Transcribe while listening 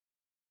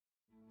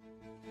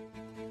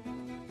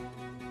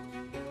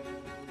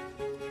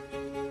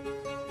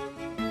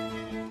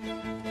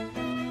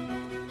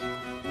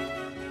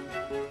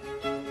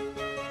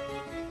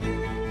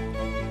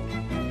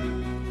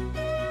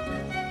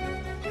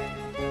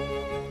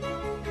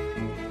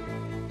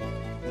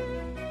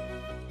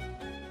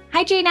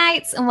Hi,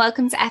 Janites, and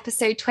welcome to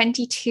episode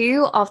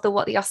 22 of the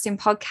What the Austen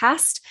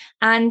podcast,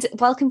 and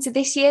welcome to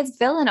this year's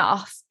Villain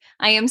Off.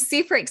 I am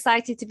super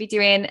excited to be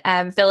doing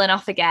Villain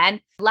Off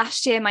again.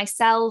 Last year,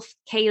 myself,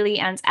 Kaylee,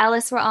 and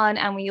Ellis were on,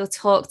 and we all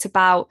talked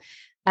about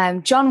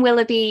John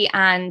Willoughby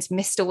and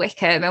Mr.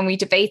 Wickham, and we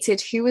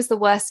debated who was the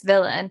worst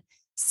villain.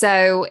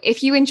 So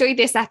if you enjoyed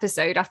this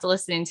episode after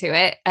listening to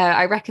it,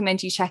 I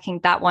recommend you checking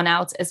that one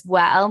out as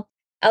well.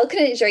 Elle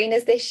couldn't join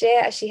us this year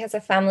as she has a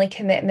family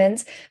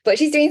commitment, but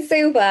she's doing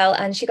so well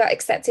and she got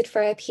accepted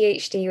for her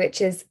PhD,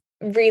 which is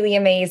really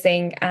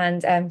amazing.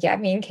 And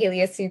me and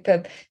Kaylee are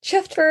super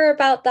chuffed for her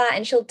about that,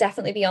 and she'll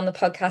definitely be on the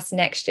podcast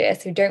next year,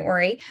 so don't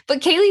worry.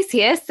 But Kaylee's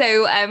here,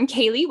 so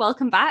Kaylee,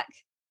 welcome back.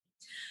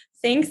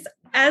 Thanks,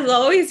 as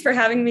always, for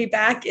having me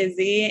back,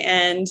 Izzy.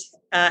 And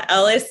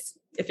Ellis,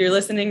 if you're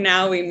listening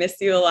now, we miss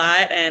you a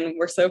lot and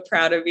we're so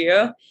proud of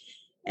you.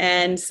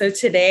 And so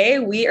today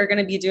we are going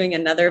to be doing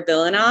another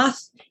villain off,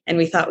 and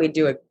we thought we'd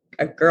do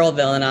a girl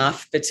villain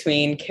off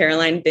between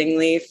Caroline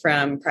Bingley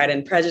from Pride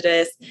and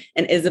Prejudice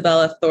and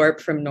Isabella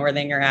Thorpe from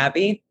Northanger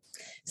Abbey.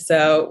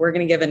 So we're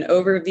going to give an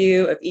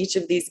overview of each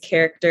of these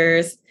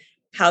characters,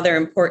 how they're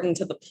important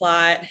to the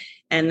plot,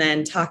 and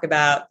then talk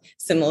about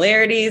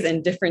similarities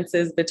and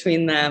differences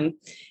between them.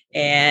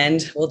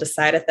 And we'll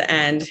decide at the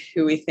end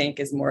who we think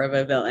is more of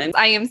a villain.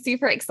 I am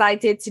super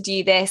excited to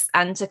do this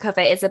and to cover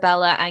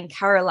Isabella and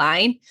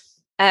Caroline.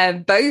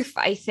 Both,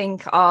 I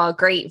think, are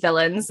great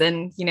villains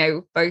and, you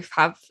know, both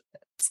have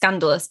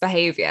scandalous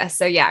behavior.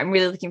 So yeah, I'm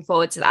really looking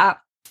forward to that.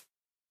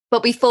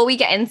 But before we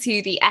get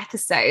into the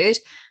episode,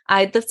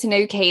 I'd love to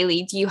know,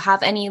 Kaylee, do you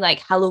have any like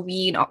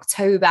Halloween,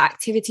 October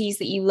activities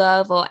that you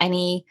love, or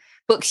any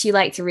books you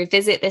like to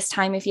revisit this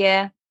time of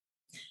year?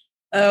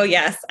 Oh,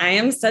 yes. I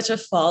am such a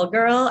fall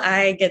girl.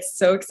 I get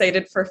so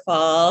excited for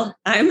fall.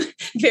 I'm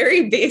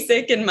very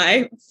basic in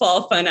my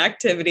fall fun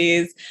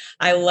activities.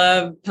 I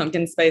love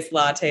pumpkin spice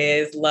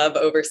lattes, love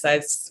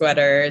oversized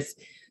sweaters,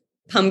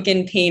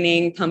 pumpkin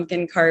painting,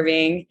 pumpkin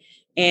carving.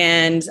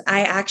 And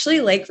I actually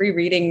like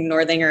rereading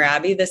Northanger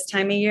Abbey this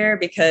time of year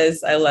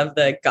because I love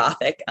the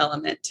Gothic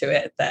element to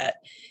it that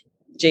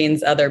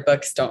Jane's other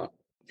books don't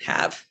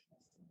have.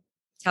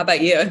 How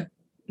about you?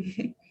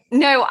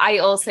 No, I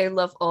also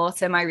love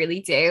autumn. I really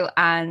do.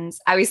 And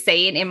I was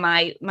saying in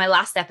my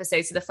last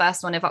episode, so the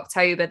first one of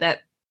October,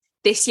 that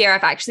this year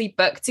I've actually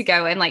booked to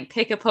go and like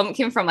pick a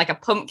pumpkin from like a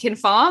pumpkin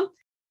farm.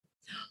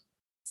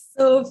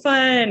 So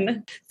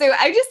fun. So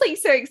I'm just like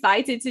so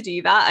excited to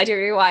do that. I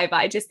don't know why, but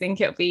I just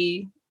think it'll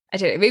be, I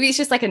don't know, maybe it's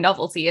just like a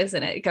novelty,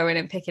 isn't it? Going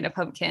and picking a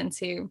pumpkin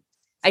too.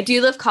 I do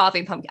love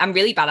carving pumpkin. I'm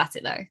really bad at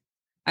it though.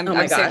 I'm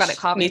so bad at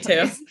carving. Me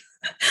too.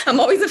 I'm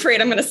always afraid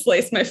I'm going to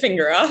slice my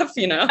finger off,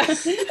 you know.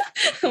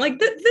 I'm like,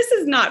 this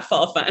is not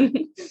fall fun.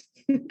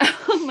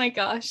 Oh my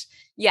gosh.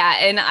 Yeah.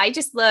 And I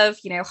just love,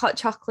 you know, hot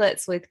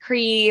chocolates with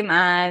cream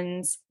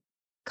and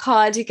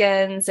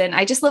cardigans. And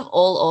I just love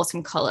all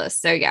autumn colors.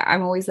 So yeah,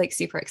 I'm always like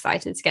super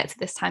excited to get to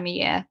this time of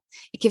year.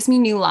 It gives me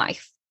new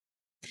life.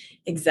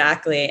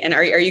 Exactly. And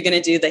are you going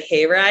to do the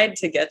hayride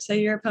to get to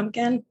your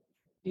pumpkin?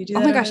 You do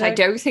oh my gosh, I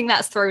don't think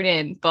that's thrown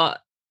in,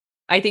 but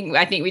I think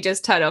we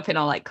just turn up in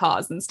our like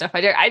cars and stuff.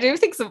 I don't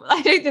think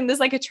there's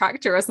like a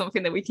tractor or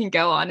something that we can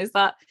go on. Is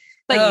that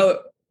like? Oh,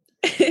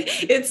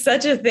 it's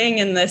such a thing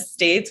in the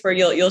States where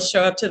you'll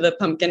show up to the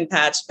pumpkin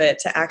patch, but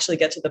to actually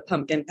get to the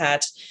pumpkin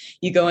patch,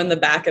 you go in the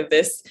back of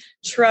this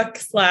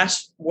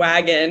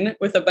truck/wagon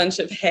with a bunch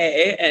of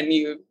hay, and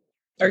you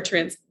are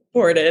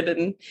transported,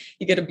 and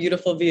you get a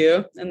beautiful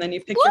view, and then you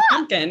pick your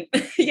pumpkin.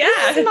 Yeah,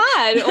 this is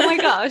mad. Oh my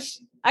gosh.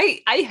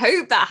 I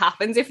hope that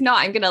happens. If not,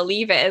 I'm going to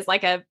leave it as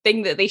like a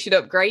thing that they should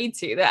upgrade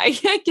to, that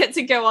I get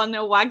to go on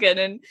a wagon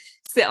and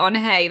sit on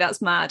hay.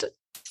 That's mad.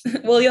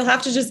 Well, you'll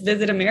have to just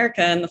visit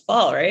America in the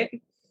fall,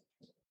 right?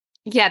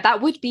 Yeah,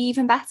 that would be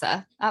even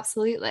better.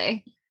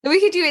 Absolutely. We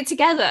could do it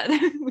together.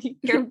 We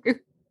could go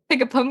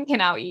pick a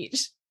pumpkin out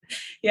each.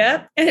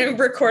 Yeah, and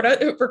record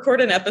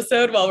an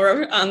episode while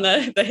we're on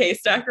the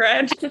haystack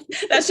ride.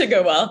 That should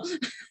go well.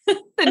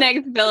 The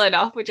next villain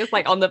off, we're just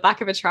like on the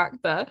back of a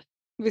tractor.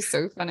 It was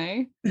so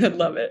funny. I'd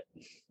love it.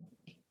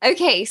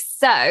 Okay,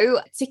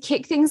 so to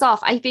kick things off,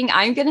 I think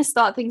I'm going to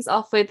start things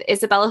off with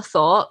Isabella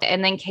Thorpe,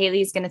 and then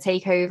Kaylee's going to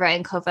take over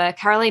and cover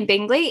Caroline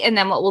Bingley. And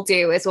then what we'll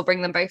do is we'll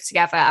bring them both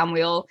together and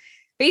we'll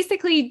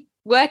basically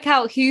work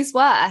out who's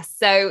worse.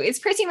 So it's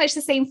pretty much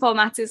the same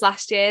format as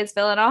last year's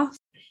villain off.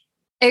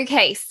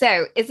 Okay,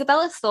 so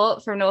Isabella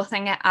Thorpe from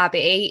Northanger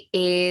Abbey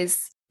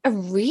is a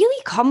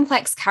really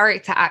complex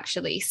character,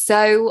 actually.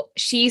 So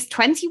she's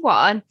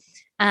 21.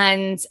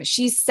 And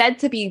she's said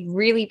to be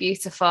really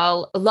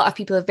beautiful. A lot of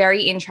people are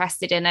very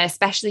interested in her,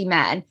 especially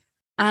men.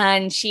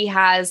 And she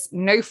has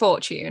no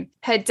fortune.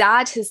 Her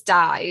dad has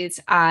died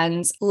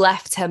and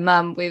left her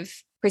mum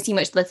with pretty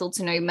much little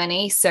to no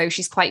money. So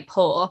she's quite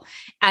poor.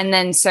 And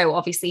then so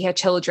obviously her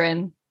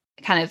children,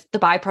 kind of the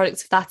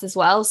byproduct of that as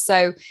well.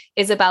 So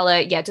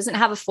Isabella, doesn't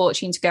have a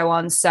fortune to go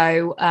on.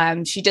 So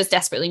she does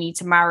desperately need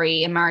to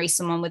marry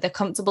someone with a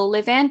comfortable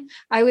living,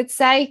 I would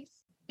say.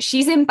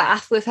 She's in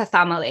Bath with her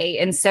family.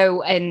 And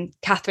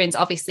Catherine's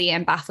obviously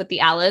in Bath with the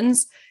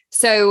Allens.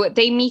 So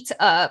they meet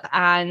up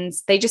and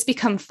they just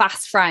become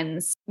fast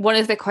friends. One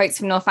of the quotes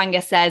from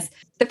Northanger says,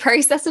 "The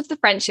process of the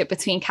friendship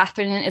between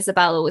Catherine and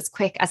Isabella was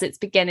quick as its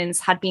beginnings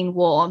had been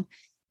warm.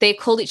 They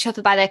called each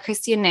other by their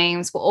Christian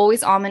names, were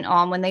always arm in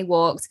arm when they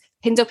walked,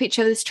 pinned up each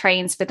other's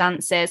trains for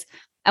dances,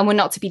 and were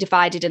not to be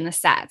divided in the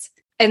set."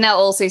 And they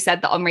also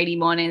said that on rainy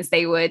mornings,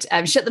 they would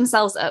shut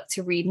themselves up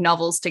to read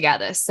novels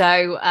together.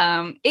 So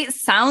it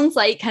sounds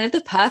like kind of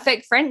the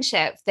perfect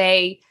friendship.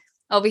 They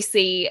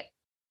obviously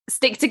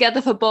stick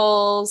together for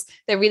balls.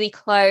 They're really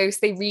close.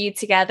 They read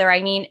together.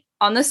 I mean,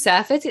 on the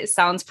surface, it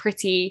sounds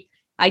pretty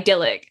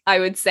idyllic, I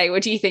would say.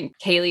 What do you think,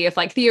 Kaylee, of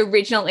like the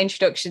original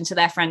introduction to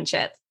their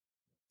friendship?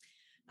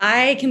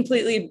 I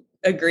completely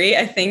agree.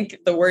 I think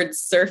the word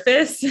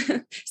surface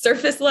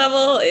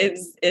level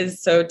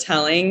is so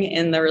telling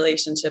in the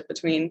relationship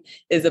between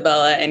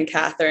Isabella and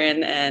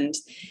Catherine. And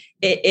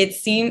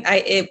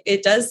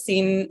it does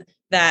seem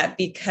that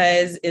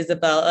because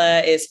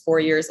Isabella is 4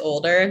 years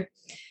older,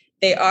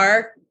 they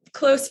are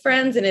close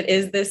friends and it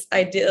is this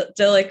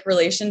idyllic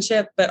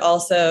relationship, but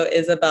also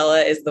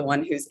Isabella is the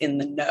one who's in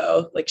the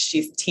know. Like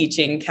she's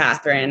teaching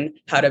Catherine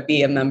how to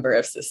be a member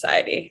of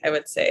society, I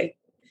would say.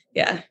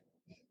 Yeah.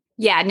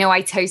 Yeah, no,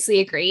 I totally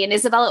agree. And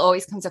Isabella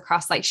always comes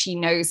across like she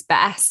knows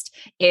best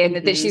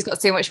in that she's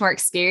got so much more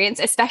experience,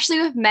 especially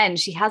with men.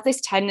 She has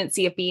this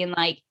tendency of being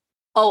like,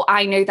 oh,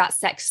 I know that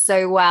sex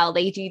so well.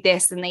 They do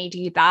this and they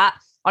do that.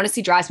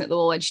 Honestly, drives me up the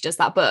wall when she does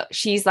that. But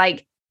she's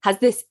like, has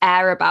this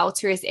air about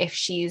her as if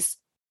she's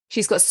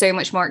got so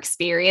much more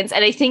experience.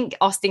 And I think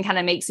Austen kind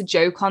of makes a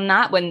joke on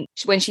that when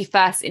she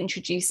first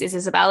introduces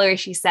Isabella,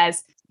 she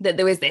says that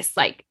there was this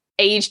like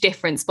age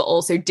difference, but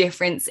also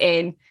difference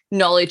in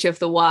knowledge of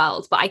the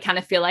world. But I kind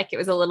of feel like it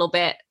was a little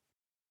bit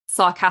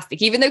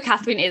sarcastic. Even though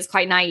Catherine is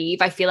quite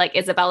naive, I feel like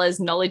Isabella's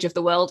knowledge of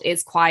the world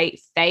is quite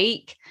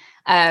fake,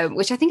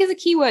 which I think is a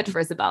key word for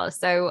Isabella.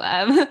 So,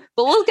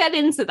 but we'll get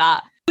into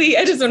that.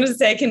 I just wanted to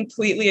say I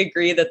completely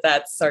agree that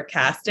that's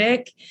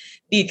sarcastic,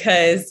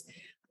 because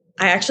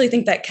I actually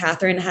think that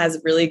Catherine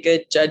has really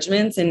good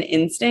judgments and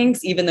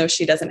instincts, even though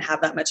she doesn't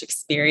have that much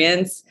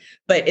experience.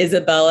 But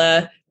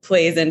Isabella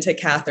plays into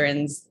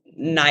Catherine's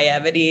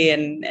naivety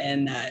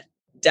and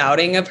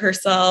doubting of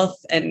herself.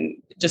 And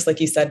just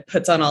like you said,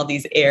 puts on all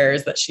these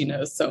airs that she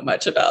knows so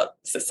much about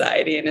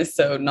society and is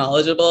so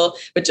knowledgeable.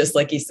 But just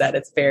like you said,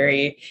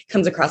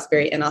 comes across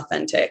very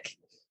inauthentic.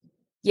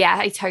 Yeah,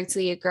 I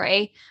totally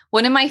agree.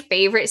 One of my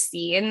favorite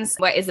scenes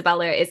where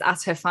Isabella is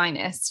at her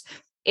finest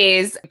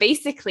is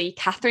basically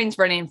Catherine's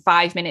running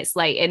 5 minutes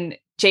late, and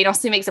Jane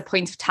Austen makes a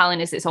point of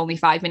telling us it's only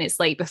 5 minutes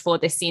late before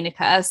this scene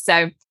occurs.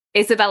 So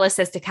Isabella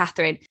says to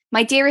Catherine,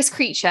 "My dearest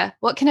creature,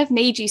 what can have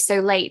made you so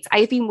late? I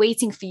have been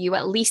waiting for you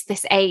at least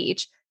this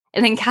age."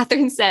 And then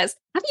Catherine says,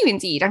 "Have you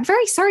indeed? I'm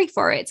very sorry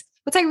for it,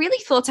 but I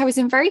really thought I was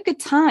in very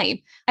good time.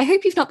 I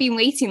hope you've not been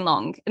waiting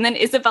long." And then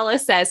Isabella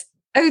says,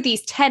 "Oh,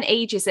 these 10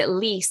 ages at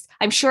least.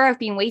 I'm sure I've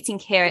been waiting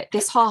here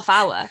this half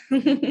hour."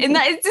 And isn't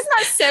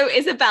that so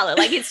Isabella?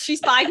 Like she's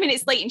 5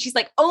 minutes late and she's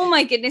like, "Oh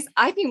my goodness,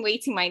 I've been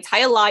waiting my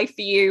entire life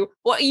for you.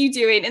 What are you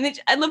doing?" And then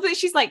I love that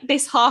she's like,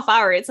 this half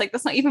hour. It's like,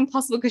 that's not even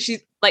possible, because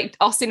she's like,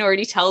 Austen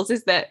already tells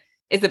us that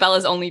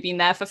Isabella's only been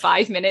there for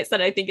 5 minutes.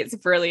 And I think it's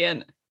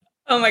brilliant.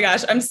 Oh my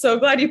gosh. I'm so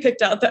glad you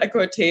picked out that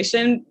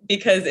quotation,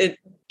 because it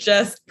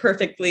just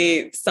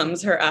perfectly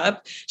sums her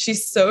up.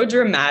 She's so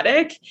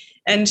dramatic.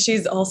 And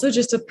she's also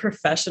just a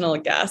professional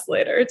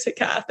gaslighter to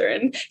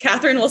Catherine.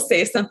 Catherine will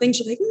say something.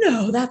 She's like,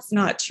 "No, that's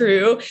not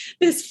true.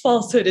 This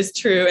falsehood is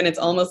true." And it's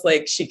almost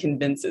like she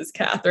convinces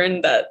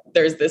Catherine that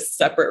there's this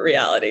separate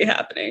reality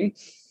happening.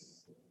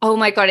 Oh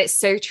my God, it's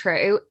so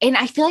true. And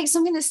I feel like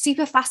something that's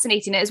super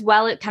fascinating as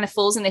well, it kind of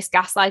falls in this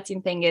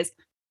gaslighting thing, is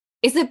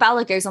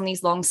Isabella goes on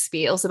these long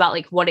spiels about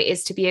like what it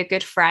is to be a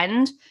good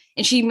friend.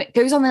 And she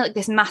goes on like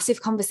this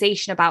massive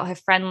conversation about her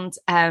friend,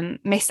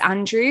 Miss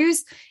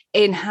Andrews,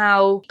 in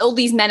how all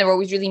these men are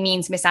always really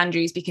mean to Miss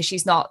Andrews because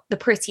she's not the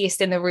prettiest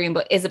in the room.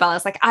 But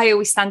Isabella's like, "I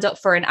always stand up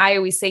for her, and I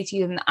always say to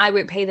them that I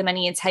won't pay them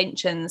any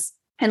attentions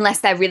unless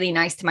they're really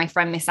nice to my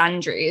friend Miss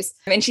Andrews."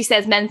 And she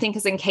says, "Men think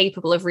us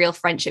incapable of real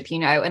friendship, you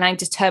know, and I'm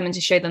determined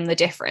to show them the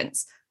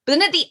difference." But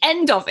then at the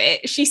end of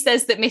it, she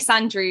says that Miss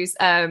Andrews,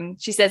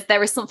 she says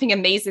there is something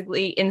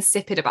amazingly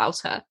insipid about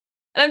her.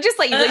 And I'm just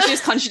like, you literally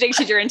just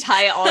contradicted your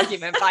entire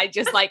argument by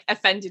just like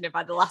offending her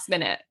by the last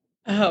minute.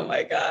 Oh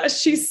my gosh.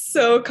 She's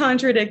so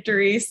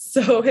contradictory,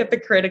 so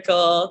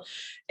hypocritical.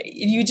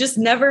 You just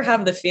never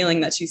have the feeling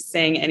that she's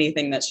saying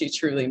anything that she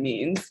truly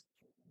means.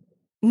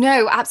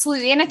 No,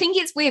 absolutely. And I think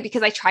it's weird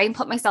because I try and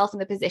put myself in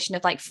the position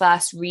of like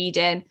first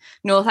reading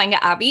Northanger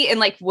Abbey,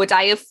 and like, would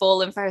I have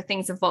fallen for her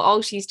things and thought,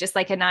 oh, she's just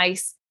like a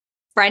nice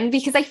friend?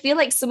 Because I feel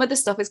like some of the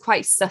stuff is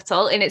quite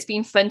subtle, and it's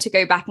been fun to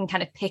go back and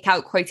kind of pick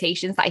out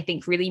quotations that I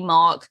think really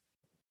mark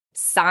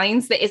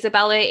signs that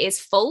Isabella is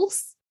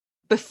false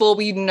before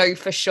we know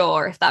for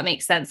sure, if that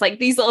makes sense. Like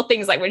these little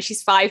things, like when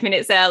she's 5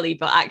 minutes early,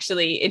 but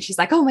actually, and she's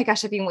like, "Oh my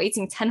gosh, I've been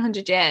waiting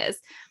 1,000 years."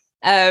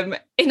 And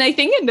I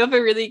think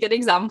another really good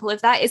example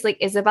of that is like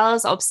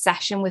Isabella's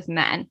obsession with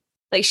men.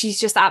 Like she's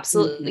just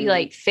absolutely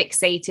like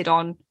fixated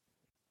on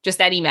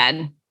just any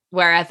men.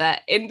 wherever.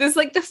 And there's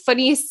like the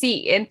funniest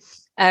scene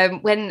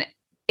when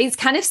it's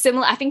kind of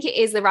similar. I think it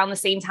is around the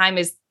same time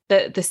as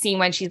the scene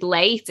when she's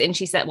late, and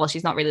she said, well,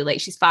 she's not really late,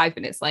 she's 5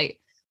 minutes late,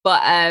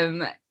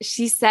 but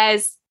she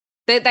says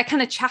they're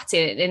kind of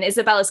chatting, and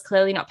Isabella's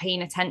clearly not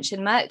paying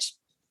attention much,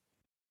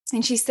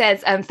 and she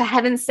says, for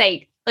heaven's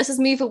sake, let's just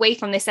move away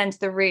from this end of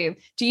the room.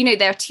 Do you know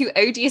there are 2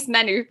 odious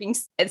men who've been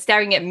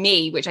staring at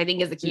me, which I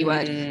think is the key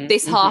word,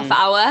 this half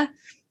hour.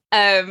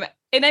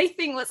 And I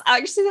think what's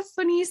actually the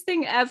funniest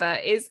thing ever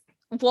is,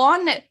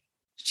 1,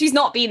 she's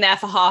not been there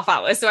for half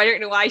hour, so I don't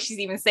know why she's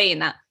even saying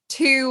that.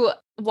 2,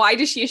 why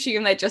does she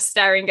assume they're just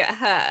staring at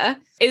her?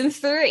 And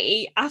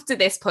 3, after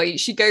this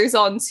point, she goes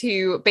on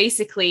to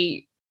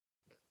basically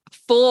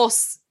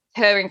force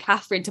her and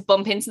Catherine to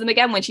bump into them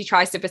again when she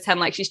tries to pretend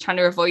like she's trying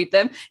to avoid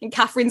them. And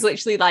Catherine's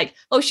literally like,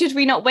 oh, should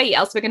we not wait?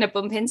 Else we're going to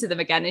bump into them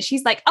again. And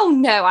she's like, oh,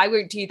 no, I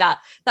won't do that.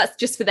 That's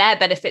just for their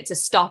benefit to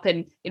stop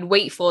and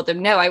wait for them.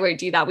 No, I won't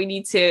do that. We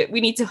need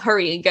to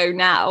hurry and go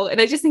now. And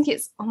I just think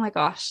it's, oh my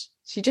gosh,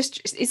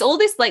 it's all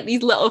this, like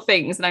these little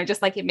things. And I'm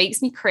just like, it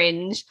makes me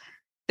cringe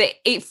that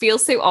it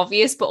feels so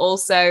obvious, but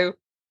also,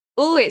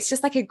 oh, it's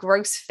just like a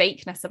gross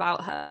fakeness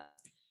about her.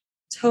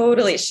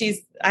 Totally.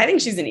 I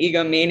think she's an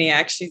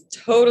egomaniac. She's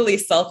totally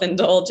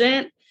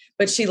self-indulgent,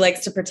 but she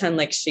likes to pretend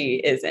like she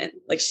isn't.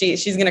 Like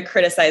she's going to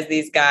criticize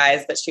these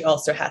guys, but she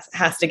also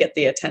has to get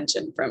the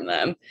attention from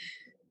them.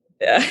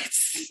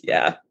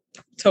 Yeah,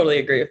 totally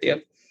agree with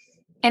you.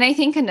 And I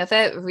think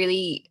another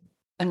really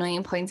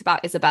annoying point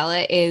about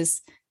Isabella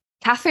is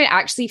Catherine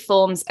actually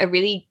forms a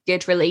really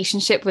good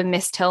relationship with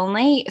Miss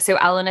Tilney, so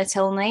Eleanor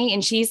Tilney,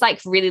 and she's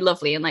like really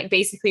lovely and like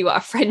basically what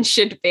a friend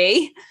should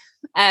be.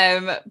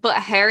 But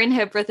her and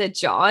her brother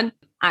John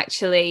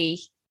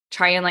actually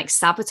try and like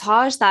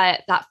sabotage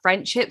that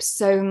friendship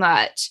so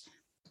much.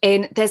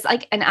 And there's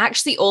like an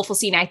actually awful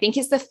scene. I think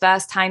it's the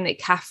first time that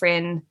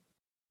Catherine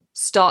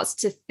starts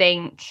to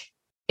think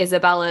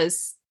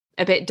Isabella's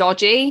a bit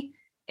dodgy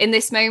in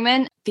this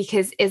moment,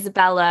 because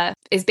Isabella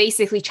is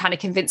basically trying to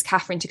convince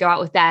Catherine to go out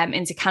with them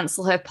and to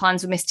cancel her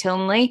plans with Miss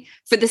Tilney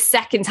for the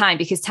second time,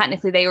 because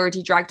technically they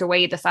already dragged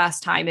away the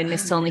first time, and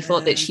Miss Tilney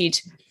thought that she'd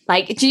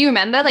like, do you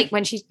remember like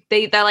when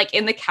they're like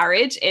in the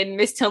carriage and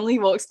Miss Tilney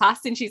walks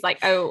past and she's like,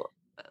 oh,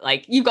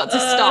 like you've got to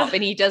stop,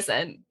 and he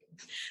doesn't.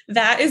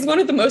 That is one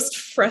of the most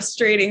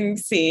frustrating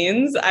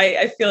scenes.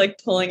 I feel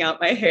like pulling out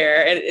my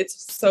hair, and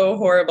it's so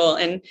horrible.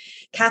 And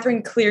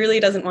Catherine clearly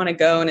doesn't want to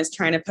go and is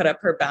trying to put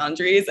up her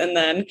boundaries. And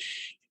then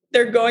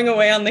they're going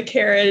away on the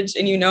carriage,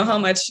 and you know how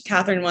much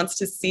Catherine wants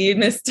to see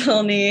Miss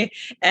Tilney.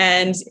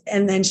 And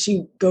then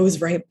she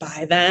goes right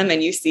by them,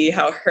 and you see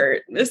how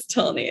hurt Miss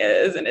Tilney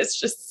is. And it's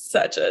just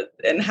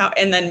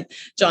and then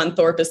John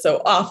Thorpe is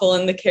so awful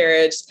in the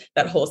carriage.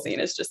 That whole scene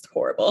is just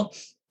horrible.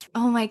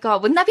 Oh my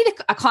God. Wouldn't that be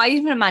I can't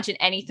even imagine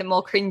anything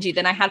more cringy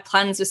than I had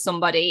plans with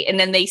somebody and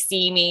then they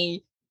see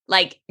me.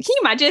 Like, can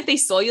you imagine if they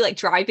saw you like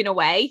driving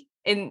away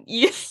and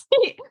you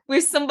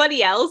with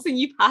somebody else and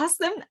you pass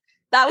them?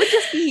 That'd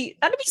be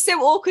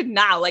so awkward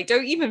now. Like,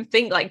 don't even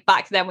think like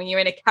back then when you're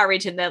in a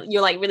carriage and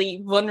you're like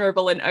really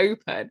vulnerable and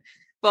open.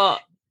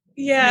 But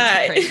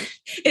yeah,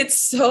 it's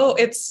so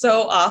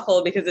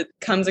awful because it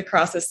comes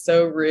across as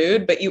so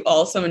rude, but you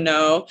also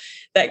know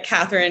that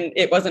Catherine,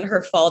 it wasn't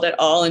her fault at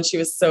all. And she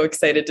was so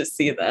excited to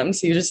see them.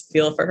 So you just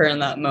feel for her in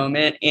that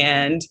moment.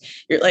 And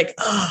you're like,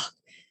 oh,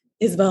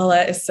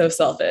 Isabella is so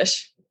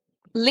selfish.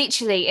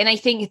 Literally. And I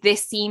think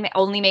this scene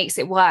only makes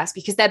it worse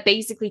because they're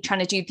basically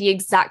trying to do the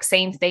exact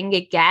same thing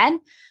again.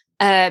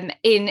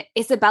 In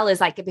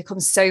Isabella's like, it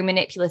becomes so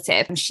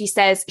manipulative. And she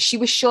says she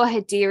was sure her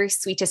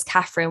dearest, sweetest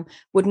Catherine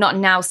would not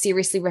now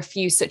seriously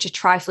refuse such a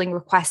trifling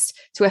request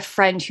to a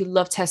friend who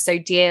loved her so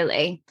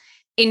dearly.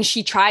 And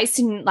she tries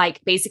to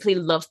like basically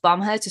love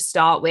bomb her to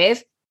start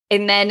with.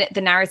 And then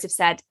the narrative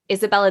said,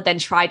 Isabella then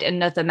tried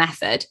another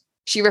method.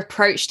 She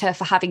reproached her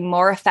for having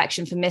more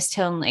affection for Miss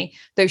Tilney,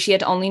 though she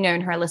had only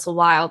known her a little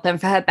while, than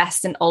for her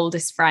best and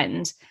oldest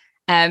friend.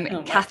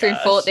 Catherine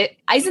thought that,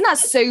 isn't that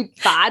so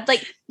bad?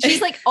 Like, she's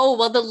like, oh,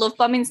 well, the love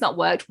bombing's not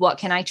worked. What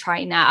can I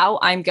try now?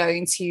 I'm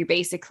going to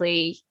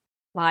basically,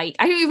 like,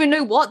 I don't even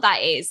know what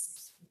that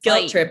is.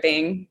 Guilt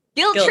tripping.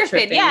 Guilt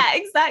tripping. Yeah,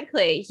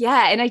 exactly.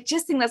 Yeah. And I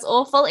just think that's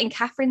awful. And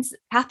Catherine,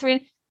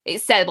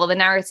 it said, well, the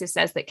narrative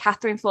says that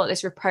Catherine thought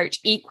this reproach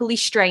equally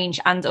strange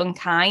and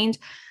unkind.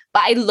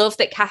 But I love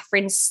that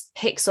Catherine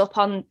picks up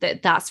on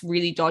that that's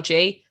really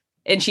dodgy.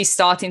 And she's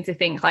starting to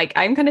think like,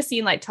 I'm kind of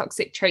seeing like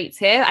toxic traits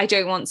here. I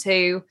don't want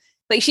to,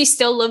 like, she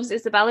still loves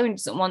Isabella and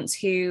doesn't want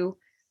to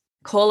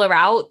call her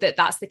out that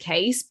that's the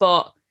case.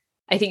 But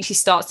I think she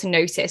starts to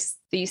notice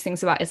these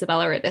things about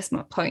Isabella at this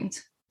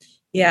point.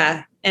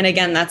 Yeah. And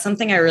again, that's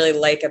something I really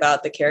like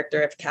about the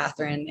character of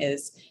Catherine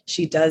is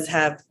she does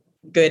have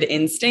good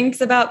instincts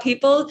about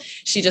people.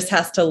 She just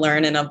has to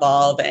learn and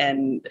evolve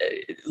and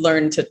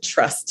learn to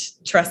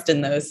trust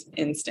in those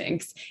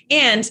instincts.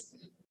 And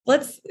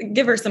let's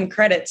give her some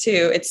credit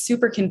too. It's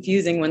super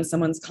confusing when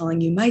someone's calling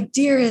you my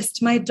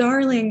dearest, my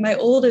darling, my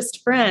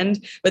oldest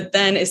friend, but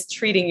then is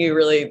treating you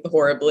really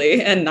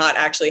horribly and not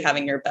actually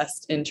having your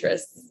best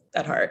interests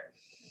at heart.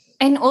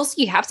 And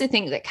also you have to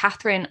think that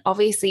Catherine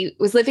obviously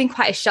was living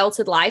quite a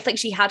sheltered life. Like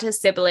she had her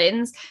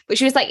siblings, but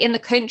she was like in the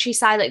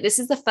countryside. Like this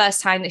is the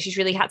first time that she's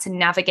really had to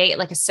navigate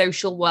like a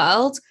social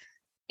world.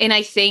 And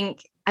I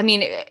think, I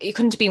mean, it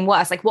couldn't have been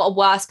worse. Like what a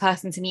worse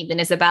person to meet than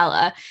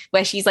Isabella,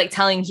 where she's like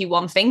telling you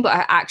one thing, but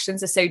her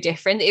actions are so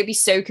different. It'd be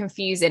so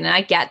confusing. And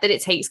I get that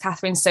it takes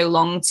Catherine so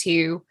long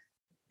to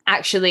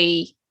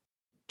actually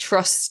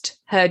trust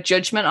her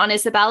judgment on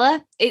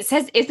Isabella. It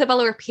says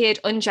Isabella appeared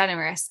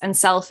ungenerous and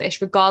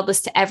selfish,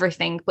 regardless to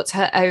everything but to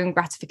her own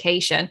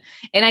gratification.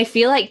 And I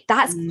feel like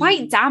that's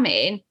quite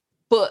damning,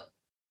 but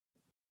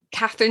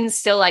Catherine's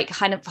still like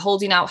kind of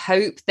holding out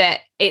hope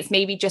that it's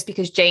maybe just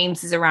because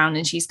James is around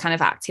and she's kind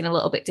of acting a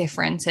little bit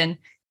different. And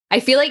I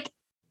feel like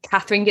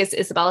Catherine gives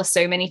Isabella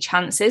so many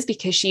chances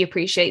because she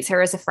appreciates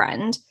her as a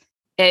friend.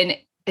 And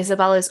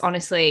Isabella's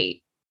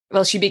honestly,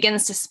 well, she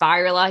begins to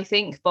spiral, I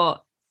think,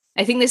 but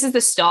I think this is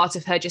the start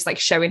of her just like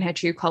showing her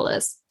true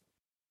colors.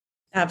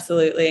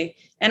 Absolutely.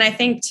 And I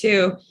think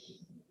too,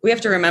 we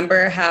have to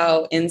remember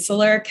how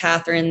insular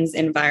Catherine's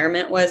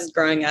environment was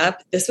growing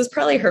up. This was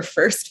probably her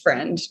first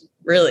friend,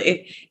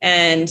 really.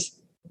 And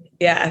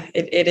yeah,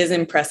 it is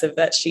impressive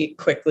that she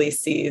quickly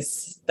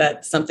sees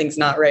that something's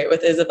not right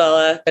with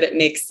Isabella, but it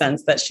makes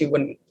sense that she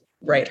wouldn't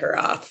write her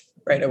off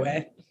right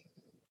away.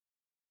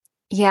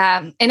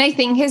 Yeah. And I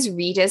think as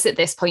readers at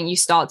this point, you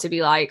start to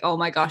be like, oh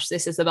my gosh,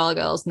 this Isabella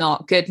girl's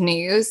not good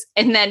news.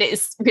 And then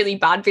it's really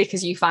bad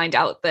because you find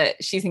out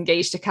that she's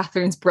engaged to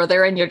Catherine's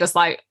brother and you're just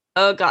like,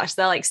 oh gosh,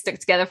 they're like stuck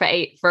together for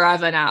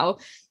forever now.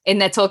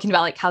 And they're talking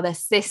about like how they're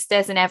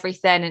sisters and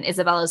everything. And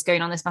Isabella's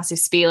going on this massive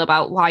spiel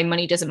about why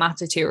money doesn't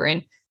matter to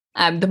her.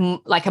 And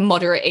like a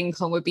moderate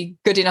income would be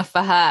good enough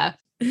for her,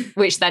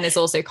 which then is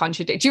also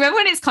contradicted. Do you remember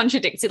when it's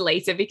contradicted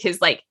later?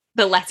 Because like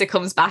the letter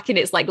comes back and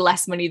it's like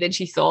less money than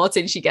she thought.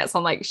 And she gets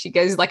on like, she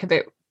gets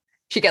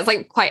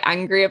like quite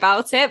angry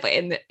about it, but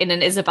in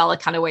an Isabella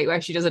kind of way where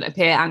she doesn't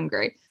appear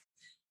angry.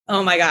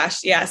 Oh my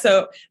gosh. Yeah.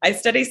 So I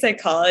study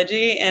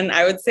psychology, and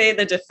I would say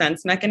the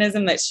defense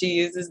mechanism that she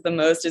uses the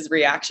most is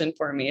reaction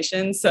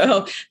formation.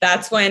 So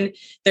that's when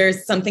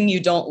there's something you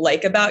don't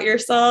like about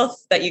yourself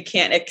that you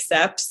can't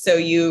accept. So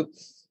you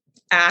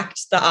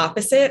act the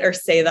opposite or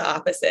say the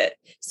opposite.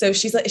 So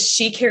she's like,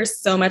 she cares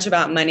so much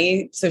about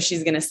money. So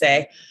she's going to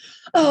say,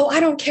 oh, I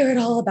don't care at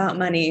all about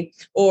money.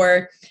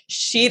 Or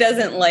she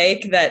doesn't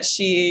like that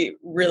she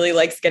really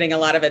likes getting a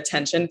lot of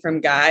attention from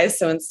guys.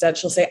 So instead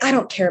she'll say, I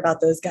don't care about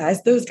those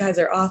guys. Those guys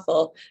are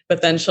awful.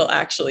 But then she'll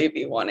actually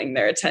be wanting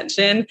their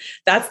attention.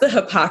 That's the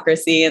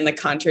hypocrisy and the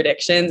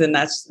contradictions. And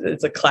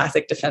it's a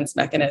classic defense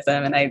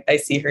mechanism. And I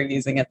see her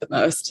using it the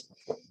most.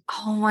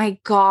 Oh my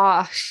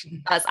gosh.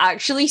 That's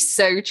actually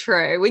so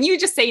true. When you were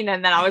just saying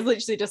that, then I was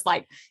literally just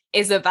like,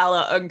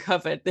 Isabella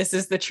uncovered. This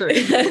is the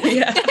truth.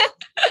 Yeah.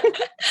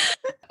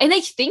 And I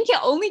think it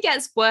only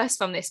gets worse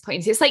from this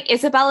point. It's like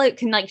Isabella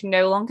can like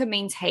no longer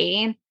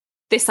maintain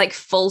this like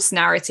false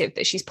narrative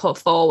that she's put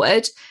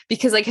forward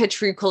because like her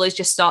true colors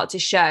just start to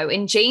show.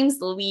 And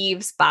James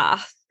leaves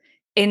Bath,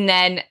 and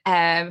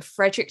then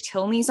Frederick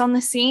Tilney's on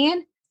the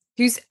scene,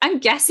 who's, I'm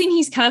guessing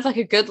he's kind of like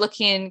a good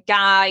looking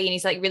guy and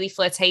he's like really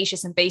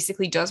flirtatious and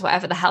basically does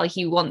whatever the hell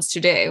he wants to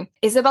do.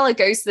 Isabella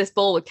goes to this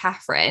ball with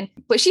Catherine,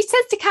 but she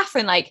says to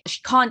Catherine, like,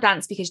 she can't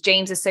dance because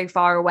James is so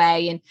far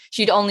away and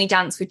she'd only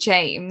dance with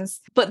James.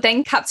 But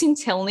then Captain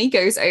Tilney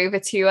goes over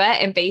to her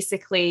and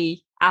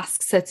basically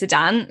asks her to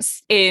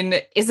dance,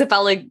 and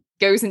Isabella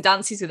goes and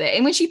dances with it.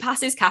 And when she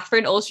passes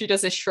Catherine, all she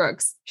does is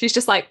shrugs. She's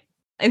just like,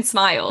 and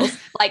smiles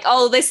like,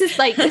 oh, this is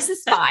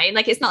fine.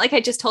 Like, it's not like I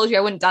just told you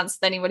I wouldn't dance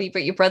with anybody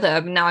but your brother,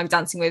 but now I'm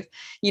dancing with,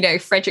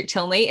 Frederick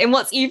Tilney. And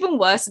what's even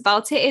worse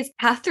about it is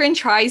Catherine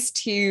tries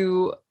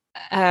to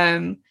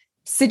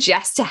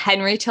suggest to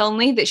Henry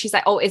Tilney that she's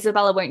like, oh,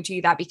 Isabella won't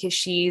do that because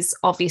she's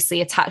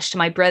obviously attached to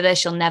my brother.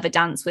 She'll never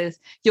dance with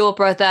your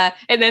brother.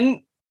 And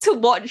then to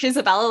watch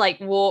Isabella like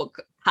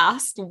walk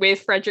past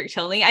with Frederick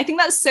Tilney, I think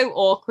that's so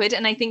awkward,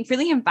 and I think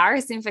really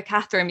embarrassing for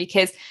Catherine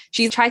because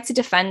she's tried to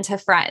defend her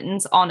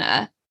friend's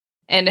honor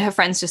and her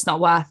friend's just not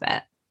worth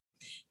it.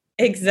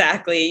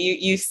 Exactly.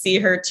 You see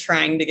her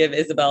trying to give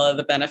Isabella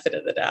the benefit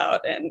of the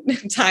doubt,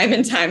 and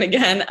time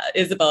again,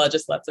 Isabella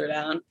just lets her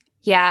down.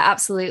 Yeah,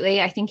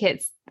 absolutely. I think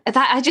it's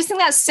that. I just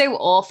think that's so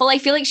awful. I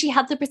feel like she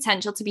had the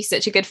potential to be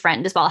such a good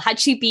friend as well. Had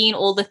she been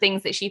all the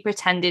things that she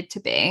pretended to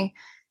be,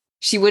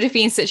 she would have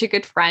been such a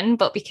good friend,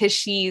 but because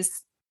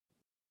she's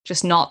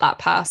just not that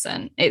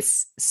person,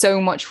 it's so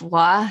much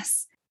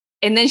worse.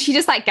 And then she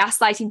does that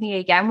gaslighting thing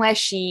again where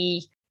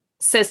she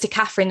says to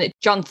Catherine that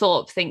John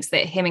Thorpe thinks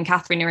that him and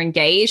Catherine are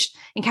engaged.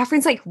 And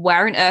Catherine's like,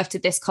 where on earth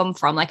did this come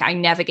from? Like, I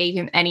never gave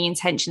him any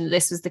intention that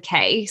this was the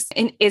case.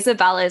 And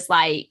Isabella's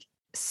like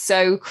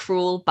so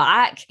cruel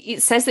back.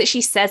 It says that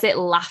she says it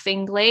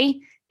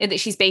laughingly, and that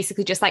she's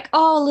basically just like,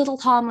 oh, a little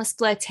harmless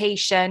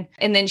flirtation.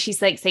 And then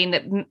she's like saying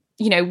that,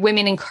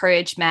 women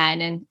encourage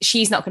men, and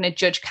she's not going to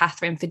judge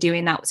Catherine for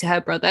doing that to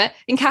her brother.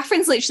 And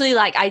Catherine's literally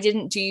like, I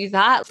didn't do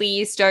that.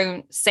 Please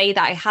don't say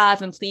that I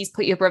have. And please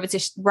put your brother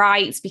to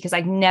rights, because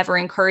I've never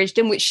encouraged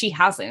him, which she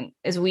hasn't,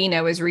 as we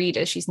know as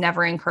readers. She's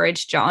never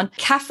encouraged John.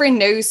 Catherine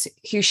knows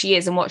who she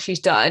is and what she's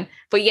done,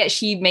 but yet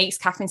she makes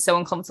Catherine so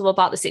uncomfortable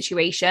about the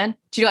situation.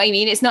 Do you know what I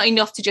mean? It's not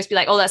enough to just be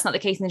like, oh, that's not the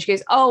case. And then she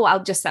goes, oh,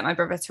 I'll just set my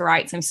brother to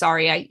rights. I'm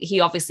sorry. He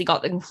obviously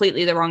got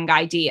completely the wrong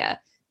idea.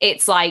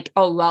 It's like,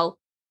 oh, well,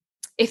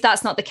 if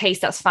that's not the case,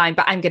 that's fine,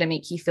 but I'm going to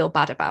make you feel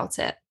bad about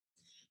it.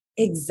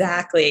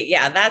 Exactly.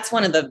 Yeah, that's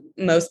one of the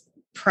most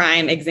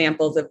prime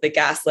examples of the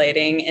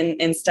gaslighting.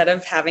 And instead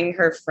of having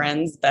her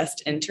friend's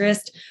best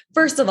interest,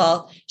 first of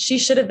all, she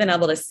should have been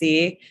able to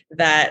see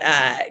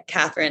that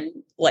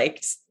Catherine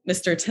liked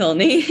Mr.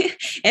 Tilney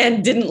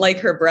and didn't like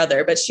her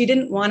brother, but she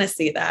didn't want to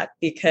see that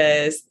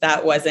because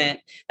that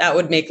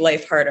would make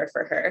life harder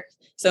for her.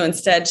 So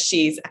instead,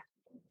 she's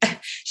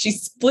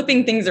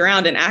flipping things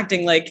around and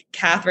acting like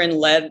Catherine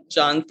led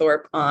John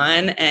Thorpe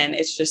on. And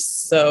it's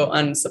just so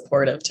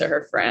unsupportive to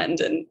her friend.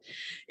 And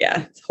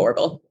yeah, it's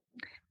horrible.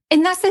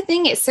 And that's the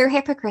thing. It's so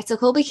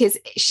hypocritical because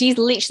she's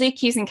literally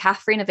accusing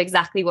Catherine of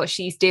exactly what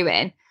she's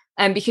doing.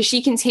 Because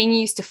she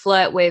continues to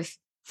flirt with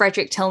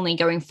Frederick Tilney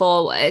going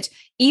forward,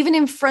 even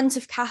in front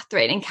of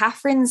Catherine.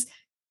 And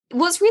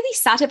what's really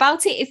sad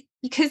about it is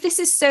because this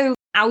is so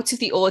out of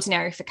the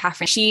ordinary for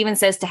Catherine. She even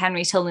says to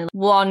Henry Tilney,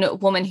 one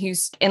woman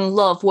who's in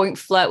love won't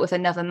flirt with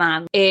another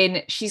man.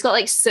 And she's got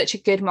like such a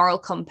good moral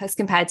compass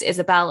compared to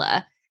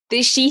Isabella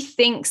that she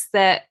thinks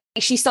that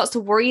she starts to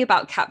worry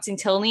about Captain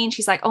Tilney. And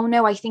she's like, oh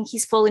no, I think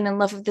he's falling in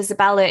love with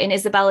Isabella. And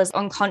Isabella's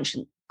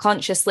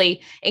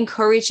unconsciously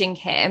encouraging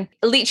him.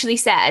 It literally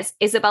says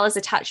Isabella's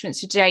attachment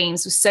to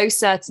James was so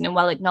certain and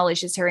well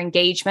acknowledged as her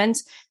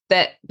engagement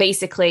that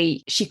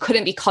basically she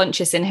couldn't be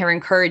conscious in her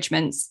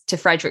encouragements to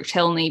Frederick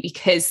Tilney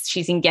because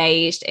she's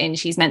engaged and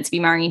she's meant to be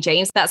marrying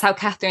James. That's how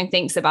Catherine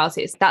thinks about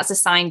it. That's a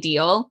signed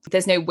deal.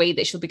 There's no way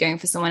that she'll be going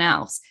for someone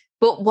else.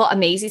 But what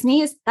amazes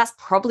me is that's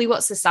probably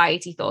what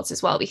society thought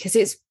as well, because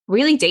it's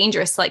really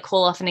dangerous to like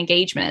call off an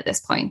engagement at this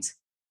point.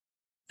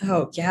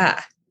 Oh,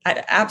 yeah.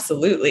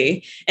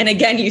 Absolutely. And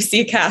again, you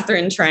see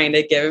Catherine trying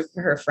to give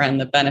her friend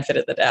the benefit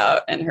of the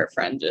doubt and her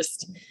friend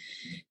just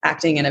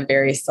acting in a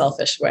very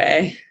selfish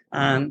way.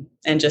 And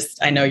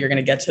just, I know you're going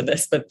to get to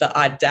this, but the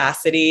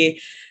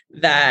audacity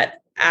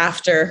that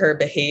after her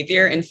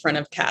behavior in front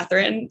of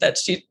Catherine, that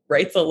she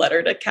writes a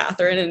letter to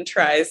Catherine and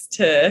tries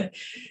to,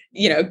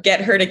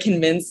 get her to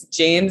convince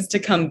James to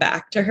come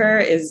back to her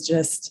is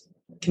just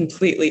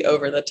completely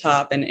over the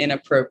top and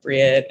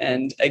inappropriate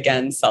and,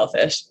 again,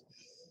 selfish.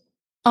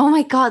 Oh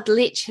my God,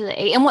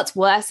 literally. And what's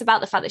worse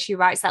about the fact that she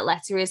writes that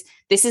letter is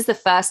this is the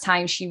first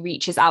time she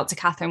reaches out to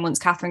Catherine once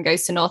Catherine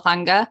goes to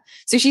Northanger.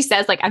 So she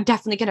says, like, I'm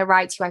definitely going to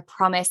write to you. I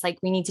promise. Like,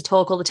 we need to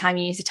talk all the time.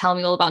 You need to tell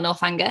me all about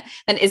Northanger.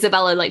 And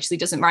Isabella literally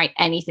doesn't write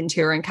anything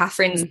to her. And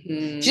Catherine's,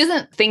 she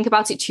doesn't think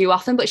about it too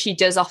often, but she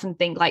does often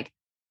think, like,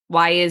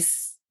 why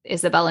is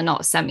Isabella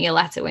not sent me a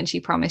letter when she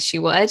promised she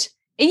would?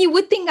 And you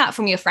would think that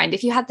from your friend.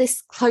 If you had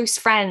this close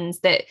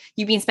friends that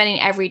you've been spending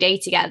every day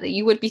together,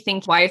 you would be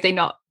thinking, why have they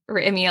not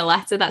written me a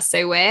letter? That's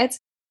so weird.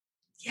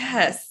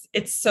 Yes,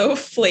 it's so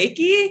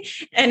flaky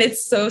and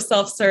it's so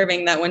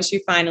self-serving that when she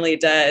finally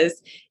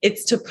does,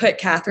 it's to put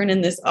Catherine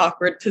in this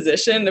awkward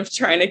position of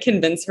trying to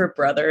convince her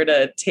brother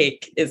to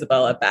take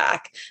Isabella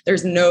back.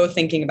 There's no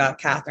thinking about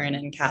Catherine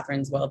and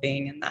Catherine's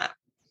well-being in that.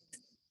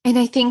 And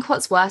I think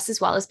what's worse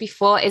as well is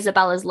before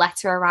Isabella's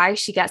letter arrives,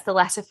 she gets the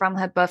letter from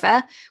her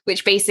brother,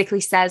 which basically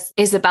says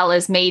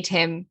Isabella's made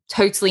him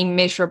totally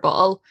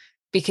miserable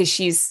because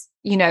she's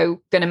going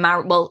to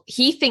marry, well,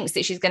 he thinks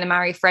that she's going to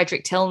marry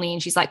Frederick Tilney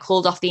and she's like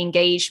called off the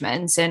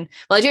engagement. And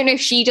well, I don't know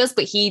if she does,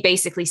 but he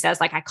basically says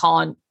like, I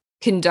can't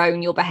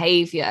condone your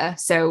behavior.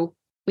 So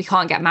we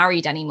can't get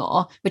married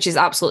anymore, which is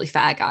absolutely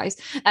fair, guys.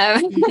 At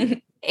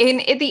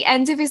the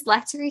end of his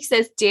letter, he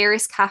says,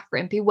 dearest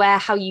Catherine, beware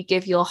how you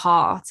give your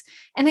heart.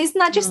 And isn't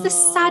that just the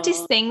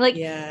saddest thing? Like,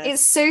 yes.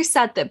 It's so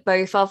sad that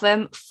both of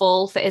them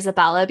fall for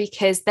Isabella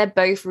because they're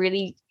both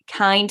really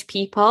kind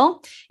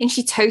people and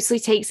she totally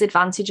takes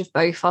advantage of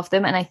both of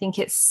them. And I think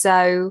it's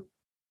so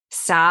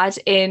sad.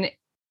 And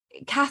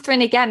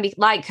Catherine, again,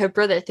 like her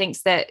brother,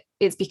 thinks that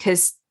it's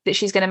because that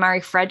she's going to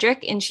marry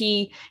Frederick. And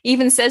she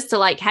even says to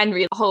like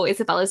Henry, oh,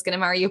 Isabella's going to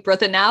marry your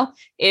brother now.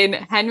 And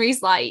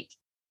Henry's like,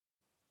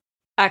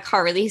 I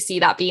can't really see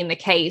that being the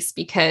case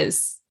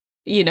because,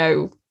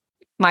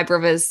 my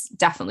brother's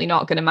definitely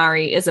not going to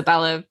marry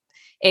Isabella.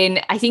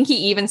 And I think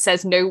he even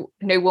says no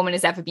woman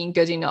has ever been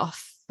good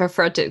enough for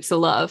Frederick to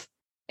love.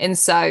 And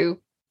so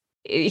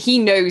he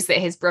knows that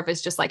his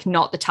brother's just like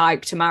not the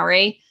type to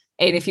marry.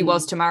 And if he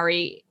was to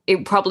marry,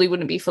 it probably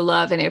wouldn't be for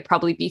love and it would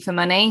probably be for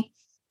money.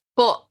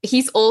 But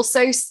he's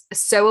also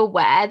so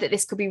aware that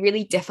this could be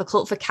really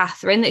difficult for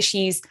Catherine, that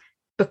she's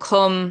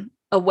become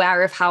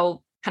aware of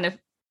how kind of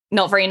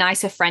not very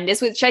nice her friend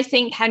is, which I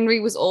think Henry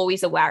was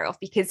always aware of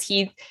because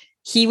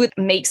he would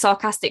make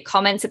sarcastic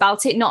comments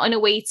about it, not in a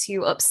way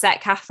to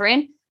upset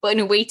Catherine, but in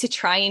a way to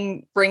try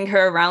and bring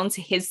her around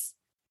to his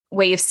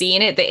way of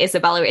seeing it, that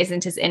Isabella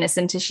isn't as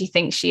innocent as she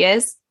thinks she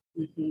is.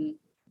 Mm-hmm.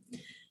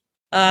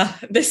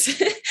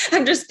 This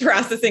I'm just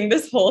processing.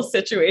 This whole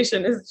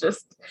situation is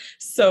just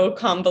so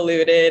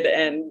convoluted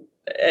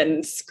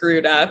and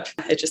screwed up.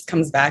 It just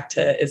comes back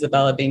to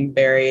Isabella being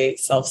very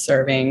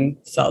self-serving,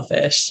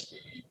 selfish,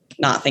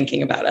 not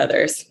thinking about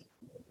others.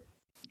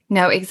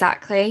 No,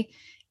 exactly.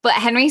 But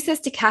Henry says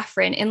to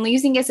Catherine, in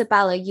losing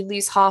Isabella, you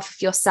lose half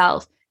of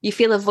yourself. You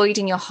feel a void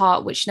in your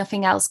heart, which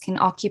nothing else can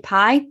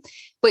occupy.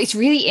 But it's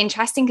really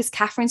interesting because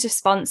Catherine's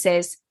response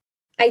is,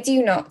 I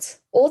do not.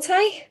 Ought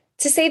I?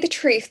 To say the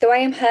truth, though I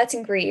am hurt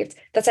and grieved,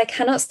 that I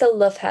cannot still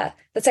love her,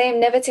 that I am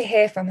never to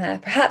hear from her,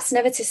 perhaps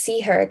never to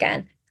see her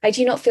again, I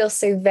do not feel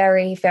so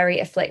very, very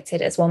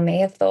afflicted as one may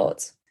have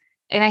thought.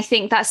 And I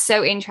think that's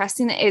so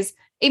interesting. It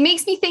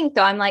makes me think,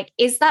 though, I'm like,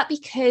 is that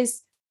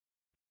because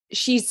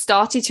she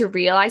started to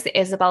realize that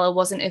Isabella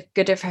wasn't as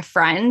good of her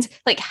friend?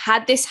 Like,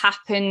 had this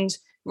happened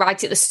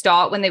right at the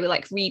start when they were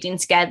like reading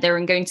together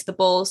and going to the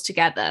balls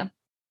together,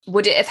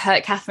 would it have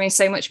hurt Catherine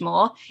so much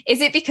more?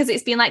 Is it because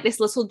it's been like this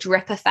little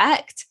drip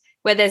effect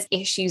where there's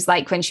issues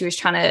like when she was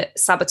trying to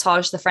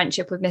sabotage the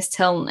friendship with Miss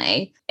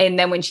Tilney, and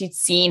then when she'd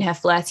seen her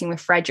flirting with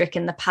Frederick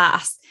in the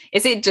past?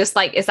 Is it just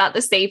like, is that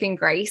the saving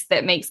grace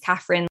that makes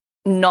Catherine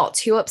not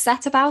too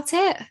upset about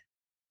it?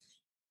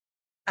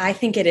 I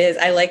think it is.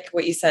 I like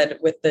what you said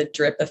with the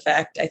drip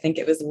effect. I think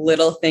it was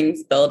little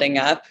things building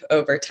up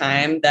over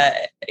time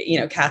that,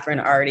 Catherine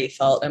already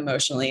felt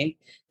emotionally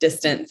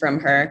distant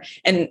from her.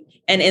 And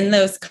in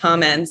those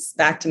comments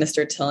back to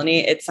Mr.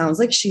 Tilney, it sounds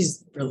like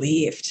she's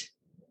relieved.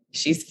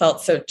 She's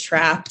felt so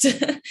trapped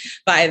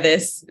by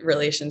this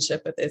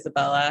relationship with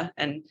Isabella.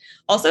 And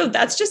also,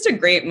 that's just a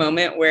great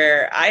moment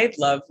where I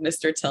love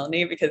Mr.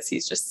 Tilney because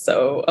he's just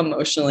so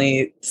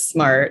emotionally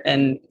smart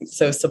and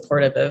so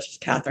supportive of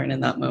Catherine in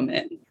that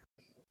moment.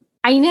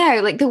 I know,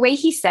 like the way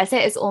he says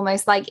it is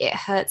almost like it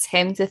hurts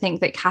him to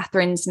think that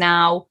Catherine's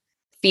now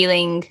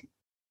feeling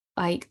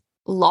like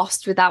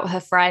lost without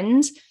her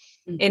friend.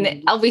 Mm-hmm.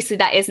 And obviously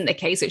that isn't the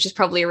case, which is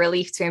probably a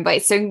relief to him, but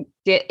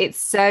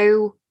it's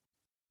so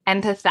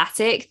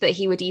empathetic that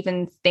he would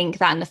even think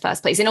that in the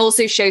first place. And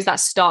also shows that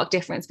stark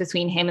difference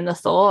between him and the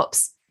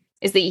Thorpes,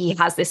 is that he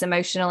has this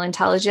emotional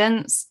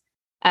intelligence,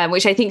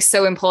 which I think is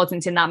so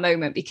important in that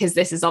moment, because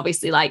this is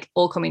obviously like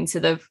all coming to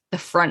the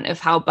front of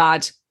how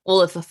bad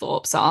all of the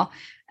Thorpes are.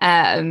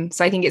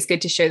 So I think it's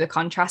good to show the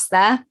contrast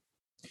there.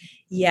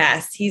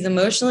 Yes, he's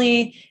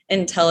emotionally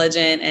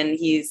intelligent, and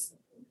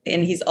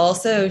he's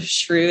also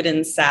shrewd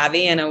and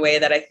savvy in a way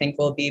that I think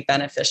will be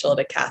beneficial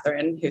to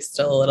Catherine, who's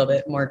still a little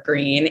bit more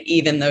green,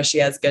 even though she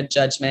has good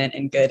judgment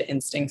and good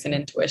instincts and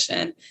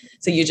intuition.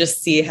 So you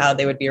just see how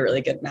they would be a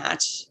really good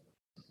match.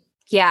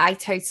 Yeah, I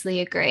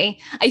totally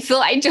agree. I feel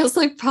I just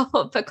like prop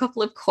up a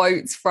couple of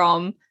quotes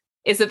from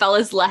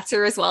Isabella's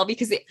letter as well,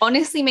 because it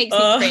honestly makes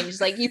me cringe.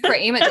 Like, you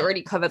pretty much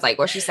already covered like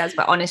what she says,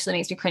 but honestly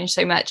makes me cringe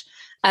so much.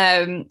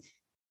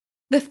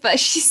 The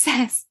first she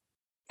says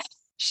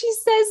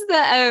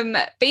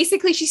that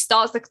basically she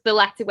starts the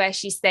letter where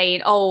she's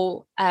saying,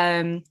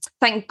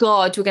 thank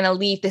God we're going to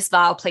leave this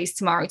vile place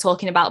tomorrow,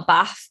 talking about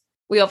Bath.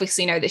 We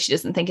obviously know that she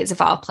doesn't think it's a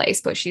vile place,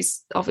 but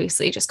she's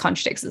obviously just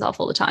contradicts herself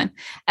all the time.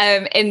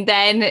 And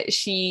then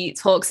she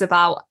talks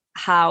about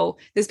how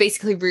there's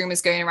basically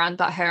rumors going around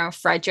about her and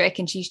Frederick,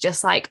 and she's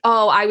just like,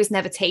 I was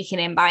never taken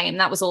in by him.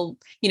 That was all,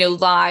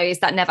 lies.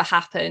 That never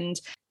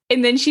happened.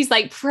 And then she's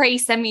like, pray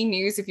send me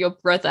news of your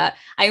brother.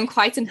 I am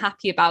quite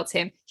unhappy about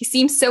him. He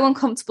seems so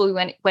uncomfortable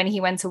when he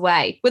went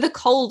away with a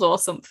cold or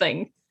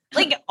something.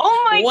 Like,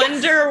 oh my God.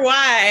 Wonder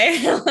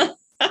why.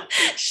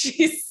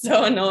 She's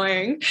so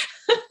annoying.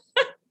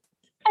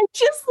 I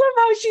just love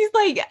how she's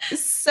like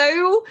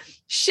so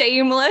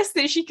shameless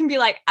that she can be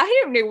like,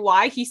 I don't know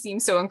why he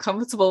seemed so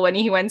uncomfortable when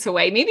he went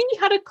away. Maybe he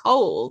had a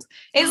cold.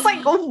 It's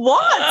like,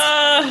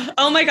 what?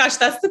 Oh my gosh,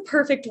 that's the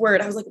perfect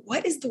word. I was like,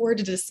 what is the word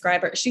to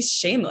describe her? She's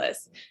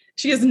shameless.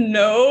 She has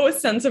no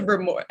sense of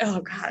remorse. Oh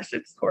gosh,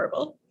 it's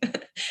horrible.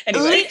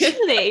 Anyway.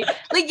 Literally.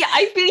 Like, yeah,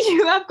 I feel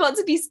you have got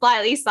to be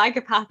slightly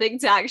psychopathic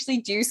to actually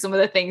do some of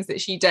the things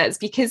that she does,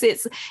 because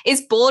it's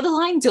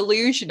borderline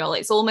delusional.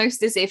 It's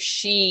almost as if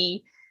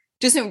she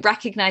doesn't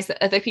recognize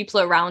that other people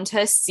around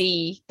her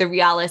see the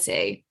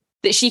reality,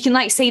 that she can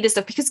like say this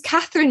stuff, because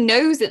Catherine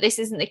knows that this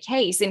isn't the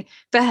case. And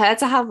for her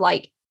to have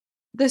like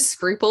the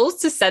scruples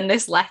to send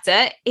this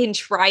letter and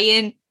try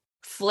and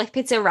flip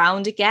it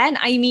around again.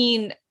 I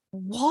mean,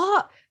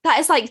 what? That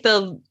is like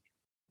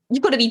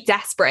you've got to be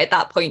desperate at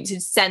that point to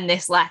send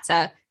this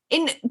letter.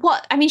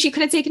 She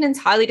could have taken an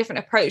entirely different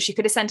approach. She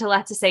could have sent a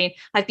letter saying,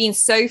 I've been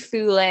so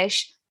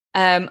foolish.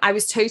 I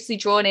was totally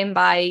drawn in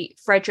by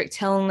Frederick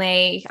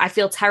Tilney. I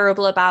feel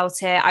terrible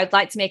about it. I'd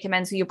like to make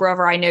amends with your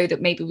brother. I know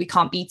that maybe we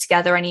can't be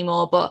together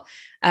anymore, but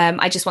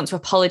I just want to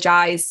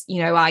apologize.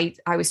 I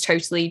was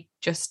totally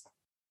just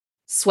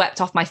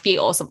swept off my feet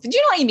or something. Do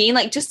you know what I mean?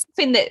 Like, just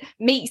something that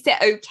makes it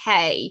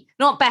okay.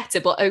 Not better,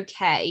 but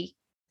okay.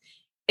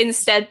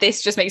 Instead,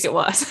 this just makes it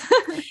worse.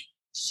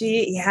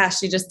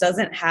 She just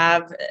doesn't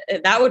have,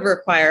 that would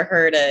require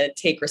her to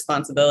take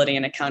responsibility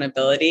and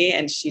accountability.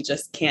 And she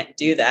just can't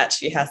do that.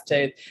 She has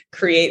to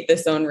create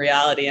this own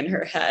reality in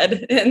her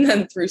head. And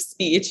then through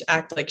speech,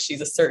 act like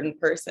she's a certain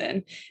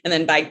person. And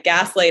then by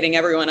gaslighting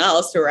everyone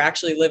else who are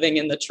actually living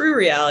in the true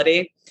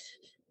reality,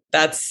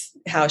 that's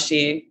how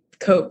she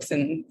copes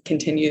and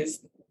continues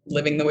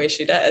living the way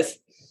she does.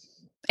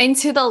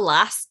 Into the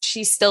last,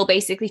 she's still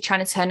basically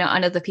trying to turn it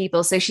on other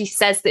people. So she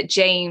says that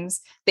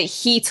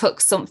he took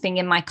something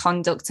in my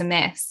conduct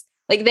amiss.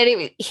 Like that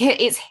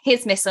it's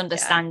his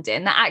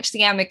misunderstanding, that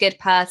actually I'm a good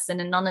person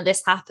and none of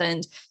this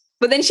happened.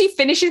 But then she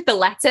finishes the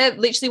letter.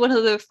 Literally one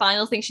of the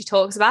final things she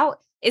talks about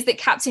is that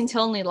Captain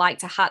Tilney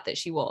liked a hat that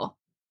she wore.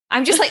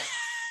 I'm just like...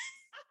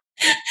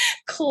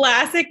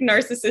 Classic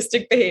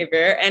narcissistic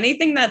behavior.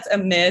 Anything that's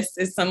amiss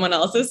is someone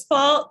else's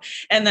fault.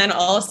 And then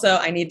also,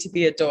 I need to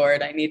be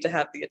adored. I need to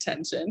have the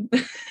attention.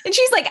 And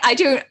she's like, I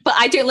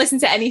don't listen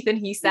to anything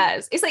he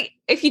says. It's like,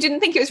 if you didn't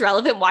think it was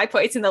relevant, why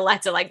put it in the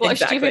letter? Like, what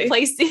exactly. A stupid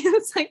place to...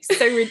 It's like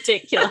so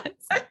ridiculous.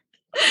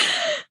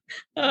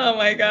 Oh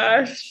my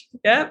gosh.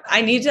 Yep.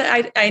 I need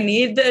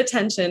the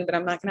attention, but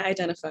I'm not going to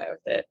identify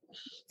with it.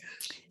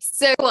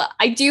 So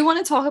I do want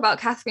to talk about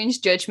Catherine's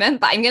judgment,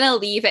 but I'm going to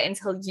leave it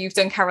until you've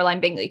done Caroline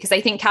Bingley, because I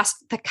think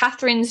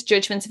Catherine's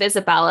judgment of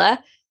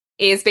Isabella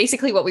is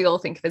basically what we all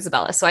think of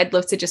Isabella. So I'd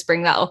love to just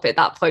bring that up at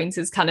that point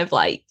as kind of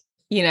like,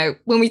 you know,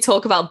 when we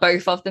talk about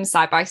both of them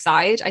side by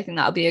side, I think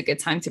that'll be a good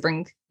time to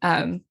bring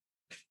that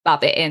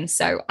bit in.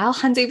 So I'll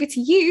hand over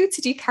to you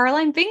to do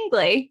Caroline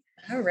Bingley.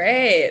 All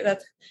right.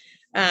 That's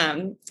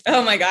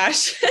oh my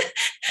gosh.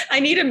 I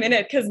need a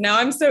minute because now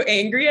I'm so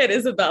angry at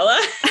Isabella.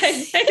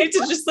 I need to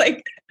just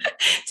like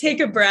take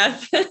a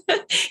breath.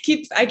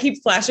 I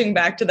keep flashing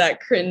back to that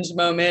cringe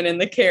moment in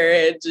the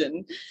carriage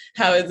and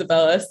how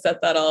Isabella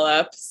set that all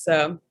up.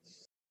 So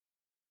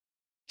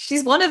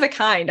she's one of a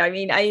kind. I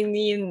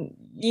mean,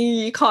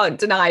 you can't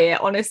deny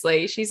it.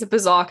 Honestly, she's a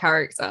bizarre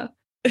character.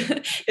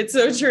 It's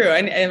so true.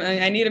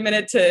 I need a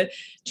minute to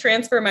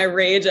transfer my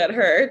rage at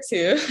her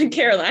to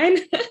Caroline.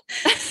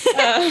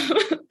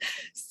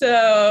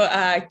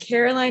 So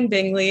Caroline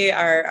Bingley,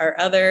 our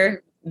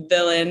other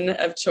villain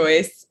of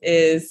choice,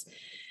 is,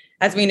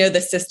 as we know,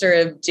 the sister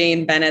of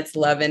Jane Bennet's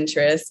love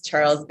interest,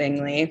 Charles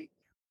Bingley,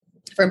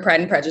 from Pride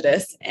and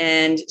Prejudice.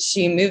 And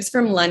she moves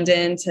from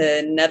London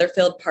to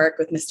Netherfield Park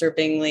with Mr.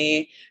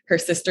 Bingley, her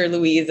sister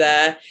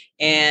Louisa,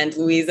 and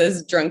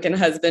Louisa's drunken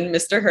husband,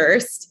 Mr.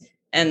 Hurst.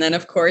 And then,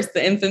 of course,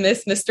 the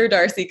infamous Mr.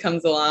 Darcy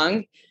comes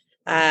along.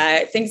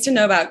 Things to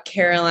know about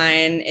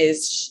Caroline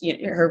is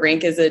her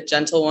rank as a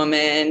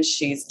gentlewoman.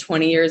 She's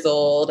 20 years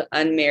old,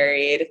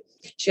 unmarried.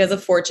 She has a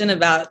fortune of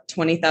about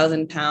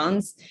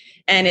 £20,000.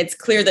 And it's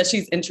clear that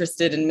she's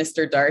interested in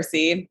Mr.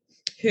 Darcy,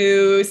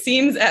 who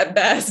seems at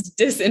best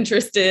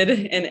disinterested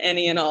in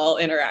any and all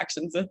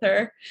interactions with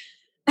her.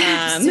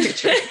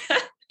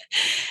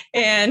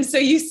 And so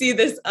you see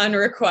this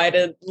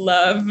unrequited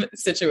love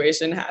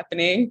situation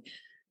happening.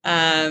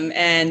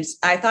 And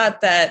I thought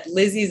that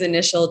Lizzie's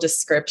initial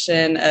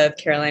description of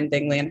Caroline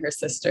Bingley and her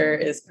sister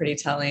is pretty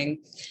telling.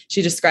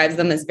 She describes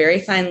them as very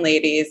fine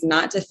ladies,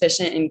 not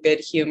deficient in good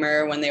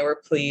humor when they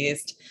were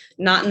pleased,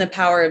 not in the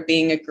power of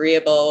being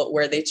agreeable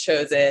where they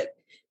chose it,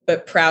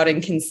 but proud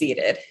and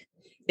conceited.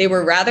 They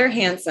were rather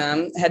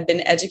handsome, had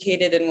been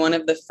educated in one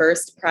of the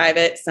first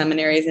private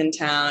seminaries in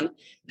town,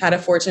 had a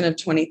fortune of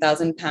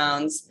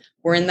 £20,000,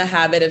 were in the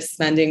habit of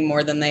spending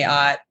more than they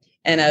ought,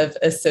 and of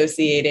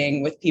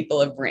associating with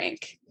people of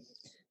rank.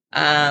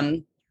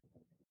 And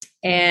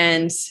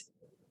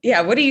yeah,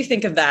 what do you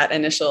think of that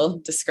initial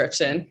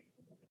description?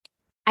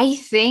 I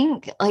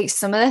think like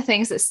some of the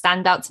things that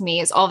stand out to me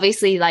is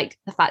obviously like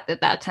the fact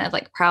that they're kind of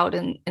like proud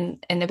and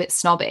a bit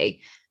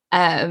snobby.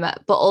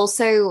 But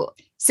also,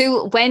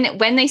 so when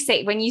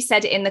you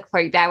said in the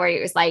quote there where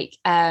it was like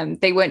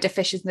they weren't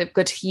deficient in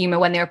good humor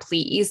when they were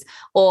pleased,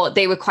 or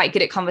they were quite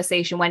good at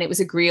conversation when it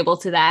was agreeable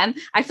to them,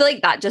 I feel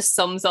like that just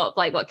sums up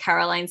like what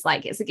Caroline's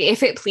like. It's like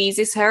if it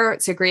pleases her,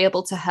 it's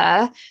agreeable to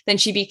her, then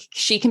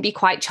she can be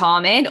quite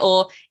charming.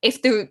 Or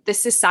if the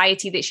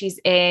society that she's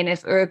in,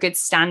 if are a good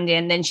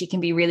stand-in, then she can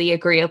be really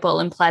agreeable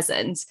and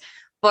pleasant.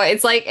 But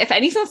it's like if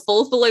anything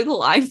falls below the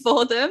line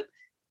for them,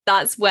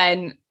 that's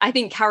when I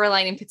think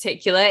Caroline in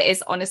particular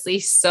is honestly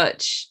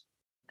such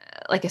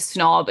like a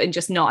snob and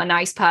just not a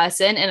nice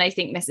person. And I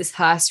think Mrs.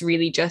 Hurst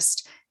really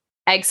just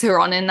eggs her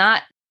on in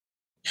that.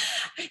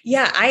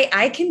 Yeah,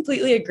 I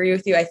completely agree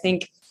with you. I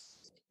think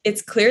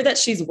it's clear that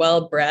she's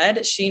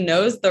well-bred. She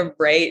knows the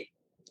right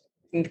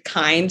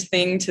kind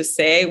thing to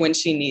say when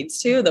she needs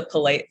to, the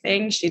polite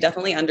thing. She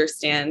definitely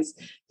understands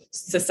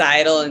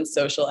societal and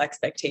social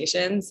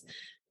expectations.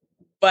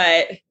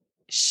 But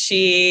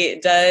she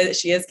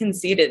is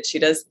conceited. She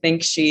does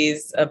think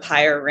she's of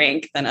higher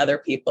rank than other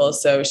people.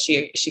 So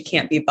she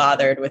can't be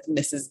bothered with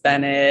Mrs.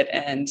 Bennet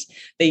and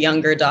the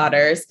younger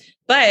daughters,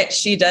 but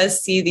she does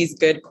see these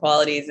good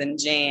qualities in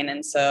Jane.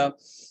 And so,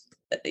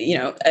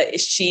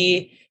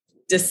 she,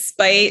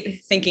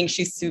 despite thinking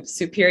she's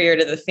superior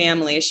to the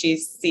family, she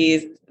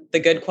sees the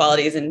good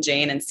qualities in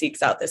Jane and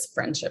seeks out this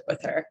friendship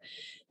with her.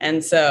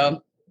 And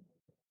so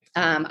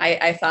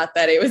I thought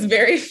that it was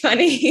very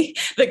funny,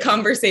 the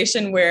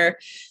conversation where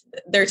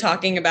they're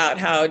talking about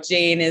how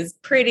Jane is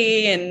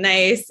pretty and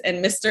nice,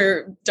 and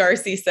Mr.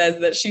 Darcy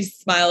says that she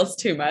smiles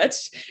too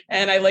much.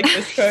 And I like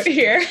this quote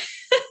here.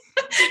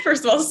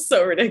 First of all,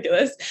 so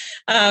ridiculous.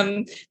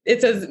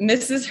 It says,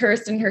 Mrs.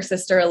 Hurst and her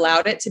sister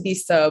allowed it to be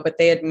so, but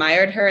they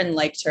admired her and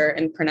liked her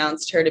and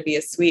pronounced her to be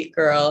a sweet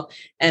girl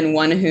and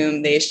one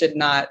whom they should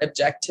not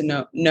object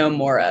to know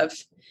more of.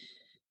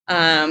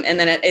 And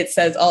then it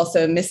says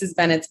also, Mrs.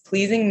 Bennet's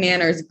pleasing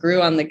manners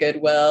grew on the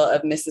goodwill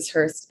of Mrs.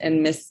 Hurst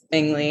and Miss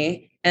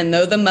Bingley. And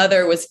though the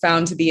mother was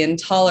found to be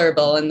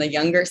intolerable and the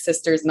younger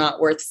sisters not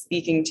worth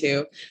speaking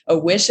to, a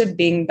wish of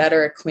being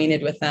better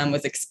acquainted with them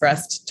was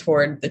expressed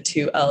toward the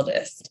two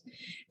eldest.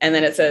 And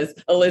then it says,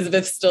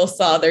 Elizabeth still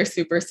saw their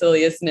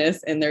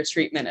superciliousness in their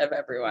treatment of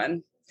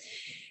everyone.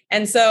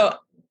 And so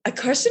a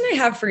question I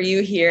have for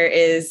you here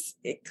is,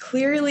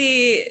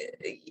 clearly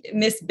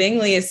Miss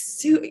Bingley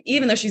is,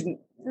 even though she's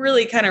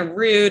really kind of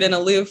rude and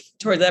aloof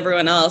towards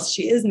everyone else,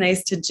 she is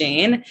nice to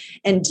Jane.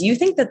 And do you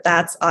think that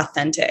that's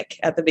authentic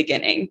at the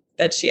beginning,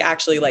 that she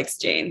actually likes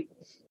Jane?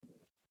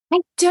 I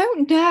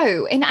don't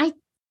know. And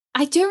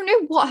I don't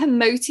know what her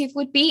motive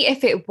would be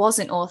if it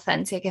wasn't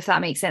authentic, if that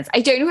makes sense.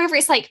 I don't know whether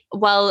it's like,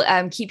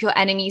 well, keep your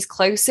enemies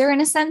closer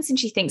in a sense. And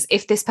she thinks,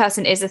 if this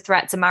person is a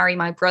threat to marry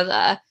my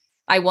brother,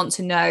 I want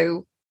to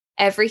know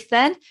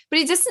everything. But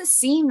it doesn't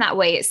seem that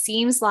way. It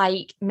seems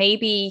like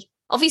maybe,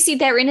 obviously,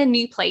 they're in a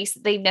new place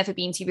that they've never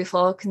been to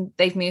before.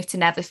 They've moved to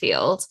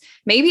Netherfield.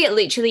 Maybe it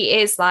literally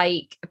is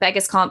like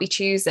beggars can't be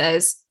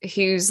choosers,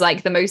 who's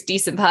like the most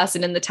decent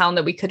person in the town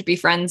that we could be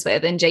friends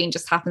with. And Jane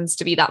just happens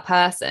to be that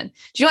person.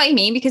 Do you know what I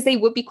mean? Because they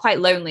would be quite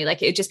lonely.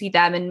 Like, it would just be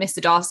them and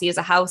Mr. Darcy as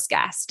a house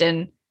guest.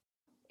 And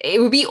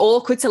it would be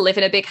awkward to live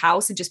in a big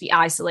house and just be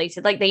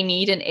isolated. Like, they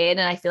need an inn.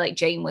 And I feel like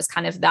Jane was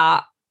kind of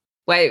that,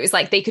 where it was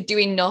like they could do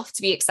enough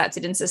to be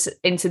accepted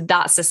into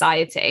that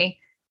society,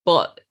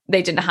 but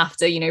they didn't have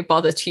to,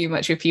 bother too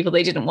much with people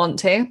they didn't want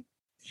to.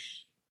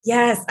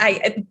 Yes,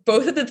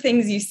 both of the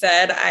things you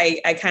said,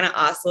 I kind of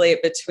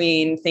oscillate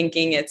between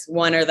thinking it's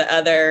one or the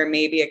other,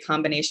 maybe a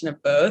combination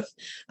of both.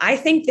 I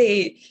think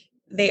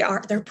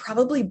they're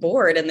probably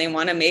bored and they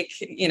want to make,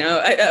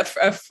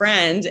 a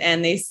friend,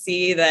 and they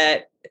see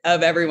that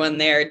of everyone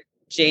there,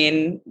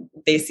 Jane,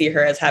 they see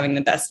her as having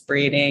the best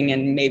breeding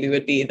and maybe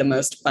would be the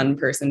most fun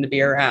person to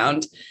be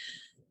around.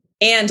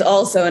 And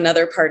also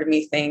another part of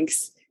me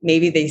thinks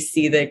maybe they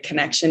see the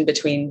connection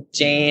between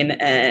Jane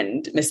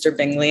and Mr.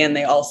 Bingley, and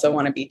they also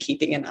want to be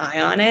keeping an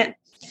eye on it.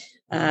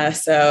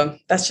 So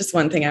that's just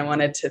one thing I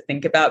wanted to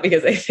think about,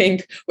 because I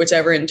think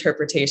whichever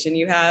interpretation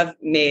you have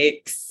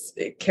makes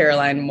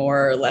Caroline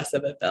more or less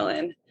of a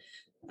villain.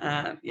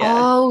 Yeah.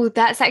 Oh,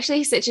 that's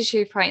actually such a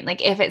true point.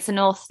 Like, if it's an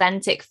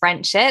authentic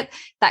friendship,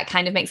 that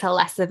kind of makes her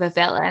less of a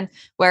villain.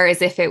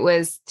 Whereas if it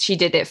was, she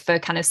did it for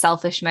kind of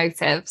selfish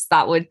motives,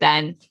 that would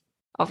then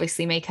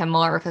obviously make her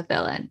more of a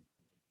villain.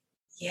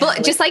 Yeah,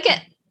 but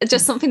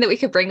just something that we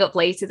could bring up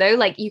later, though,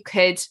 like you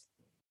could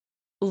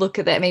look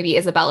at that. Maybe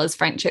Isabella's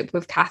friendship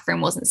with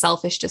Catherine wasn't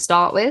selfish to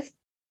start with.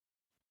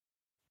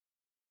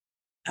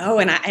 Oh,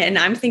 and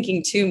I'm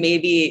thinking too,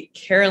 maybe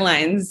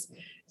Caroline's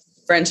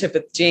friendship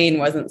with Jane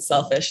wasn't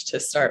selfish to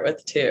start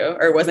with too,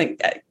 or wasn't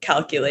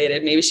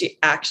calculated. Maybe she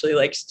actually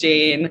likes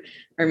Jane,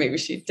 or maybe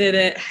she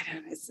didn't. I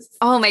don't know.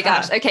 Oh my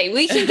gosh. Okay.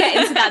 We can get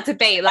into that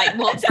debate, like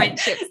what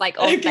friendship's like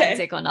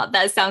authentic or not.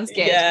 That sounds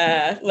good.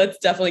 Yeah. Let's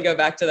definitely go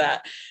back to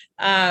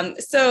that.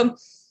 So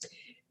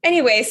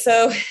anyway,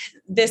 so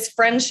this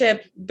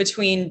friendship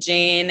between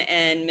Jane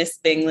and Miss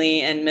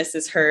Bingley and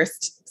Mrs.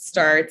 Hurst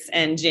starts,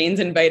 and Jane's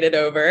invited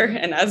over.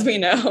 And as we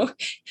know,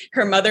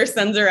 her mother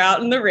sends her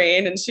out in the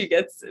rain and she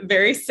gets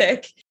very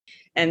sick.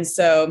 And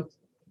so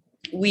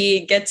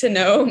we get to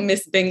know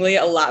Miss Bingley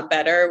a lot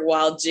better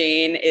while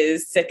Jane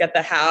is sick at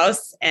the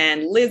house,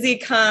 and Lizzie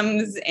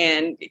comes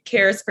and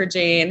cares for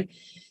Jane.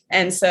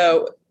 And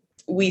so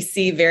we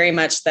see very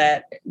much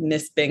that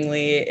Miss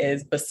Bingley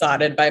is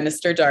besotted by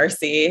Mr.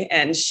 Darcy,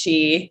 and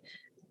she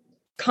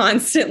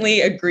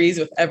constantly agrees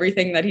with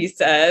everything that he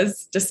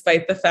says,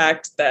 despite the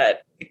fact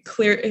that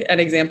an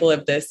example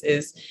of this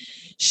is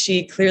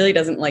she clearly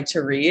doesn't like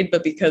to read,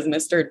 but because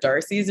Mr.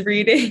 Darcy's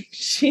reading,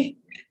 she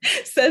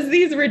says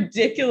these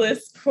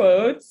ridiculous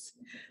quotes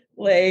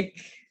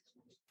like,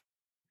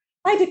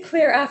 I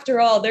declare, after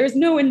all, there's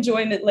no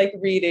enjoyment like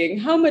reading.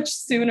 How much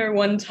sooner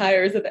one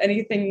tires of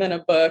anything than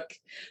a book.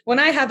 When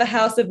I have a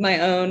house of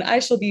my own, I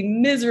shall be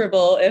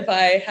miserable if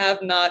I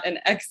have not an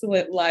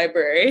excellent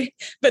library.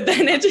 But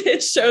then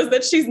it shows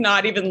that she's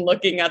not even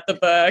looking at the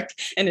book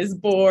and is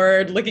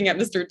bored looking at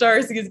Mr.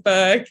 Darcy's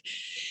book.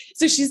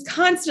 So she's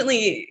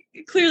constantly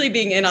clearly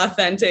being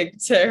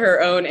inauthentic to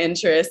her own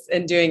interests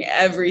and doing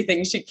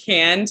everything she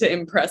can to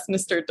impress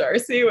Mr.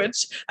 Darcy,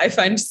 which I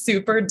find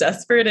super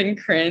desperate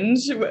and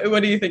cringe.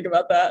 What do you think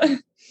about that?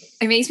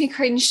 It makes me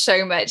cringe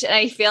so much. And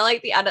I feel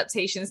like the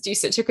adaptations do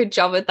such a good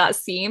job with that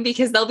scene,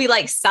 because they'll be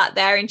like sat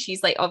there and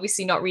she's like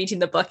obviously not reading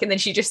the book. And then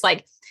she just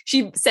like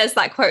she says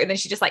that quote and then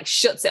she just like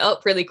shuts it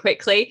up really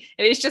quickly.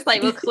 And it's just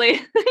like, well,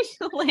 clearly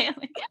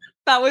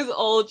that was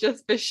all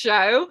just for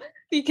show.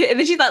 And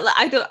then she's like,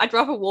 I'd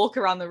rather walk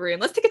around the room.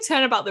 Let's take a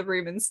turn about the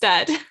room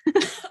instead.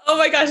 Oh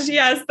my gosh,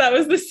 yes, that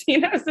was the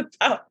scene I was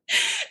about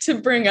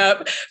to bring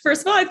up.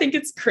 First of all, I think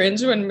it's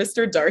cringe when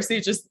Mr. Darcy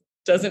just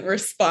doesn't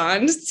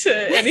respond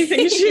to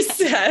anything she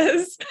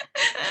says.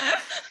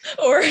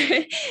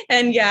 I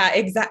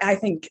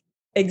think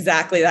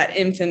exactly that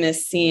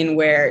infamous scene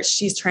where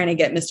she's trying to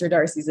get Mr.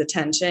 Darcy's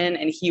attention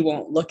and he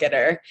won't look at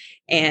her.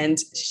 And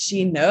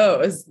she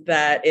knows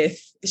that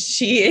if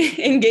she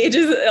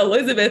engages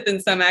Elizabeth in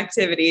some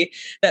activity,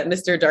 that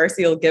Mr.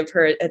 Darcy will give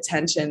her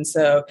attention.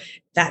 So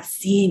that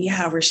scene,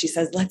 where she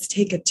says, let's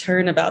take a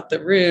turn about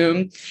the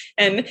room.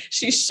 And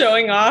she's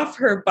showing off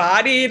her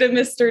body to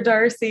Mr.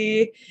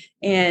 Darcy.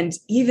 And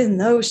even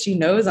though she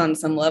knows on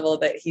some level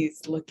that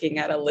he's looking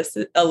at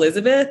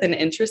Elizabeth and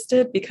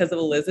interested because of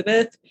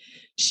Elizabeth,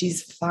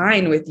 she's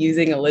fine with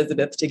using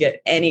Elizabeth to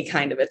get any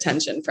kind of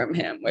attention from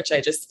him, which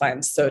I just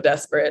find so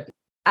desperate.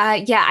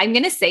 I'm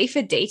going to say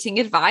for dating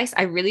advice,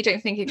 I really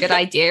don't think a good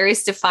idea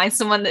is to find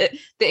someone that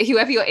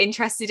whoever you're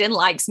interested in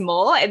likes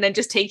more and then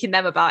just taking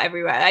them about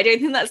everywhere. I don't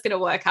think that's going to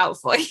work out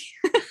for you.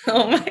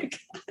 Oh my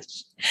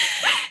gosh.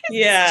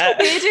 Yeah. Such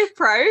a weird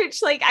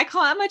approach. Like, I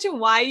can't imagine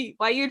why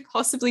you'd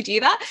possibly do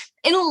that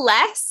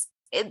unless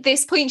at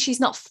this point she's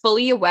not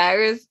fully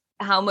aware of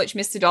how much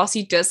Mr.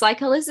 Darcy does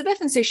like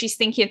Elizabeth. And so she's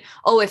thinking,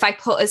 oh, if I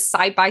put us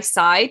side by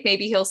side,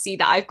 maybe he'll see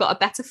that I've got a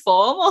better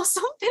form or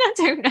something. I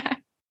don't know.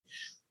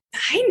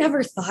 I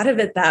never thought of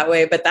it that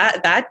way, but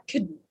that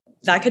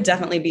could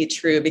definitely be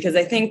true, because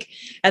I think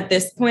at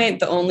this point,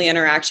 the only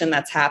interaction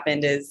that's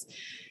happened is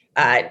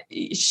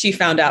she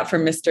found out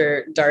from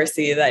Mr.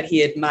 Darcy that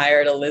he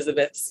admired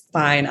Elizabeth's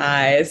fine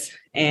eyes.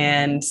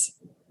 And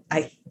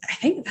I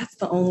think that's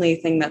the only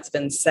thing that's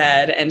been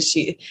said. And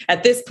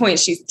at this point,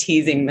 she's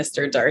teasing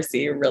Mr.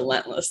 Darcy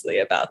relentlessly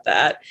about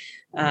that.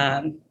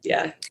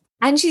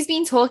 And she's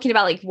been talking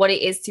about like what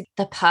it is to be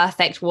the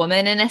perfect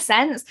woman in a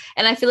sense.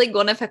 And I feel like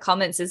one of her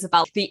comments is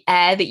about the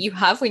air that you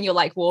have when you're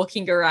like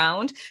walking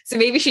around. So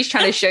maybe she's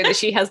trying to show that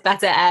she has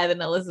better air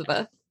than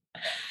Elizabeth.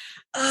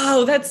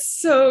 Oh, that's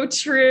so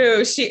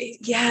true. She's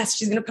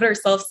going to put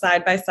herself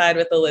side by side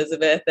with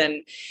Elizabeth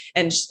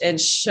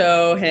and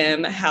show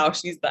him how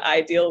she's the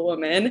ideal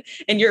woman.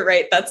 And you're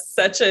right. That's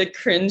such a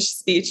cringe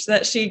speech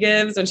that she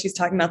gives when she's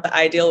talking about the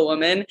ideal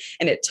woman.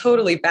 And it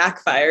totally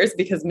backfires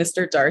because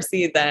Mr.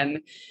 Darcy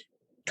then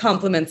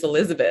compliments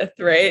Elizabeth,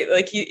 right?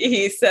 Like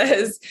he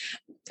says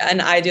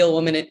an ideal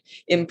woman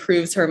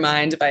improves her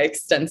mind by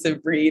extensive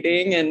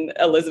reading. And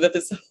Elizabeth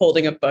is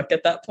holding a book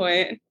at that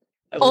point.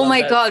 Oh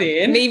my God,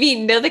 scene. Maybe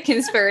another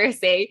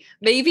conspiracy.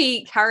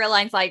 Maybe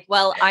Caroline's like,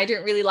 well, I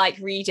don't really like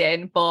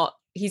reading, but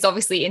he's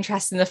obviously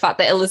interested in the fact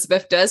that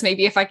Elizabeth does.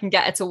 Maybe if I can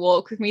get her to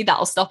walk with me,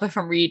 that'll stop her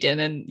from reading.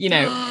 And,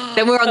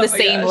 then we're on the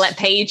same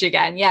page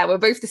again. Yeah, we're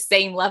both the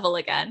same level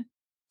again.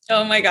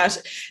 Oh my gosh.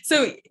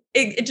 So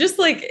it just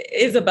like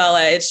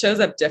Isabella, it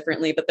shows up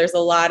differently, but there's a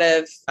lot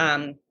of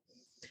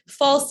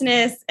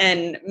falseness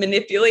and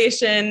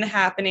manipulation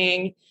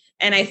happening.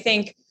 And I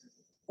think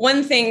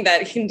one thing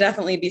that can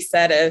definitely be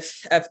said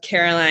of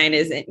Caroline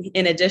is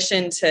in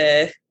addition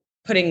to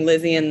putting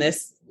Lizzie in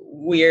this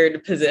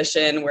weird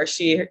position where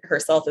she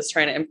herself is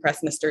trying to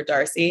impress Mr.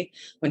 Darcy,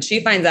 when she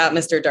finds out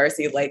Mr.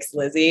 Darcy likes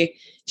Lizzie,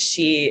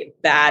 she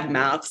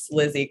badmouths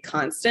Lizzie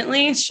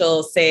constantly.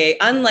 She'll say,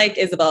 unlike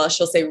Isabella,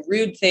 she'll say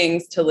rude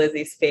things to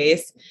Lizzie's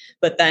face,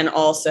 but then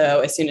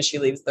also as soon as she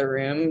leaves the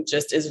room,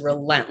 just is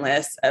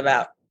relentless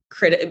about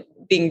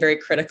being very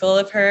critical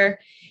of her.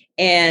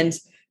 And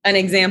an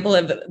example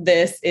of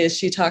this is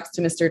she talks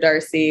to Mr.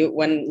 Darcy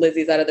when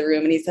Lizzie's out of the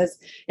room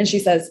and she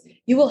says,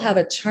 you will have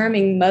a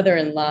charming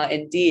mother-in-law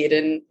indeed.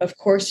 And of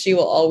course she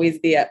will always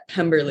be at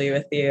Pemberley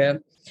with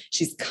you.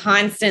 She's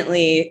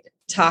constantly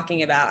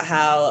talking about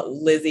how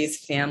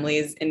Lizzie's family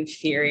is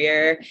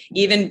inferior,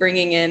 even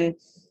bringing in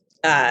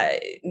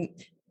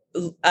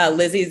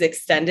Lizzie's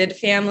extended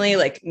family,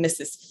 like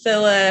Mrs.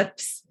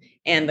 Phillips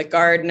and the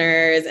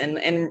Gardners,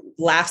 and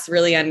laughs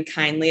really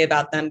unkindly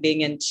about them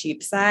being in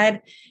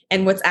Cheapside.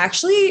 And what's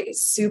actually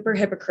super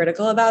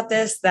hypocritical about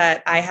this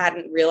that I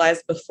hadn't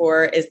realized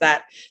before is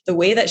that the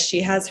way that she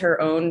has her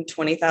own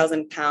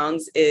 20,000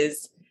 pounds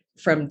is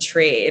from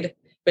trade,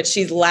 but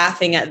she's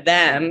laughing at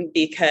them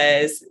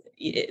because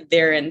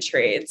they're in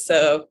trade.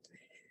 So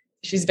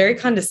she's very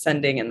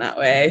condescending in that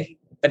way,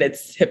 but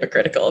it's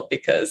hypocritical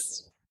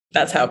because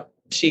that's how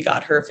she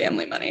got her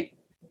family money.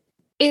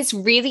 It's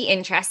really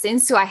interesting.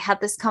 So I had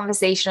this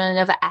conversation on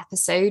another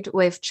episode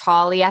with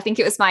Charlie. I think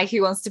it was my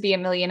Who Wants to Be a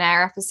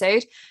Millionaire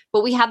episode.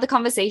 But we had the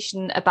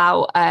conversation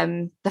about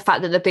the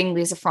fact that the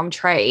Bingleys are from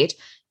trade.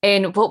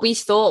 And what we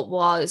thought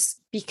was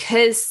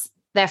because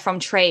they're from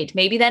trade,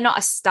 maybe they're not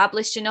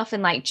established enough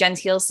in like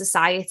genteel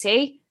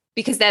society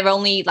because they're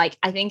only like,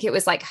 I think it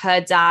was like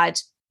her dad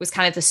was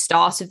kind of the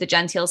start of the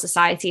genteel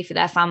society for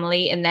their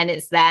family, and then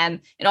it's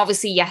them. And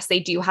obviously, yes, they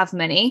do have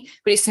money,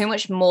 but it's so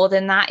much more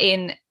than that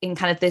in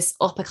kind of this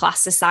upper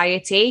class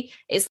society.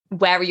 It's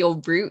where are your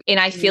root?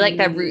 And I feel like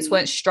their roots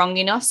weren't strong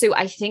enough. So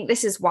I think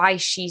this is why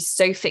she's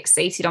so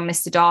fixated on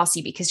Mr.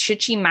 Darcy, because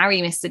should she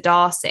marry Mr.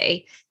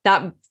 Darcy,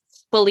 that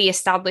fully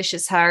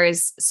establishes her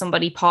as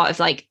somebody part of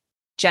like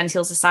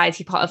genteel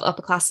society, part of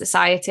upper class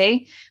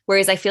society.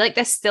 Whereas I feel like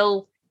they're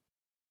still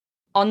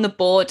on the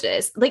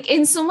borders, like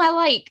in somewhere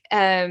like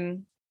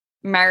Meryton,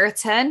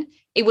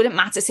 it wouldn't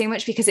matter so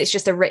much because it's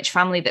just a rich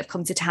family that have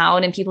come to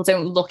town and people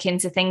don't look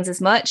into things as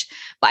much.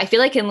 But I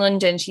feel like in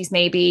London, she's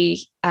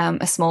maybe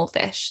a small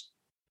fish.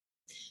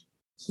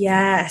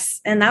 Yes.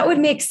 And that would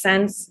make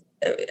sense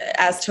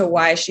as to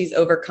why she's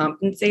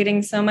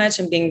overcompensating so much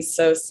and being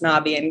so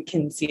snobby and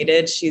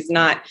conceited. She's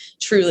not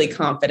truly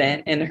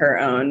confident in her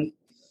own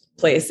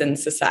place in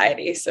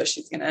society. So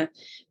she's going to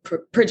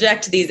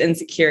project these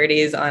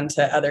insecurities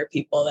onto other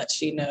people that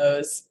she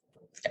knows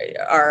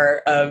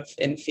are of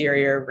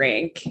inferior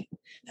rank.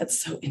 That's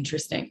so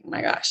interesting. Oh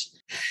my gosh.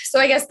 So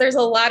I guess there's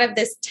a lot of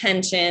this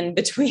tension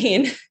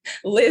between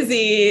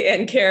Lizzie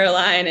and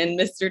Caroline and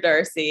Mr.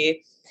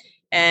 Darcy.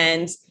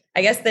 And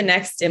I guess the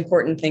next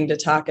important thing to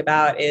talk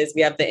about is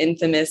we have the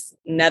infamous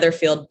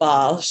Netherfield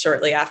ball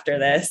shortly after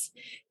this.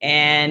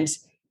 And,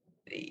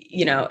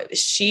 you know,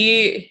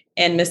 she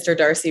and Mr.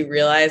 Darcy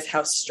realize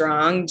how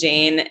strong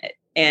Jane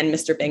and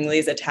Mr.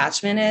 Bingley's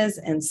attachment is.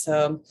 And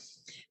so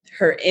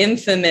her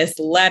infamous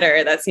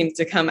letter that seems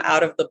to come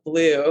out of the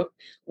blue,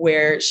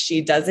 where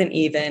she's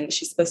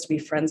supposed to be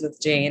friends with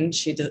Jane.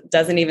 She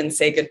doesn't even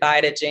say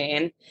goodbye to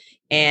Jane.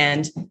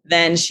 And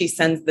then she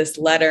sends this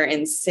letter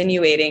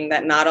insinuating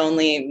that not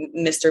only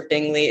Mr.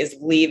 Bingley is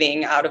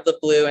leaving out of the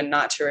blue and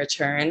not to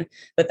return,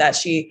 but that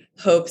she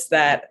hopes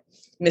that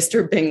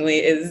Mr. Bingley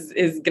is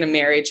going to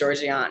marry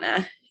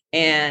Georgiana.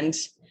 And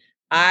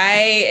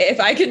if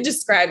I could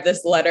describe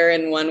this letter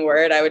in one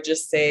word, I would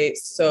just say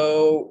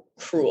so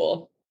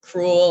cruel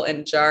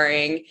and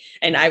jarring.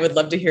 And I would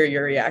love to hear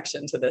your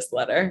reaction to this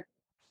letter.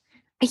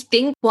 I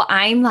think what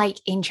I'm like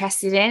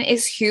interested in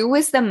is who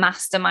was the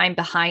mastermind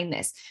behind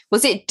this?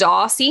 Was it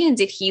Darcy, and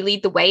did he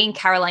lead the way? And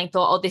Caroline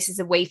thought, oh, this is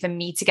a way for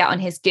me to get on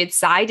his good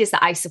side, is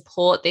that I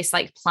support this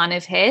like plan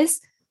of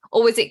his?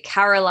 Or was it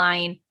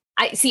Caroline?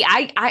 I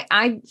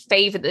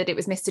favor that it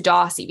was Mr.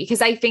 Darcy,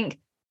 because I think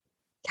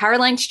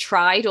Caroline's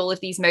tried all of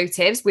these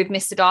motives with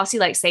Mr. Darcy,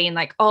 like saying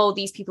like, oh,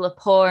 these people are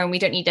poor and we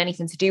don't need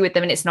anything to do with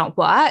them, and it's not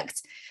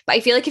worked. But I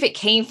feel like if it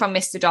came from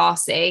Mr.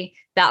 Darcy,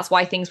 that's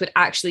why things would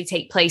actually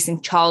take place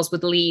and Charles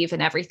would leave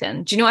and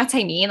everything. Do you know what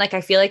I mean? Like,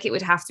 I feel like it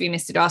would have to be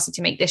Mr. Darcy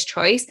to make this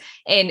choice.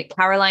 In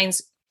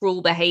Caroline's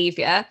cruel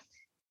behavior,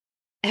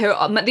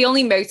 the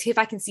only motive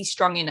I can see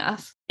strong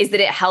enough is that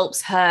it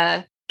helps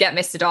her get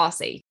Mr.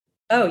 Darcy.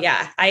 Oh,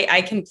 yeah,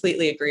 I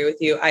completely agree with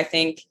you. I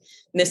think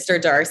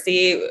Mr.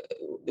 Darcy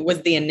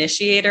was the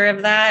initiator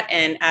of that.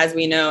 And as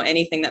we know,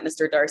 anything that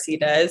Mr. Darcy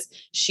does,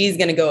 she's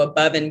going to go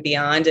above and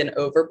beyond and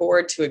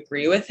overboard to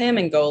agree with him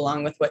and go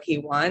along with what he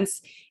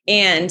wants.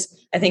 And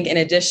I think in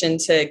addition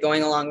to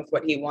going along with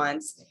what he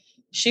wants,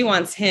 she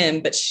wants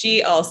him, but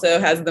she also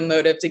has the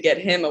motive to get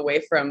him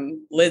away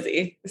from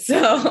Lizzie.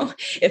 So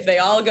if they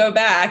all go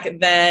back,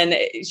 then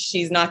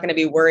she's not going to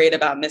be worried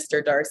about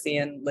Mr. Darcy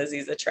and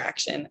Lizzie's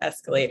attraction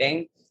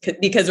escalating.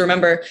 Because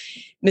remember,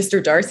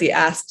 Mr. Darcy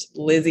asked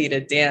Lizzie to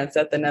dance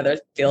at the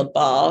Netherfield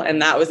ball,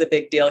 and that was a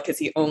big deal because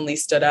he only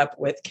stood up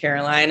with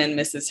Caroline and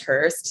Mrs.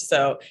 Hurst.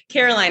 So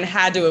Caroline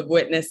had to have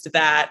witnessed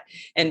that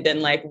and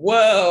been like,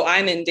 whoa,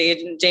 I'm in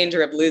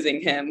danger of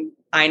losing him.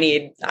 I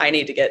need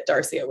to get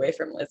Darcy away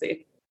from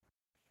Lizzie.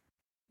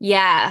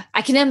 Yeah,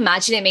 I can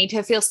imagine it made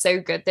her feel so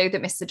good, though,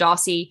 that Mr.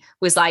 Darcy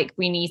was like,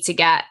 we need to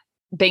get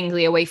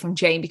Bingley away from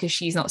Jane because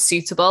she's not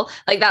suitable.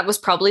 Like, that was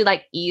probably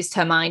like eased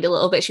her mind a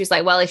little bit. She was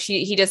like, well, if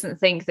he doesn't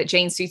think that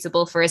Jane's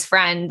suitable for his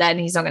friend, then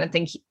he's not going to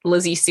think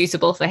Lizzie's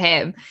suitable for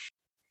him.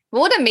 But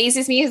what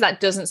amazes me is that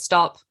doesn't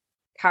stop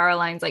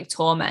Caroline's like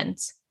torment.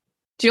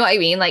 Do you know what I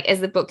mean? Like, as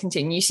the book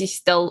continues, she's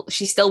still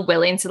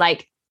willing to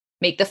like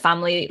make the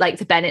family, like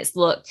the Bennets,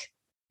 look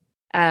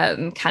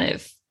kind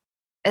of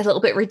a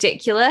little bit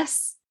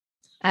ridiculous.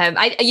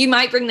 You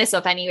might bring this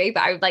up anyway,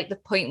 but I would like the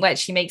point where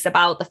she makes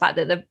about the fact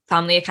that the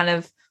family are kind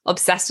of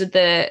obsessed with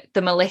the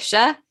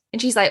militia,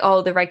 and she's like,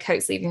 "Oh, the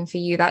redcoats leaving for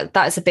you.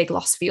 That is a big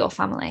loss for your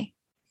family."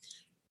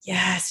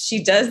 Yes,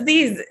 she does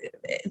these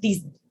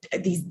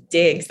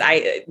digs.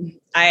 I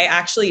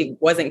actually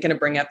wasn't going to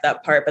bring up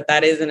that part, but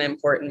that is an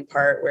important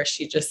part where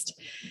she'll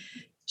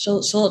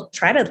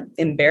try to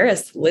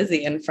embarrass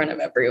Lizzie in front of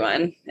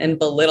everyone and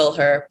belittle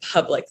her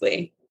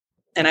publicly.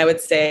 And I would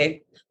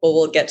say, well,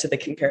 we'll get to the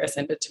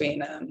comparison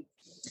between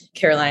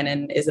Caroline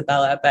and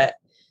Isabella, but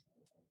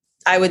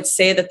I would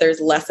say that there's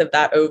less of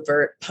that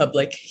overt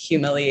public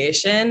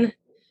humiliation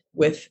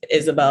with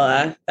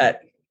Isabella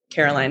that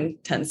Caroline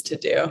tends to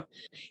do.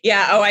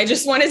 Yeah. Oh, I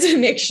just wanted to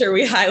make sure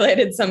we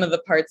highlighted some of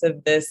the parts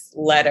of this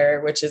letter,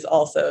 which is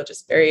also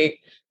just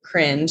very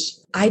Cringe.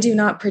 I do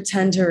not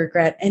pretend to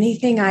regret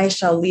anything I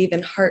shall leave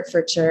in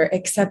Hertfordshire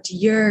except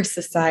your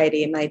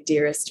society, my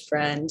dearest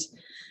friend.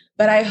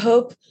 But I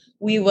hope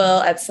we will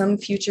at some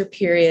future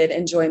period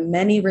enjoy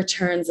many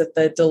returns of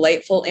the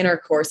delightful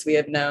intercourse we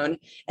have known,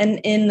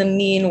 and in the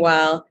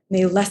meanwhile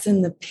may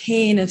lessen the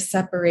pain of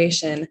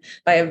separation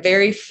by a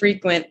very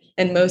frequent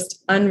and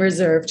most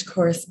unreserved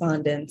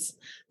correspondence.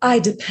 I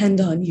depend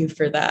on you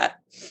for that.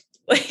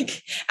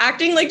 Like,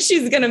 acting like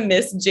she's gonna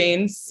miss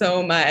Jane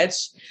so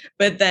much,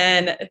 but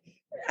then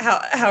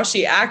how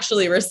she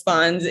actually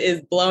responds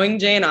is blowing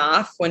Jane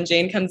off when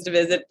Jane comes to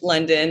visit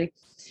London,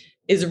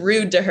 is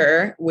rude to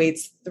her,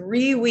 waits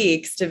 3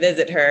 weeks to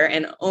visit her,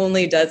 and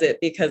only does it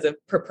because of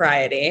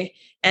propriety,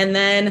 and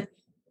then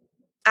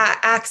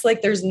acts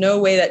like there's no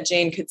way that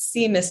Jane could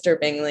see Mr.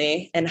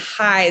 Bingley and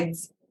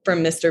hides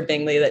from Mr.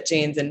 Bingley that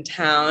Jane's in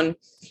town.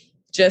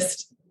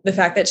 Just the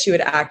fact that she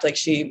would act like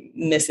she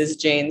misses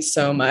Jane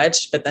so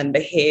much, but then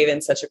behave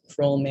in such a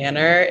cruel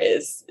manner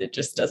it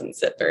just doesn't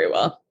sit very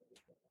well.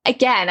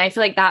 Again, I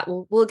feel like that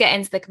we'll get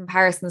into the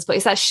comparisons, but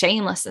it's that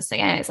shamelessness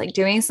again. It's like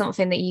doing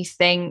something that you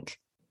think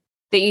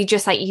that you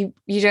just like, you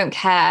don't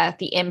care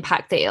the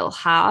impact that it'll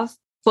have.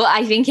 But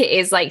I think it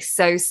is like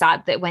so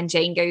sad that when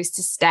Jane goes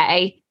to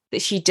stay,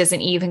 that she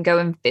doesn't even go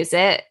and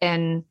visit.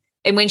 And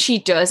when she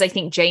does, I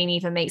think Jane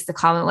even makes the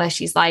comment where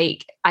she's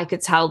like, I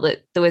could tell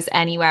that there was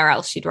anywhere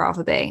else she'd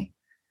rather be.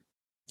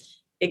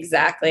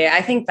 Exactly.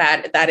 I think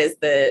that is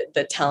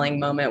the telling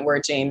moment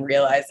where Jane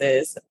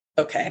realizes,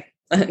 okay,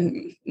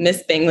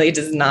 Miss Bingley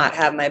does not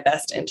have my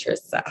best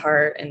interests at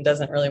heart and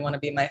doesn't really want to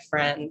be my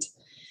friend.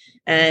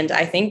 And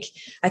I think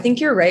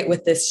you're right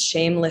with this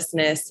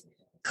shamelessness.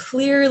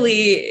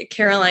 Clearly,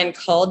 Caroline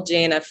called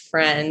Jane a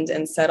friend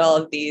and said all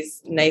of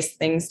these nice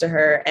things to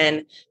her.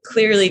 And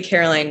clearly,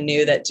 Caroline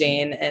knew that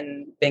Jane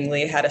and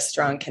Bingley had a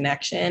strong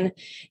connection.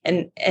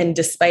 And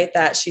despite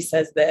that, she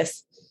says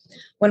this: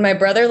 when my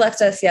brother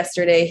left us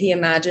yesterday, he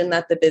imagined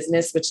that the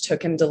business which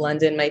took him to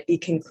London might be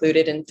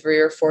concluded in 3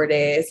 or 4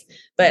 days.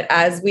 But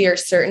as we are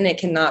certain it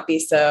cannot be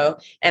so,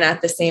 and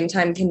at the same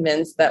time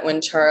convinced that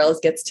when Charles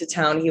gets to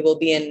town, he will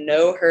be in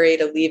no hurry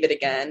to leave it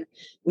again,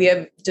 we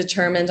have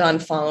determined on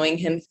following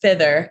him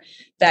thither,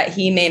 that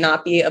he may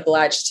not be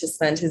obliged to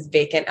spend his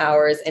vacant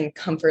hours in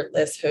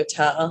comfortless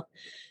hotel.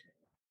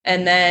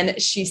 And then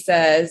she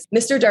says,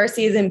 Mr.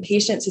 Darcy is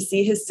impatient to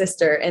see his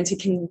sister, and to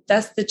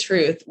confess the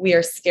truth, we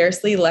are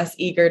scarcely less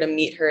eager to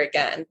meet her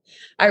again.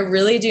 I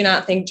really do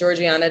not think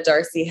Georgiana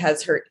Darcy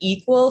has her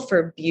equal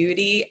for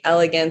beauty,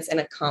 elegance, and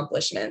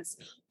accomplishments.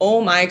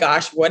 Oh my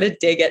gosh, what a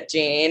dig at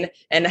Jane,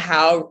 and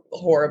how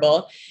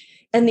horrible.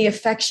 And the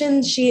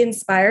affection she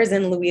inspires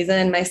in Louisa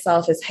and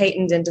myself is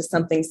heightened into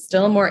something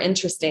still more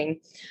interesting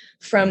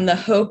from the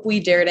hope we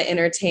dare to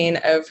entertain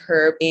of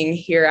her being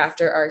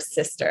hereafter our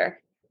sister.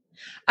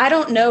 I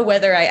don't know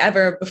whether I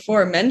ever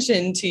before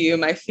mentioned to you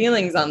my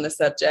feelings on the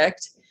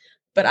subject,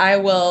 but I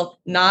will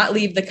not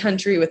leave the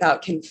country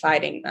without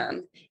confiding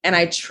them, and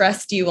I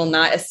trust you will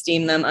not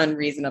esteem them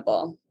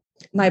unreasonable.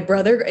 My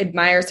brother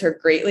admires her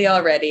greatly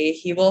already.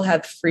 He will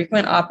have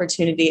frequent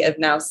opportunity of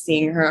now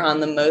seeing her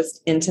on the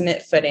most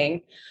intimate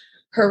footing.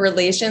 Her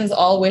relations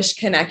all wish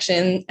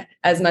connection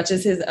as much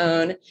as his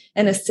own,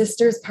 and a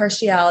sister's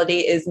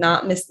partiality is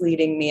not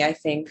misleading me, I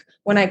think,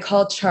 when I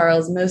call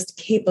Charles most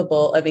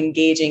capable of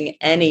engaging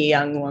any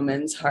young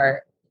woman's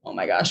heart. Oh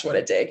my gosh, what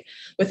a dig.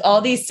 With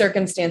all these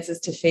circumstances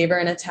to favor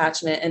an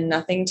attachment and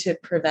nothing to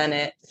prevent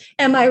it,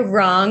 am I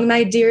wrong,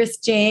 my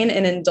dearest Jane,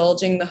 in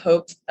indulging the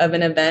hope of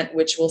an event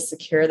which will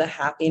secure the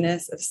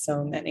happiness of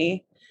so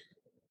many?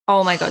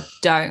 Oh my God,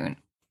 don't.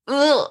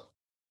 Ugh.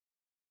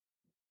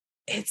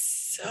 It's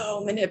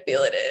so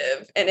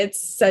manipulative, and it's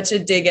such a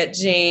dig at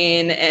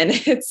Jane, and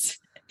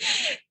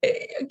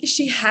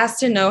she has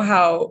to know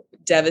how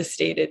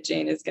devastated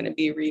Jane is going to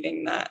be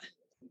reading that.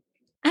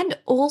 And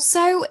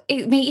also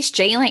it makes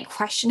Jane like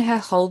question her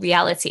whole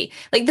reality.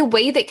 Like the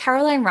way that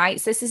Caroline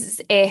writes this is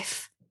as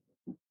if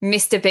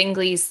Mr.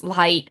 Bingley's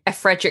like a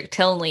Frederick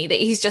Tilney, that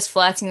he's just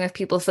flirting with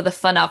people for the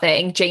fun of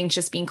it, and Jane's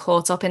just been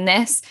caught up in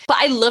this. But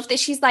I love that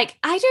she's like,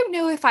 I don't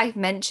know if I've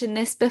mentioned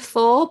this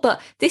before, but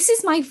this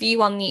is my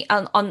view on the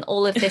on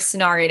all of this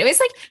scenario. And it's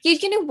like,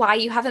 you know why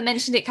you haven't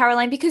mentioned it,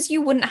 Caroline? Because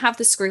you wouldn't have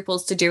the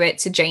scruples to do it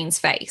to Jane's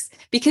face,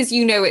 because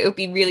you know it would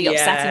be really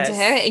upsetting to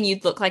her and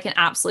you'd look like an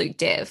absolute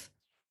div.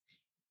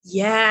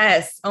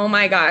 Yes. Oh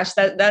my gosh.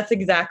 That's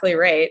exactly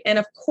right. And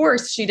of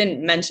course she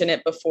didn't mention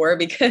it before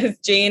because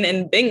Jane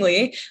and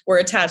Bingley were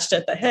attached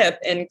at the hip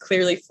and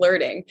clearly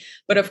flirting.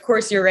 But of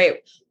course you're right.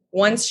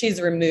 Once she's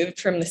removed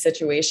from the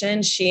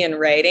situation, she in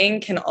writing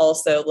can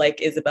also,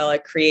 like Isabella,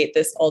 create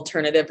this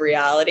alternative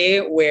reality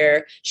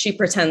where she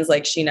pretends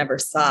like she never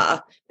saw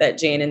that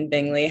Jane and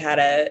Bingley had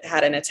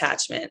an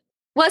attachment.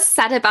 What's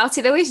sad about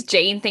it though is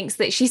Jane thinks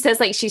that she says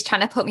like she's trying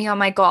to put me on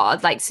my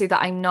guard, like so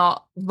that I'm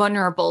not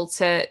vulnerable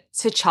to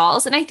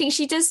Charles. And I think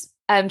she does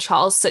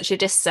Charles such a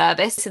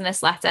disservice in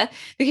this letter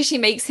because she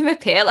makes him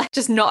appear like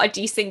just not a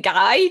decent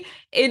guy.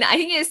 And I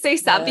think it's so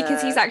sad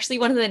because he's actually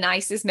one of the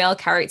nicest male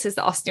characters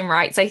that Austen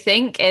writes, I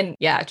think. And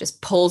yeah,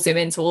 just pulls him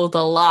into all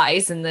the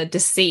lies and the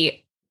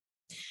deceit.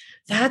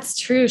 That's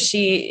true.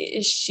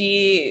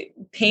 She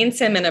paints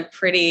him in a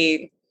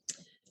pretty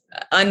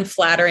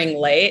unflattering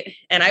light.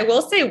 And I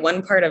will say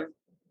one part of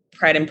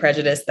Pride and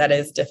Prejudice that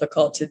is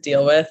difficult to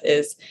deal with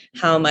is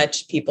how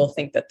much people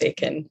think that they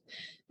can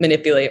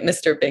manipulate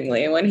Mr.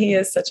 Bingley when he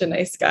is such a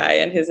nice guy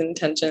and his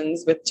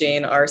intentions with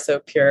Jane are so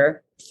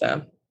pure.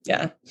 So,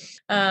 yeah.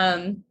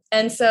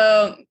 And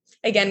so,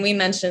 again, we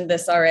mentioned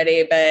this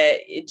already, but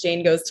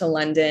Jane goes to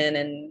London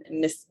and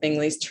Miss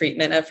Bingley's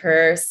treatment of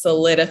her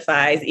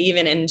solidifies,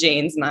 even in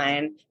Jane's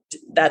mind,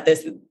 that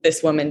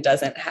this woman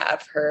doesn't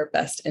have her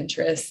best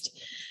interest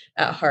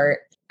at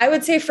heart. I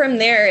would say from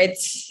there,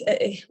 it's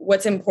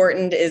what's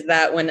important is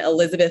that when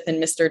Elizabeth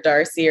and Mr.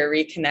 Darcy are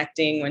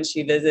reconnecting when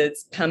she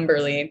visits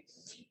Pemberley,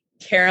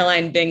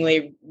 Caroline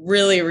Bingley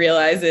really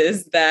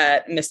realizes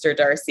that Mr.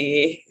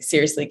 Darcy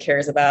seriously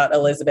cares about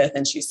Elizabeth,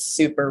 and she's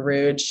super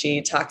rude.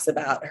 She talks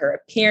about her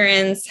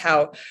appearance,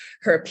 how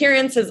her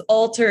appearance has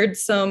altered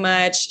so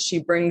much. She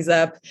brings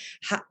up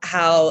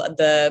how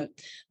the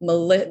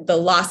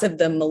loss of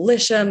the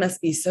militia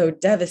must be so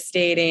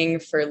devastating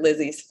for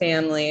Lizzie's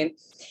family.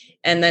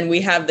 And then we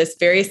have this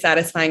very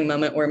satisfying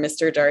moment where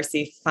Mr.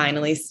 Darcy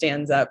finally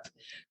stands up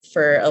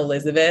for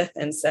Elizabeth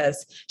and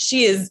says,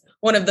 she is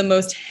one of the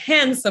most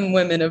handsome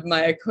women of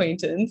my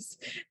acquaintance,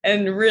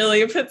 and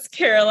really puts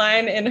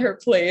Caroline in her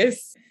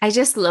place. I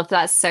just love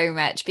that so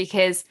much,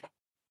 because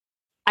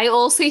I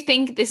also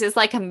think this is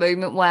like a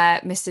moment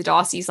where Mr.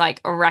 Darcy's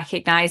like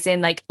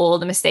recognizing like all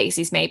the mistakes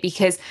he's made,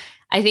 because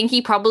I think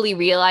he probably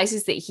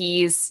realizes that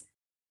he's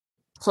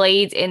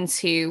played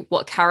into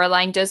what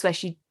Caroline does, where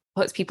she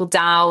puts people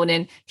down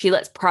and she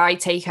lets pride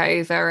take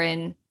over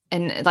and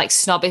like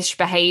snobbish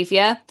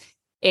behavior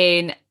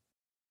in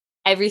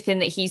everything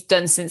that he's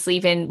done since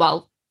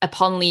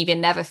upon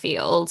leaving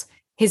Netherfield,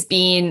 has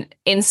been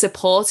in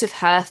support of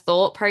her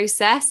thought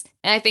process.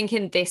 And I think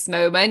in this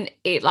moment,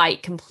 it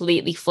like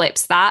completely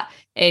flips that.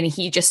 And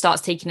he just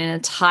starts taking an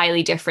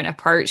entirely different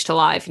approach to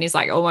life. And he's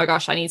like, oh my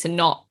gosh, I need to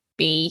not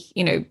be,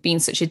 being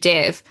such a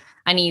div.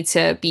 I need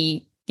to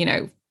be,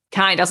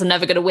 kind, else I'm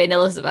never going to win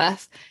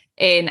Elizabeth.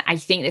 And I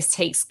think this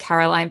takes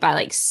Caroline by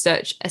like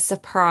such a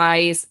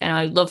surprise. And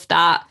I love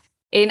that.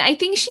 And I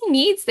think she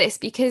needs this,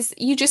 because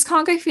you just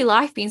can't go through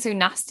life being so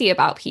nasty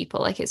about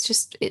people. Like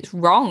it's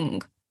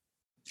wrong.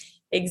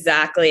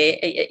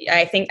 Exactly.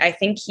 I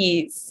think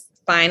he's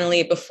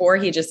finally, before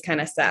he just kind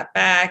of sat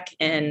back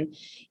and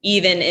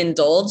even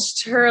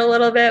indulged her a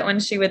little bit when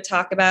she would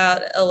talk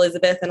about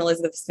Elizabeth and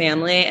Elizabeth's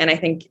family. And I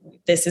think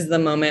this is the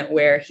moment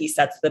where he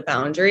sets the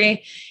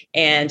boundary.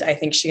 And I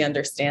think she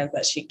understands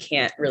that she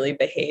can't really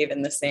behave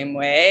in the same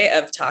way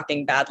of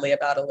talking badly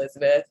about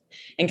Elizabeth.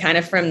 And kind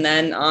of from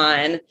then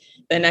on,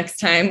 the next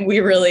time we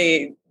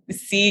really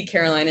see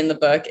Caroline in the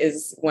book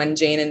is when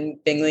Jane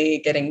and Bingley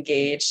get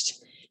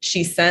engaged.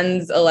 She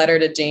sends a letter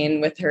to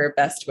Jane with her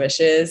best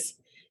wishes.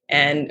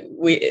 And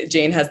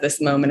Jane has this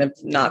moment of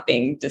not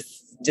being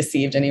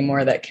deceived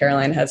anymore, that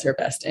Caroline has her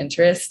best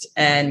interest.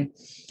 And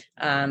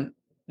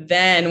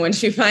then when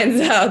she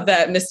finds out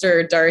that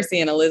Mr. Darcy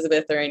and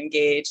Elizabeth are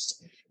engaged,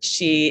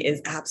 she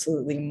is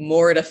absolutely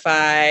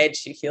mortified.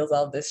 She feels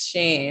all this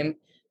shame,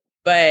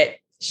 but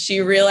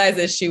she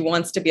realizes she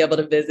wants to be able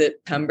to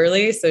visit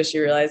Pemberley. So she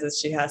realizes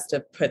she has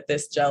to put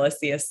this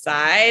jealousy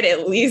aside,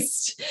 at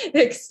least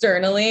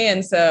externally.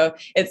 And so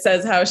it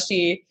says how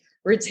she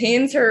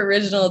retains her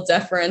original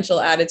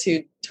deferential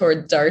attitude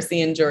toward Darcy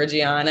and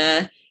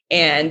Georgiana,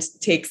 and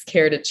takes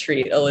care to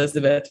treat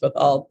Elizabeth with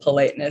all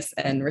politeness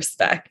and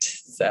respect.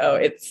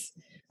 So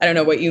I don't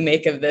know what you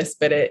make of this,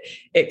 but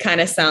it kind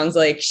of sounds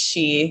like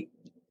she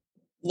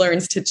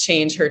learns to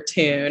change her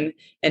tune,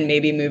 and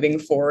maybe moving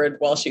forward,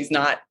 while she's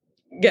not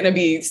going to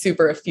be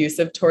super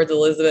effusive towards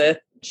Elizabeth,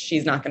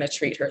 she's not going to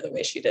treat her the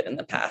way she did in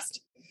the past.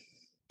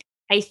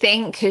 I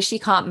think because she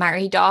can't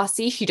marry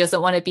Darcy, she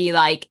doesn't want to be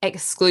like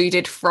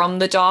excluded from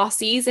the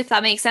Darcys, if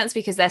that makes sense,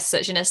 because they're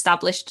such an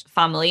established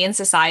family in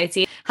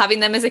society. Having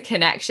them as a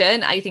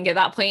connection, I think at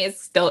that point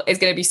is going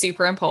to be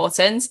super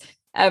important,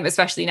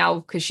 especially now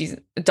because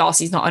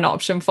Darcy's not an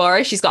option for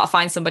her. She's got to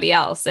find somebody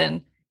else,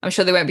 and I'm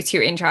sure they won't be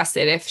too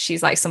interested if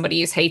she's like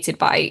somebody who's hated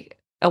by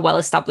a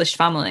well-established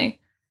family.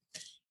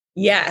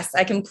 Yes,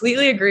 I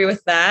completely agree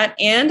with that.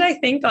 And I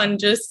think on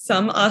just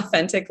some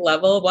authentic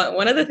level,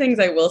 one of the things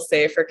I will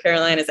say for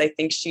Caroline is I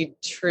think she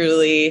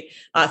truly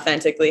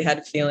authentically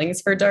had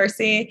feelings for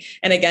Darcy.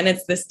 And again,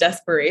 it's this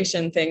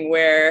desperation thing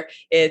where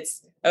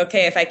it's,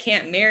 okay, if I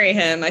can't marry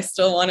him, I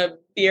still want to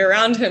be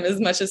around him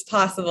as much as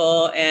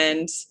possible.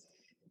 And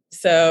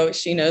so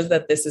she knows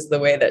that this is the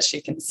way that she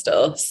can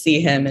still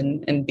see him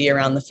and be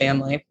around the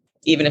family,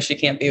 even if she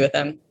can't be with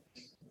him.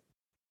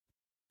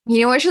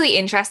 You know what's really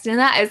interesting in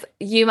that is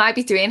you might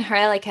be giving her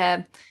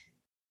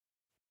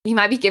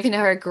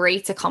a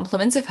greater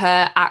compliment of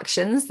her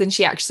actions than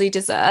she actually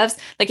deserves.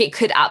 Like, it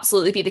could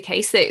absolutely be the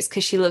case that it's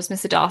because she loves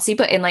Mr. Darcy,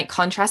 but in like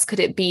contrast,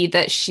 could it be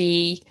that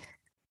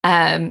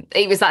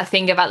it was that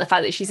thing about the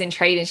fact that she's in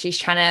trade and she's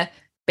trying to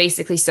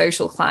basically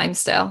social climb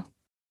still?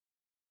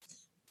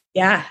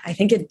 Yeah, I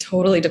think it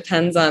totally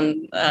depends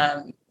on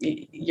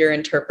your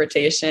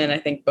interpretation. I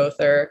think both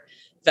are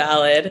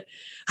valid.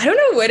 I don't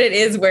know what it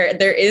is where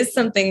there is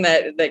something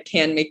that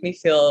can make me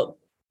feel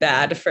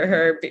bad for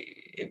her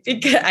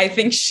because I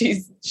think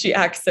she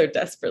acts so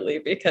desperately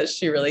because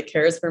she really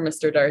cares for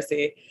Mr.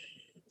 Darcy.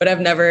 But I've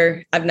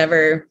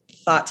never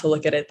thought to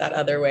look at it that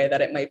other way,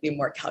 that it might be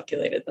more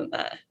calculated than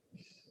that.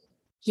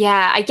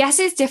 Yeah, I guess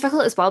it's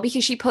difficult as well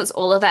because she puts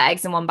all of her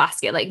eggs in one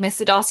basket. Like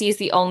Mr. Darcy is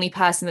the only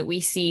person that we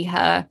see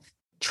her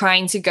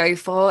trying to go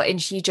for,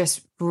 and she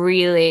just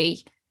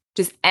really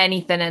does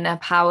anything in her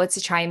power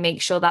to try and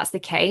make sure that's the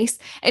case.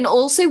 And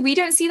also, we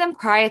don't see them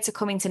prior to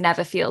coming to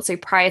Neverfield, so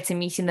prior to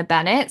meeting the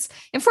Bennets.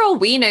 And for all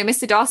we know,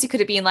 Mr. Darcy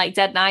could have been like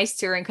dead nice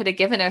to her and could have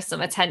given her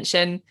some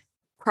attention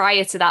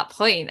prior to that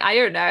point. I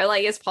don't know,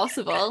 like it's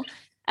possible.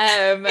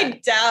 I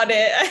doubt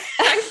it.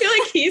 I feel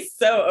like he's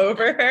so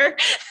over her.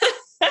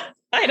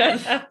 I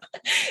don't know.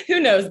 Who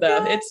knows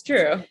though? It's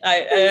true.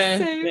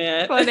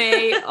 So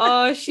funny.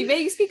 Oh, she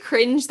makes me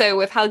cringe though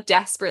with how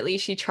desperately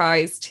she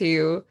tries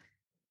to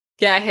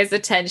get his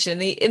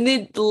attention. In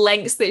the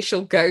lengths that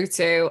she'll go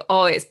to.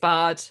 Oh, it's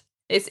bad.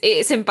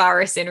 It's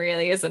embarrassing,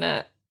 really, isn't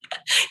it?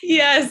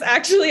 Yes,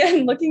 actually,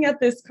 I'm looking at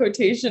this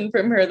quotation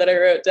from her that I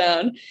wrote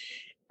down.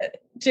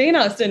 Jane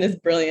Austen is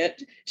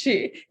brilliant.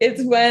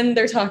 It's when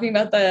they're talking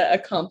about the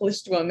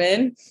accomplished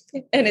woman,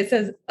 and it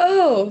says,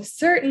 "Oh,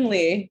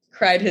 certainly,"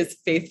 cried his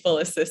faithful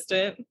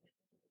assistant.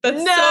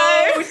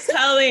 That's so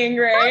telling,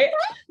 right?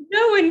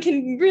 No one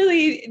can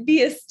really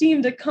be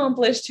esteemed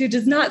accomplished who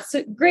does not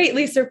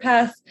greatly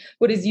surpass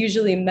what is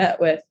usually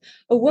met with.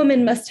 A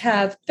woman must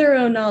have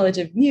thorough knowledge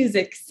of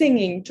music,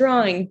 singing,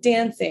 drawing,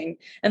 dancing,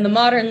 and the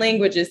modern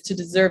languages to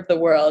deserve the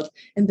world.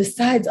 And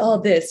besides all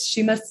this,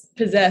 she must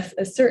possess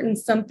a certain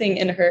something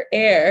in her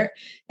air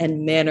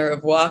and manner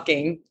of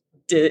walking.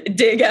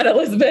 Dig at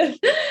Elizabeth.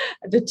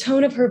 The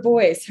tone of her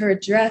voice, her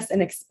address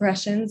and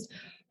expressions,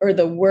 or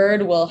the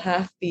word will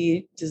half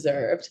be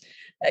deserved.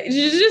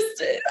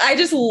 I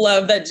just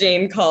love that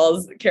Jane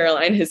calls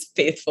Caroline his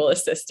faithful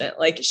assistant.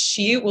 Like,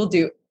 she will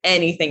do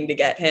anything to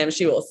get him.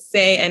 She will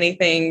say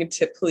anything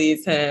to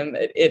please him.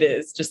 It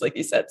is, just like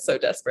you said, so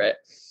desperate.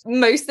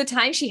 Most of the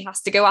time she has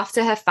to go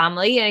after her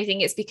family. And I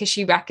think it's because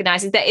she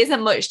recognizes there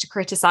isn't much to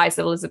criticize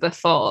Elizabeth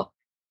for.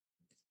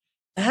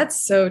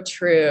 That's so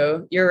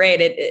true. You're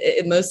right.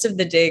 Most of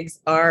the digs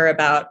are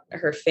about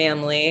her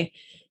family.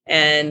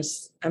 And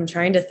I'm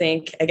trying to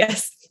think, I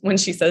guess, when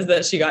she says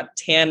that she got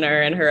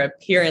tanner and her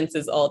appearance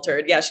is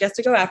altered. Yeah, she has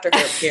to go after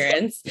her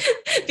appearance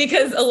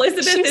because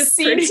Elizabeth has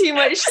seen too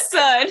much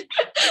sun.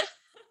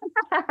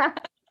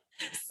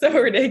 So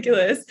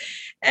ridiculous.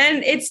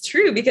 And it's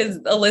true because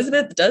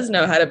Elizabeth does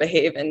know how to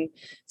behave in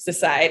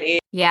society.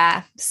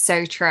 Yeah,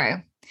 so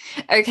true.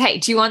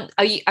 Okay,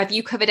 have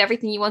you covered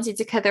everything you wanted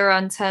to cover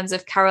on terms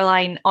of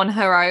Caroline on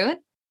her own?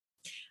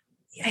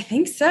 I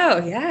think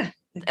so, yeah.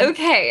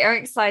 Okay, I'm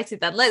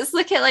excited then. Let's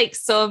look at like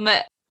some,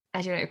 I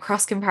don't know,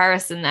 cross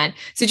comparison then.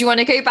 So do you want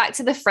to go back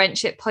to the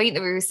friendship point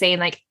that we were saying,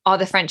 like, are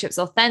the friendships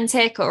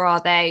authentic or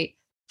are they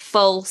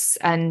false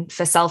and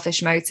for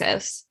selfish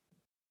motives?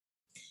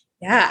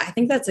 Yeah, I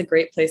think that's a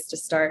great place to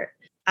start.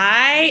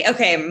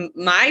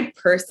 My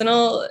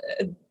personal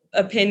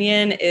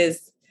opinion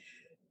is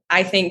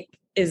I think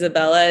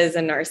Isabella is a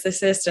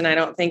narcissist, and I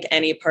don't think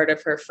any part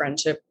of her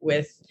friendship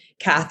with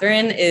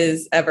Catherine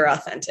is ever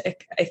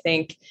authentic. I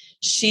think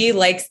she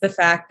likes the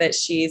fact that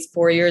she's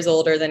 4 years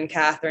older than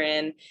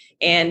Catherine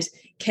and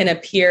can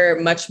appear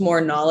much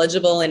more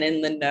knowledgeable and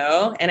in the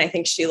know. And I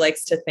think she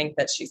likes to think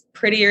that she's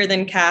prettier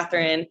than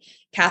Catherine.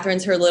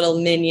 Catherine's her little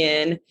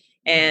minion,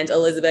 and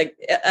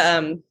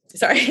and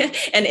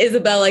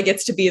Isabella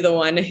gets to be the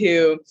one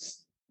who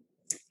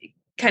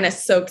kind of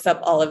soaks up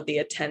all of the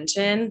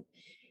attention.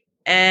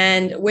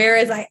 And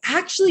whereas I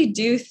actually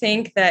do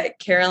think that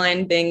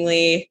Caroline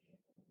Bingley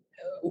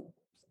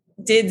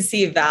did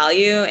see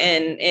value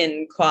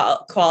in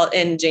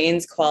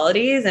Jane's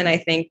qualities, and I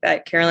think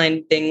that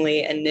Caroline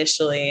Bingley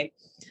initially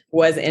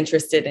was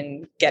interested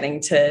in getting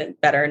to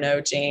better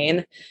know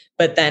Jane,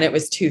 but then it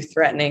was too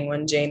threatening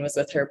when Jane was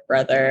with her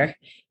brother,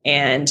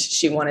 and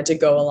she wanted to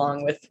go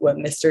along with what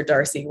Mr.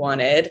 Darcy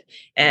wanted.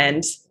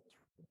 And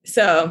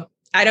so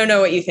I don't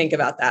know what you think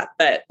about that,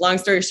 but long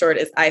story short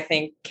is I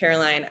think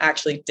Caroline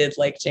actually did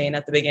like Jane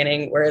at the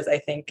beginning, whereas I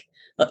think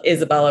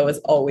Isabella was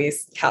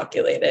always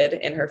calculated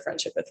in her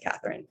friendship with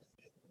Catherine.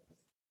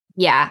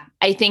 Yeah,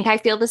 I think I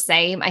feel the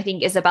same. I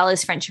think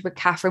Isabella's friendship with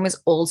Catherine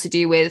was all to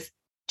do with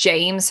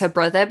James, her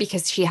brother,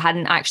 because she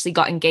hadn't actually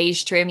got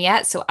engaged to him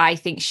yet. So I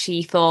think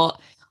she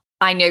thought,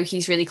 I know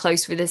he's really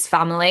close with his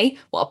family.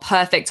 What a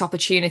perfect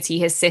opportunity.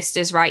 His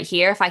sister's right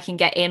here. If I can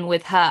get in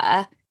with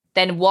her,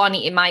 then one,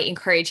 it might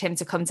encourage him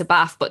to come to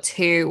Bath, but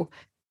two,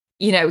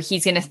 you know,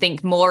 he's going to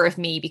think more of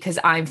me because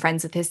I'm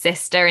friends with his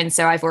sister. And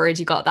so I've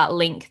already got that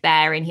link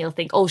there, and he'll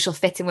think, oh, she'll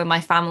fit in with my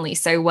family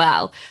so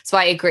well. So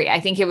I agree. I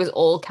think it was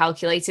all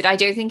calculated. I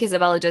don't think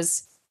Isabella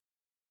does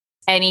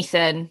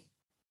anything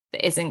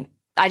that isn't,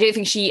 I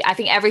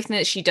think everything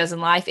that she does in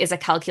life is a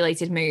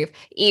calculated move.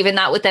 Even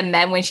that with the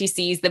men, when she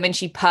sees them and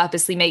she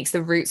purposely makes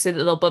the route so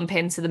that they'll bump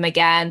into them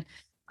again.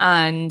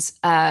 And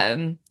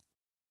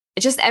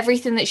just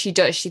everything that she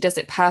does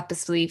it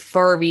purposefully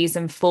for a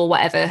reason, for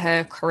whatever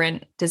her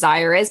current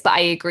desire is. But I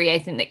agree. I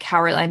think that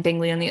Caroline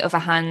Bingley, on the other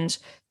hand,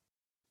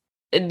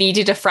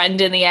 needed a friend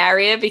in the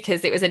area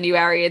because it was a new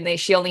area and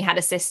she only had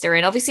a sister.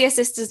 And obviously her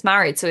sister's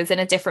married, so it's in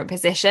a different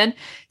position.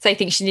 So I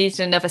think she needed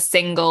another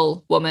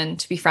single woman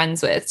to be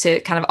friends with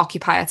to kind of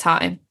occupy her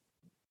time.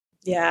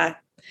 Yeah.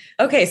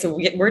 Okay. So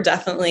we're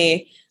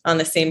definitely on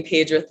the same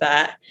page with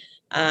that.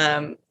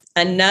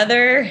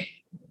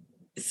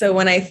 So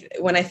when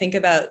I think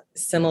about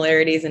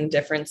similarities and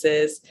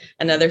differences,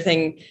 another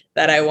thing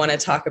that I want to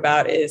talk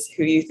about is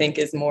who you think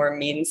is more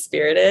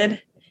mean-spirited.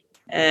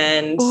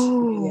 And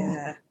Ooh.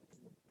 yeah.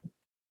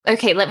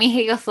 Okay, let me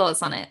hear your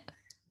thoughts on it.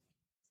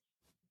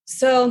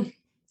 So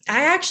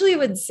I actually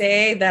would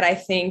say that I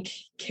think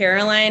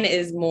Caroline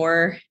is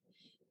more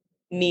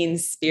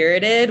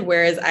mean-spirited,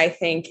 whereas I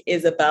think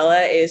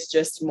Isabella is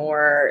just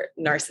more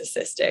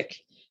narcissistic.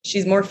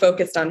 She's more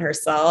focused on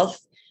herself.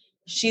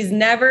 She's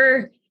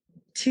never,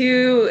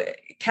 to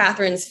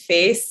Catherine's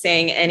face,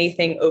 saying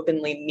anything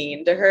openly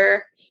mean to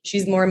her.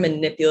 She's more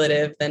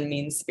manipulative than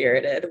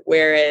mean-spirited,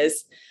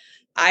 whereas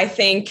I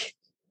think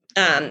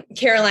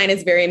Caroline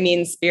is very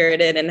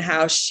mean-spirited in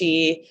how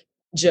she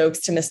jokes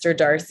to Mr.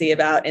 Darcy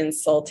about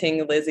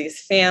insulting Lizzie's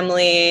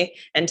family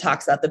and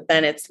talks about the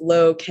Bennet's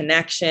low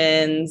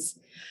connections.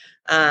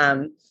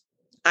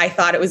 I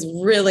thought it was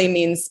really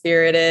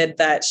mean-spirited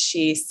that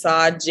she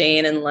saw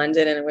Jane in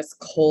London and it was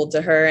cold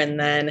to her and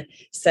then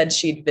said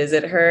she'd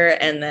visit her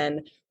and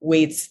then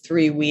waits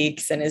 3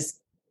 weeks and is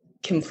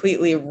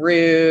completely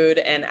rude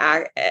and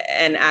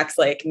acts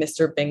like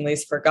Mr.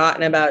 Bingley's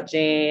forgotten about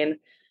Jane.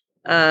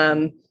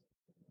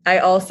 I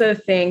also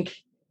think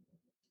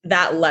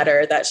that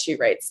letter that she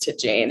writes to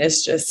Jane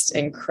is just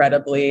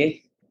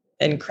incredibly,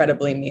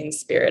 incredibly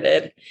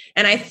mean-spirited.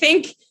 And I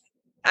think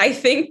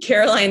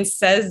Caroline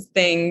says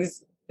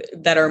things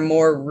that are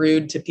more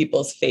rude to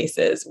people's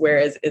faces,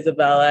 whereas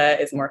Isabella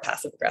is more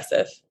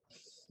passive-aggressive.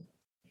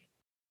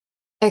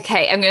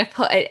 Okay, I'm going to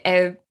put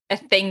a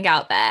thing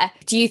out there.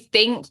 Do you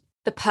think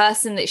the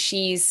person that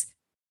she's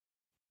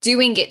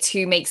doing it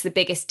to makes the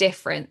biggest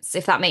difference,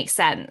 if that makes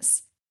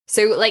sense?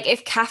 So, like,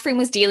 if Catherine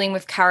was dealing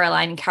with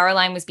Caroline,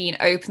 Caroline was being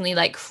openly,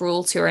 like,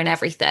 cruel to her and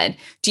everything,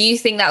 do you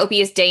think that would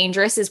be as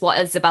dangerous as what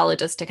Isabella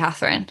does to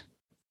Catherine?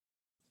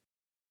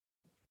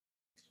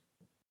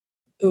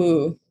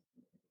 Ooh,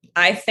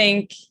 I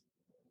think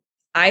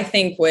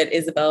what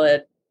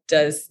Isabella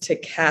does to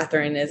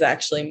Catherine is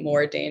actually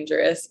more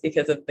dangerous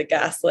because of the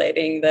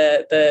gaslighting,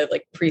 the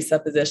like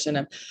presupposition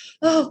of,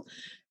 oh,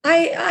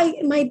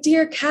 my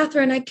dear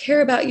Catherine, I care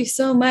about you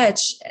so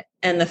much.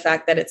 And the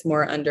fact that it's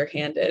more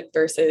underhanded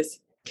versus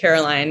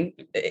Caroline.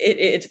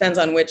 It depends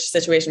on which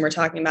situation we're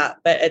talking about,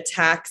 but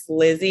attacks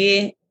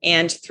Lizzie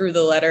and through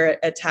the letter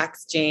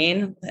attacks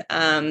Jane.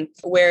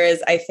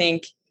 Whereas I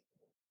think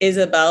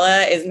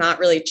Isabella is not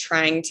really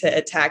trying to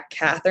attack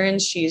Catherine.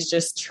 She's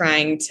just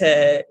trying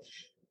to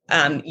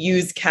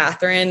use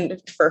Catherine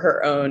for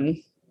her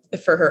own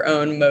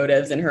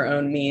motives and her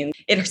own means.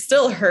 It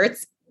still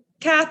hurts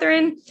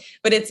Catherine,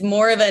 but it's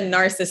more of a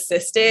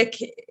narcissistic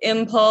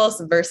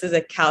impulse versus a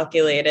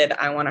calculated,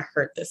 I want to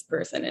hurt this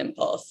person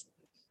impulse.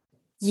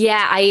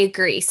 Yeah, I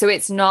agree. So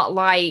it's not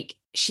like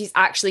she's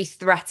actually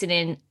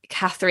threatening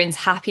Catherine's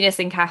happiness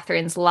in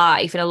Catherine's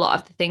life and a lot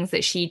of the things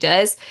that she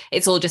does.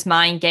 It's all just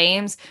mind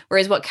games.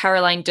 Whereas what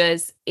Caroline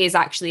does is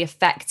actually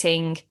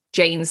affecting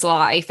Jane's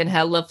life and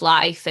her love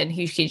life and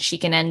who she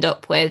can end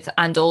up with,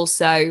 and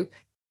also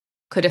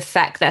could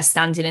affect their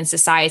standing in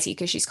society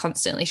because she's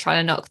constantly trying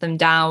to knock them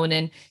down,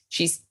 and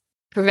she's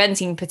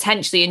preventing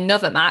potentially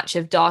another match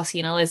of Darcy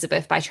and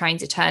Elizabeth by trying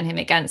to turn him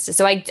against her.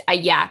 So I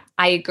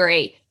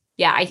agree.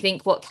 Yeah, I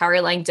think what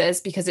Caroline does,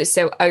 because it's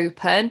so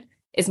open,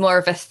 is more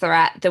of a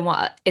threat than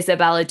what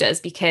Isabella does,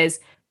 because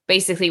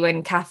basically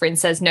when Catherine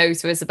says no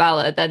to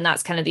Isabella, then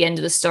that's kind of the end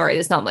of the story.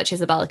 There's not much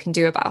Isabella can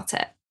do about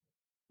it.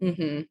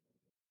 Mm-hmm.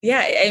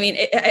 Yeah, I mean,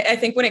 I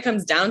think when it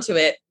comes down to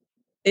it,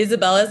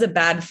 Isabella is a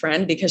bad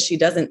friend because she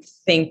doesn't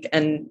think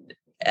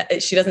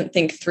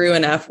through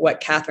enough what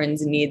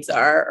Catherine's needs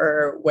are,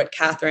 or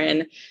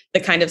the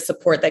kind of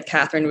support that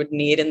Catherine would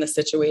need in the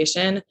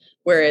situation.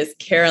 Whereas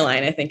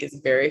Caroline, I think, is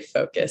very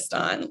focused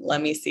on,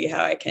 let me see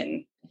how I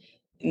can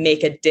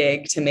make a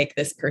dig to make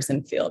this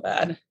person feel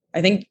bad.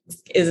 I think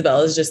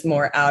Isabella is just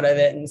more out of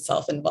it and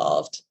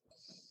self-involved.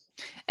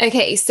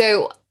 Okay,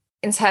 so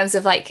in terms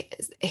of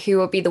like who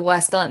would be the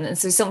worst villain,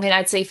 so something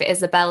I'd say for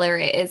Isabella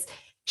is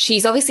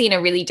she's obviously in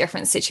a really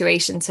different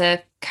situation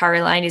to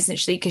Caroline, isn't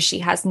she? Because she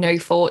has no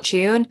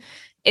fortune.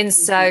 And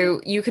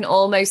so you can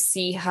almost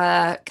see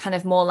her kind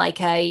of more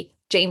like a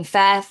Jane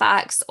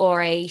Fairfax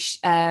or a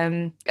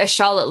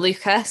Charlotte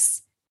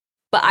Lucas.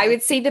 But I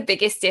would say the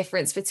biggest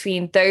difference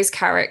between those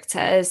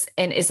characters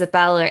and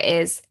Isabella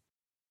is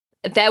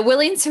they're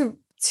willing to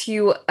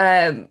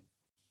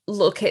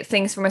look at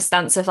things from a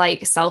stance of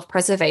like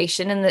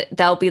self-preservation, and that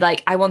they'll be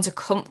like, I want a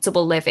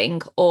comfortable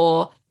living,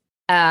 or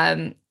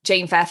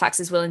Jane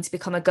Fairfax is willing to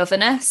become a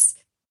governess,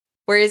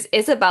 whereas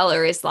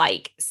Isabella is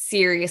like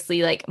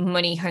seriously like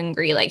money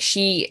hungry. Like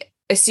she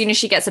as soon as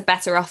she gets a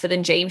better offer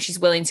than James, she's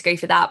willing to go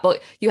for that.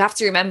 But you have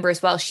to remember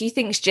as well, she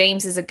thinks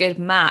James is a good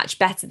match,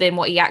 better than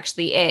what he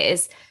actually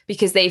is,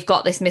 because they've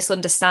got this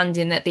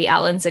misunderstanding that the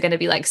Allens are going to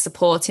be like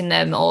supporting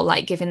them or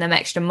like giving them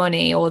extra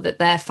money, or that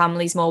their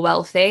family's more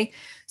wealthy.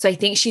 So I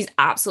think she's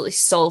absolutely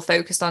sole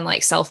focused on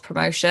like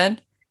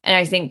self-promotion. And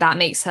I think that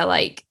makes her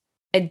like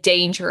a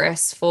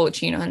dangerous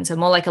fortune hunter,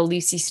 more like a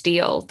Lucy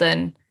Steele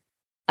than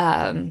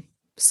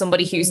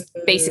somebody who's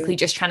basically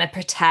just trying to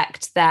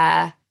protect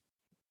their,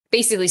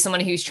 basically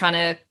someone who's trying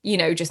to, you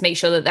know, just make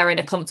sure that they're in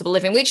a comfortable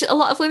living, which a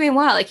lot of women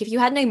were. Like, if you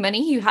had no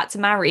money, you had to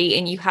marry,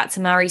 and you had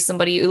to marry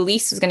somebody who at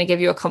least was going to give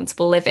you a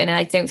comfortable living. And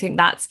I don't think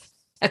that's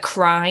a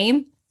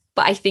crime,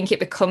 but I think it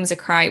becomes a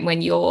crime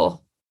when your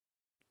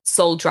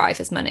sole drive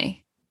is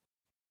money.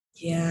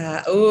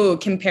 Yeah. Oh,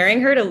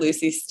 comparing her to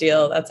Lucy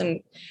Steele, that's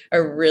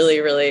a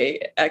really,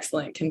 really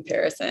excellent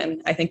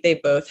comparison. I think they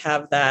both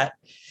have that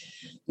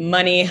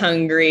money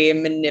hungry,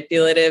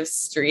 manipulative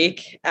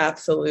streak.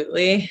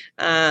 Absolutely.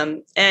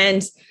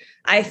 And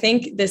I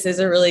think this is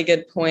a really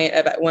good point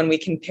about when we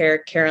compare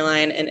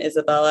Caroline and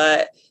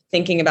Isabella,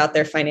 thinking about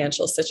their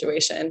financial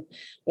situation.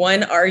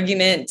 One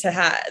argument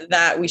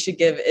that we should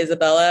give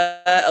Isabella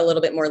a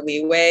little bit more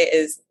leeway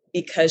is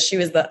because she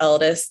was the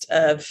eldest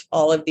of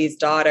all of these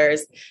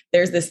daughters.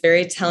 There's this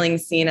very telling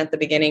scene at the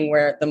beginning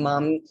where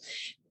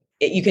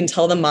you can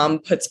tell the mom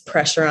puts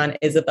pressure on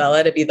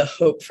Isabella to be the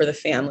hope for the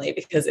family,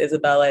 because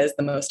Isabella is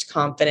the most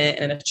confident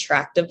and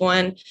attractive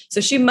one. So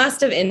she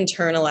must have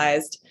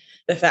internalized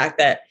the fact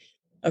that,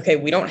 okay,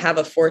 we don't have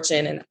a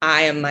fortune and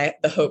I am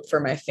the hope for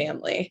my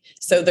family.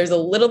 So there's a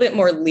little bit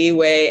more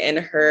leeway in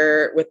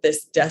her with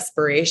this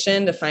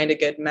desperation to find a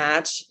good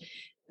match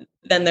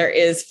than there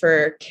is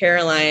for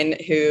Caroline,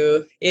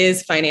 who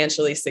is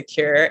financially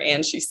secure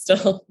and she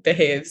still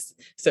behaves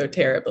so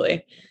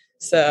terribly.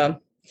 So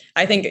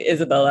I think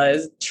Isabella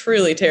is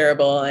truly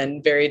terrible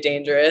and very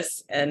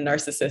dangerous and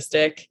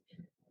narcissistic,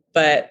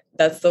 but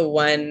that's the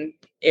one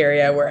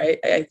area where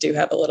I do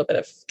have a little bit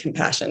of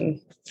compassion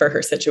for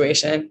her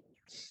situation.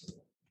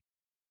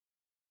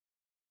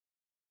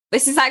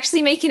 This is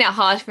actually making it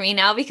hard for me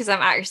now, because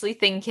I'm actually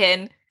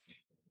thinking,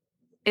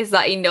 is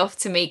that enough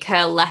to make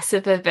her less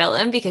of a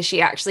villain? Because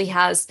she actually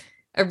has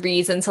a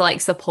reason to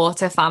like support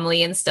her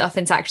family and stuff,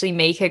 and to actually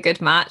make a good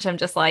match. I'm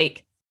just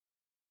like,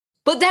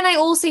 but then I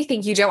also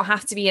think you don't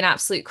have to be an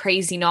absolute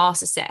crazy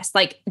narcissist.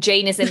 Like,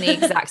 Jane is in the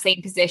exact same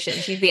position.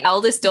 She's the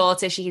eldest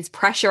daughter. She's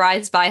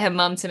pressurized by her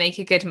mum to make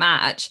a good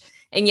match.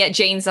 And yet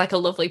Jane's like a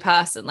lovely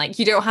person. Like,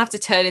 you don't have to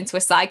turn into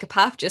a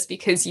psychopath just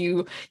because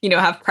you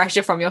have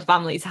pressure from your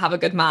family to have a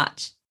good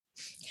match.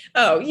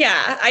 Oh,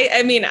 yeah.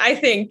 I mean, I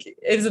think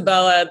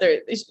Isabella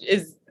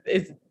is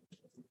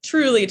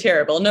truly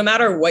terrible. No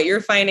matter what your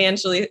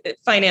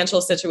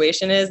financial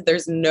situation is,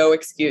 there's no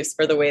excuse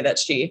for the way that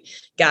she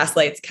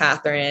gaslights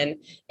Catherine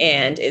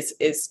and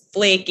is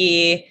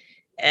flaky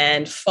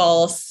and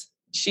false.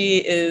 She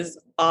is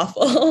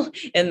awful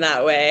in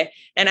that way.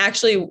 And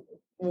actually,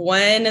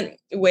 one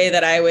way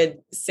that I would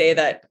say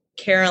that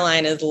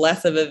Caroline is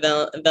less of a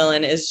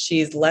villain is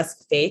she's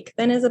less fake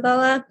than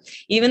Isabella.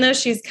 Even though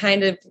she's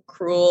kind of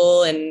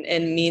cruel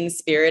and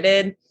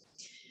mean-spirited,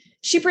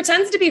 she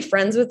pretends to be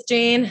friends with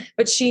Jane,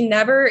 but she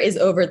never is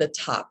over the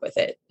top with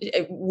it.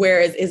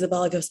 Whereas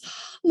Isabella goes,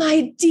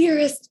 my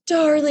dearest,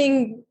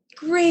 darling,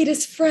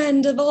 greatest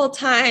friend of all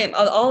time.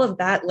 All of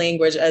that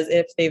language as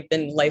if they've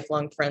been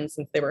lifelong friends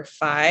since they were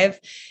 5.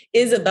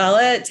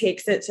 Isabella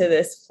takes it to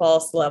this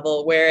false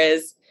level,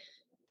 whereas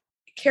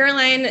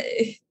Caroline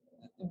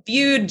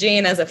viewed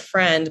Jane as a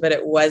friend, but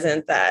it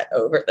wasn't that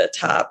over the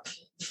top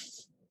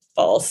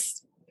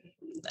false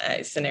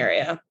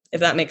scenario, if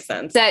that makes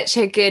sense. Such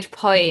a good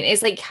point.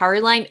 It's like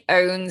Caroline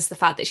owns the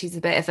fact that she's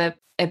a bit of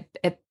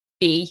a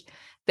bee,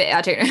 but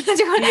I don't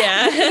know.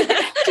 Yeah.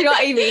 Do you know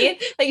what I mean?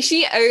 Like,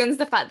 she owns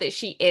the fact that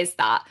she is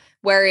that,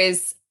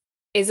 whereas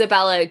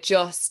Isabella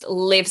just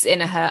lives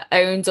in her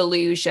own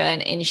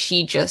delusion, and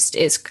she just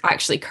is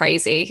actually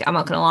crazy. I'm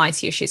not going to lie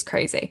to you, she's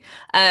crazy.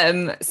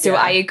 So yeah.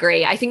 I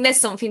agree. I think there's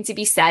something to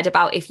be said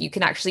about if you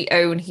can actually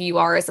own who you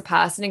are as a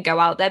person and go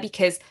out there,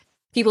 because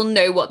people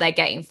know what they're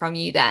getting from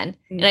you then.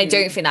 Mm-hmm. And I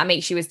don't think that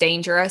makes you as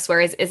dangerous,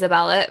 whereas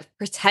Isabella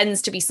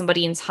pretends to be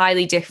somebody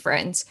entirely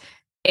different.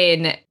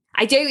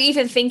 I don't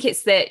even think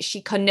it's that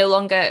she can no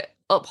longer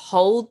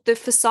uphold the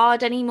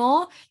facade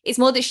anymore. It's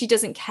more that she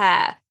doesn't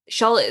care.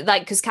 Charlotte,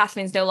 like, because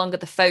Catherine's no longer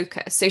the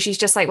focus. So she's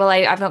just like, well,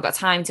 I've not got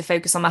time to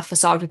focus on my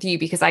facade with you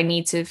because I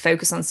need to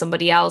focus on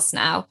somebody else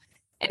now.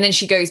 And then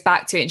she goes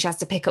back to it and she has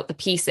to pick up the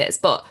pieces.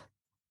 But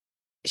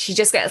she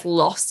just gets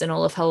lost in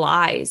all of her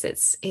lies.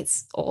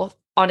 It's awful,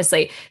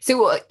 honestly.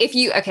 So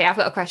I've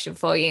got a question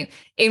for you.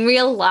 In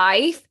real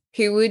life,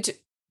 who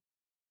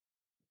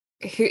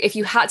if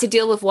you had to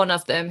deal with one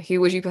of them,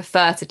 who would you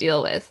prefer to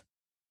deal with?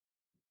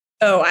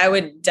 Oh, I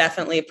would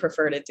definitely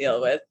prefer to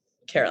deal with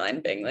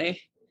Caroline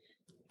Bingley.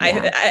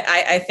 Yeah.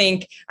 I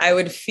think I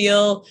would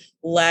feel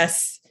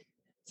less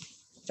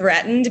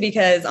threatened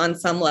because on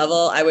some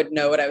level I would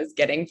know what I was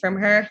getting from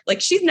her. Like,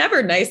 she's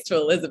never nice to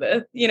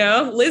Elizabeth,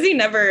 Lizzie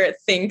never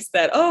thinks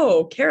that,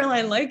 oh,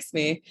 Caroline likes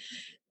me.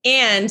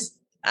 And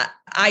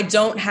I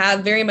don't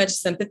have very much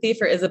sympathy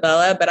for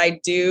Isabella, but I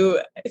do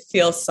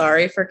feel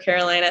sorry for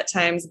Caroline at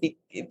times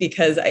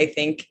because I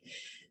think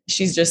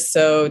she's just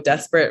so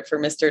desperate for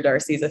Mr.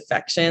 Darcy's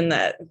affection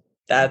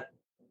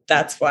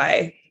that's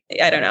why,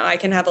 I don't know, I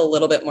can have a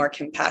little bit more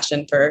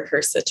compassion for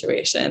her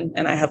situation,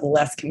 and I have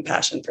less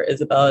compassion for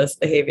Isabella's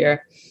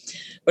behavior.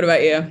 What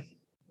about you?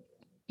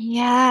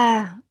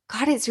 Yeah.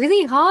 God, it's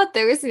really hard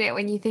though, isn't it,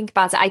 when you think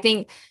about it? I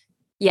think,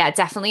 yeah,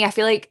 definitely. I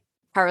feel like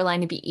Caroline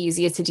would be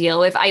easier to deal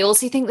with. I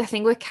also think the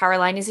thing with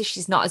Caroline is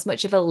she's not as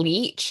much of a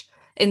leech.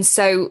 And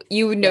so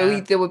you know Yeah.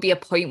 there would be a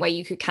point where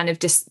you could kind of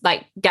just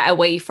like get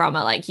away from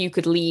her, like you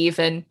could leave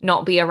and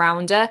not be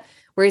around her.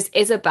 Whereas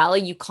Isabella,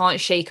 you can't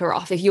shake her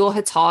off. If you're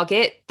her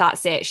target,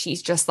 that's it.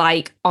 She's just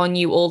like on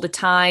you all the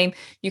time.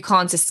 You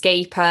can't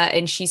escape her,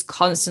 and she's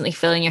constantly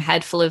filling your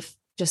head full of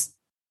just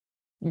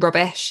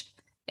rubbish.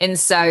 And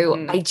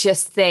so I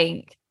just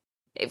think,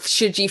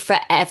 should you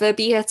forever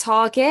be a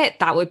target,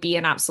 that would be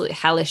an absolute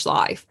hellish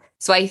life.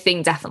 So I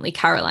think definitely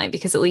Caroline,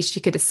 because at least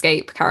you could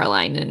escape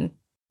Caroline, and,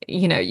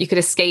 you know, you could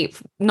escape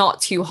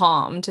not too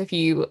harmed if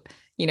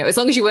as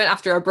long as you weren't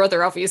after a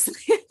brother, obviously.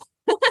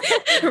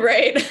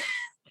 Right.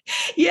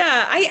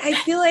 Yeah. I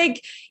feel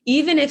like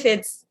even if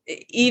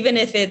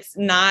it's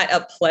not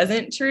a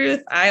pleasant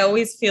truth, I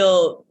always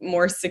feel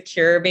more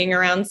secure being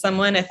around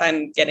someone if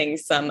I'm getting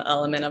some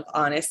element of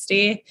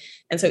honesty.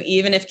 And so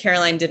even if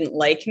Caroline didn't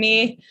like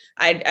me,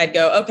 I'd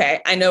go,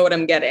 okay, I know what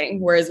I'm getting.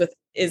 Whereas with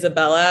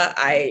Isabella,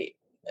 I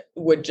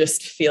would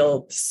just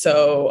feel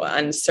so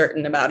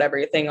uncertain about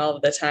everything all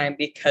of the time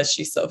because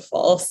she's so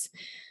false.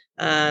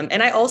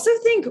 And I also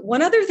think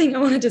one other thing I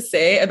wanted to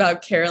say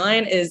about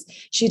Caroline is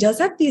she does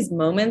have these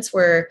moments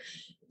where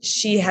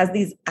she has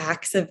these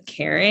acts of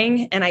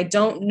caring. And I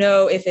don't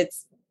know if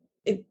it's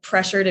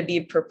pressure to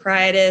be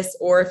proprietous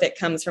or if it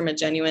comes from a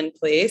genuine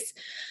place.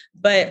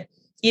 But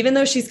even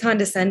though she's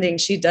condescending,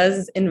 she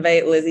does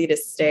invite Lizzie to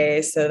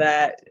stay so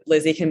that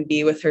Lizzie can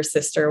be with her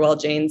sister while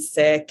Jane's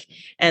sick.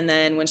 And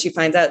then when she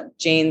finds out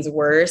Jane's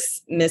worse,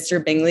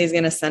 Mr. Bingley is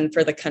going to send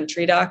for the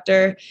country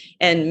doctor.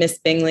 And Miss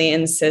Bingley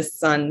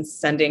insists on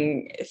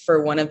sending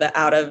for one of the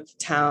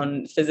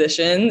out-of-town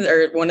physicians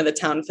or one of the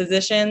town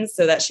physicians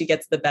so that she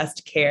gets the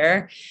best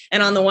care.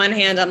 And on the one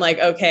hand, I'm like,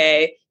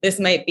 okay, this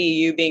might be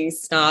you being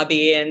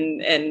snobby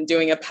and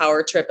doing a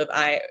power trip of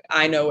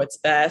I know what's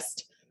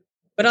best.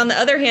 But on the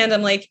other hand,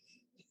 I'm like,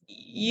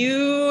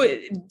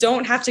 you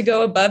don't have to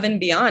go above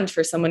and beyond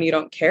for someone you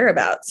don't care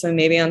about. So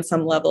maybe on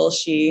some level,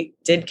 she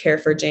did care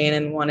for Jane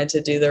and wanted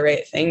to do the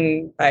right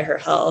thing by her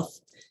health.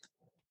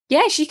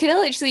 Yeah, she could have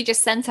literally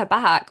just sent her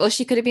back, or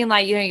she could have been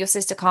like, your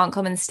sister can't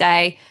come and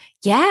stay.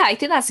 Yeah, I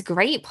think that's a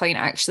great point,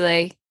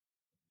 actually.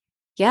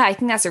 Yeah, I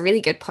think that's a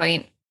really good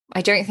point.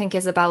 I don't think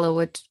Isabella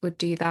would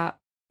do that.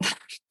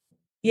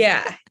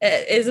 Yeah,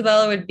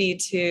 Isabella would be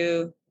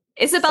too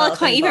Isabella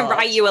can't even self-involved.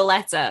 write you a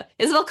letter.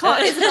 Isabella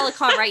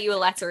can't write you a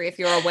letter if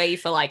you're away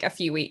for like a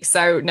few weeks.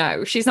 So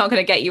no, she's not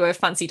going to get you a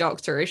fancy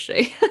doctor, is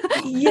she?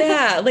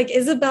 Yeah, like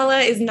Isabella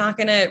is not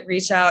going to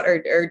reach out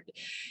or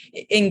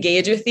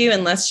engage with you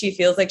unless she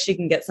feels like she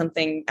can get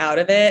something out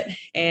of it.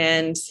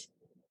 And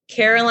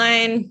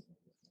Caroline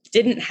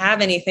didn't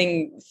have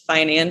anything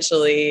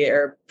financially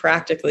or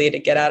practically to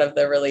get out of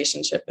the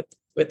relationship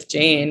with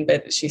Jane,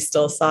 but she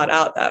still sought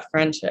out that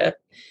friendship.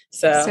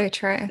 So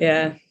true.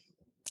 Yeah.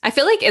 I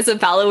feel like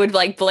Isabella would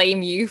like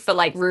blame you for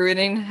like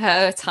ruining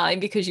her time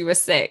because you were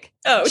sick.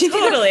 Oh,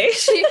 totally.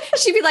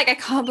 She'd be like, I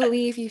can't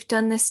believe you've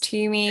done this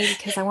to me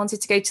because I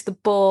wanted to go to the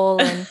ball.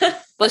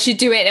 But she'd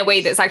do it in a way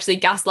that's actually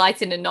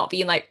gaslighting and not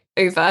being like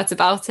overt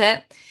about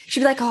it. She'd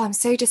be like, oh, I'm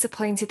so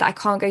disappointed that I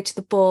can't go to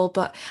the ball,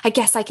 but I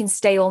guess I can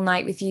stay all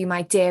night with you,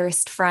 my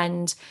dearest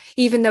friend,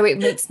 even though it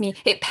makes me,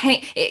 it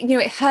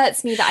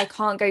hurts me that I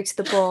can't go to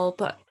the ball,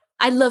 but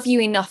I love you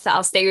enough that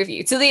I'll stay with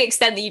you, to the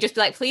extent that you just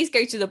be like, please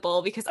go to the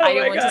ball because I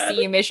don't want to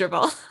see you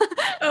miserable.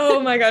 Oh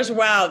my gosh.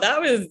 Wow.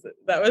 That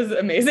was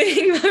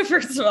amazing.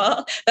 First of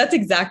all, that's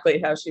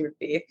exactly how she would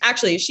be.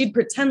 Actually, she'd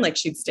pretend like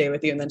she'd stay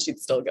with you and then she'd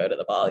still go to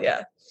the ball.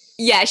 Yeah.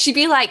 Yeah, she'd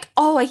be like,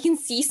 oh, I can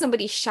see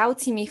somebody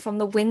shouting me from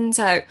the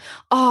window.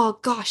 Oh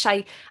gosh,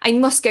 I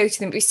must go to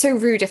them. It'd be so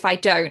rude if I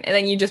don't. And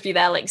then you'd just be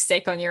there like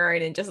sick on your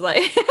own and just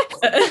like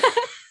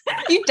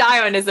you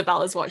die on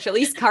Isabella's watch. At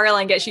least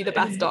Caroline gets you the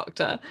best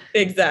doctor.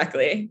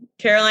 Exactly.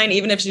 Caroline,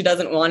 even if she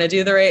doesn't want to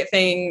do the right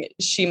thing,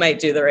 she might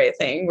do the right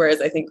thing.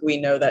 Whereas I think we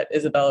know that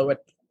Isabella would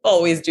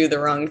always do the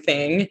wrong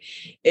thing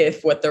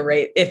if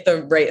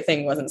the right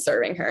thing wasn't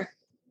serving her.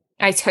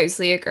 I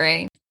totally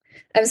agree.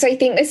 So I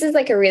think this is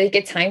like a really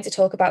good time to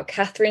talk about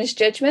Catherine's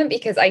judgment,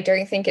 because I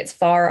don't think it's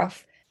far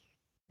off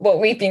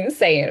what we've been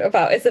saying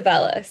about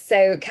Isabella.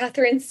 So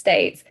Catherine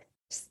states,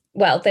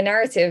 well, the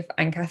narrative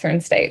and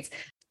Catherine states,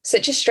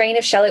 such a strain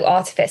of shallow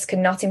artifice could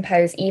not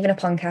impose even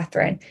upon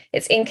Catherine.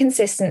 Its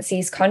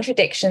inconsistencies,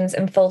 contradictions,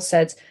 and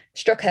falsehoods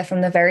struck her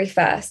from the very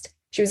first.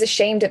 She was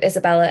ashamed of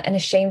Isabella and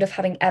ashamed of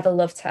having ever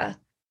loved her.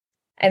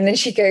 And then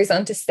she goes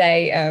on to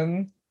say,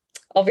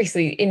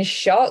 obviously in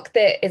shock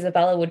that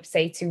Isabella would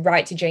say to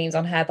write to James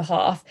on her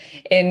behalf.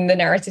 In the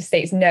narrative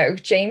states, no,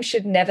 James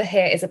should never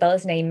hear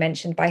Isabella's name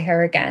mentioned by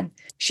her again.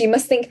 She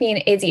must think me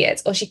an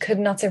idiot, or she could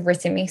not have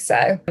written me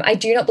so. I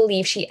do not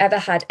believe she ever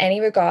had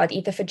any regard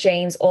either for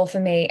James or for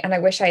me, and I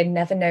wish I had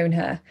never known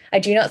her. I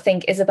do not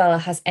think Isabella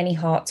has any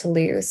heart to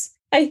lose.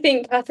 I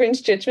think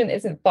Catherine's judgment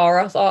isn't far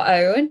off our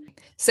own.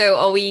 So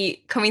are we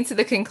coming to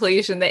the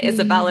conclusion that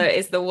Isabella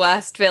is the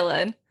worst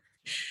villain?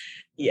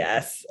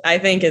 Yes, I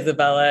think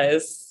Isabella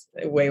is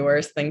way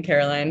worse than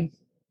Caroline.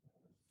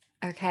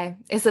 Okay,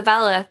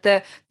 Isabella,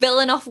 the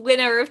villain-off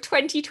winner of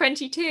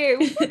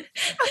 2022.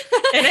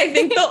 And I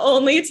think the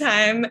only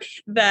time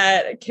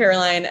that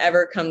Caroline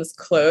ever comes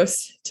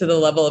close to the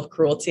level of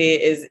cruelty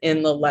is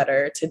in the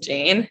letter to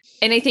Jane.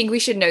 And I think we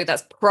should know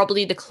that's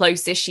probably the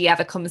closest she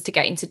ever comes to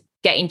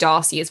getting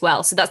Darcy as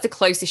well. So that's the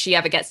closest she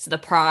ever gets to the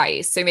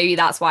prize. So maybe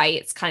that's why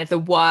it's kind of the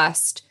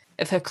worst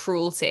of her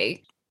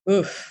cruelty.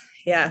 Oof.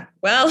 Yeah.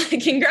 Well,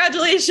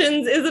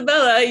 congratulations,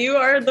 Isabella. You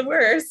are the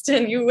worst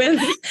and you win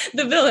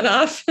the villain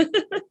off.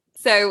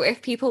 So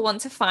if people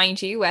want to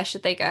find you, where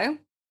should they go?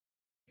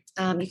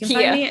 You can Here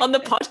find me on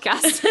the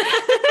podcast.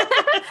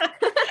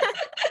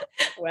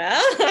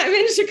 Well, I'm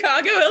in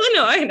Chicago,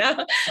 Illinois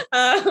now.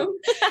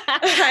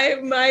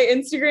 My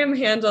Instagram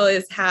handle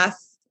is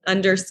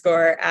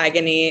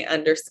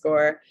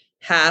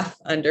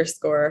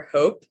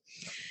 _agony_half_hope.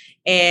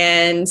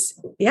 And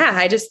yeah,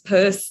 I just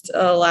post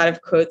a lot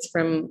of quotes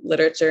from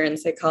literature and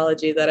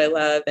psychology that I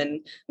love.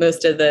 And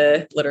most of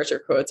the literature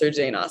quotes are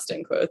Jane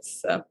Austen quotes.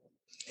 So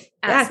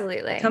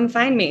absolutely. Come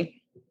find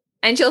me.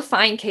 And you'll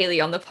find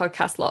Kaylee on the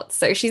podcast lots.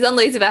 So she's on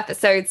loads of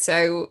episodes.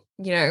 So,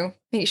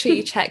 make sure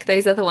you check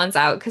those other ones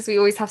out because we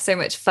always have so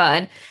much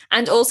fun.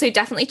 And also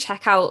definitely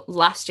check out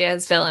last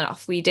year's Villain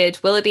Off. We did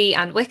Willoughby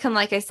and Wickham,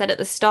 like I said at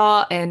the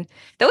start. And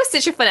that was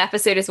such a fun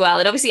episode as well.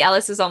 And obviously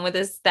Ellis was on with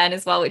us then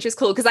as well, which was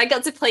cool because I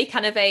got to play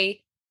kind of I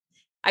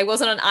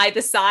wasn't on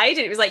either side.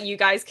 And it was like you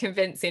guys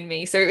convincing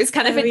me. So it was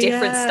kind of a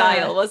different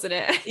style, wasn't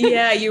it?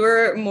 Yeah, you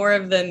were more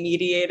of the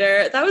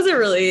mediator. That was a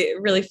really,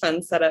 really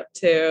fun setup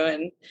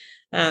too.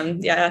 And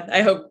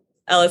I hope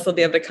Ellis will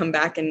be able to come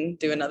back and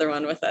do another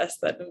one with us.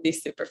 That would be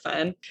super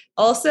fun.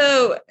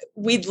 Also,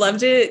 we'd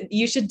love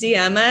you should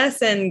DM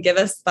us and give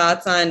us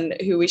thoughts on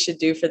who we should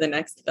do for the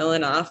next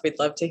Villain Off. We'd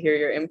love to hear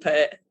your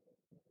input.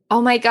 Oh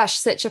my gosh,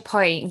 such a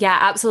point. Yeah,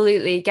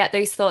 absolutely. Get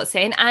those thoughts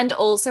in. And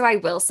also, I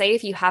will say,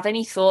 if you have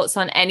any thoughts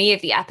on any of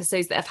the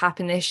episodes that have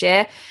happened this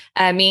year,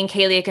 me and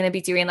Kaylee are going to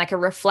be doing like a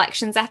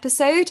reflections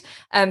episode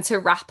to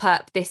wrap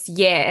up this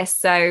year.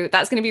 So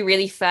that's going to be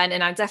really fun.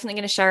 And I'm definitely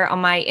going to share it on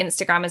my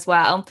Instagram as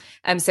well.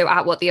 So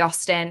at What the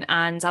Austen,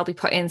 and I'll be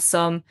putting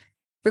some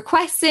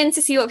requests in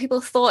to see what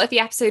people thought of the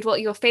episode, what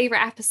are your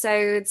favorite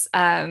episodes.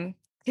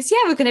 Because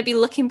we're going to be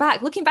looking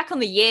back on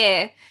the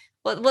year.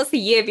 What's the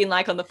year been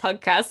like on the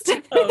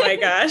podcast? Oh my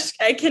gosh,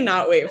 I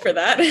cannot wait for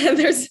that.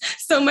 There's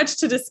so much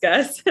to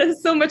discuss.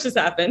 So much has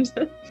happened.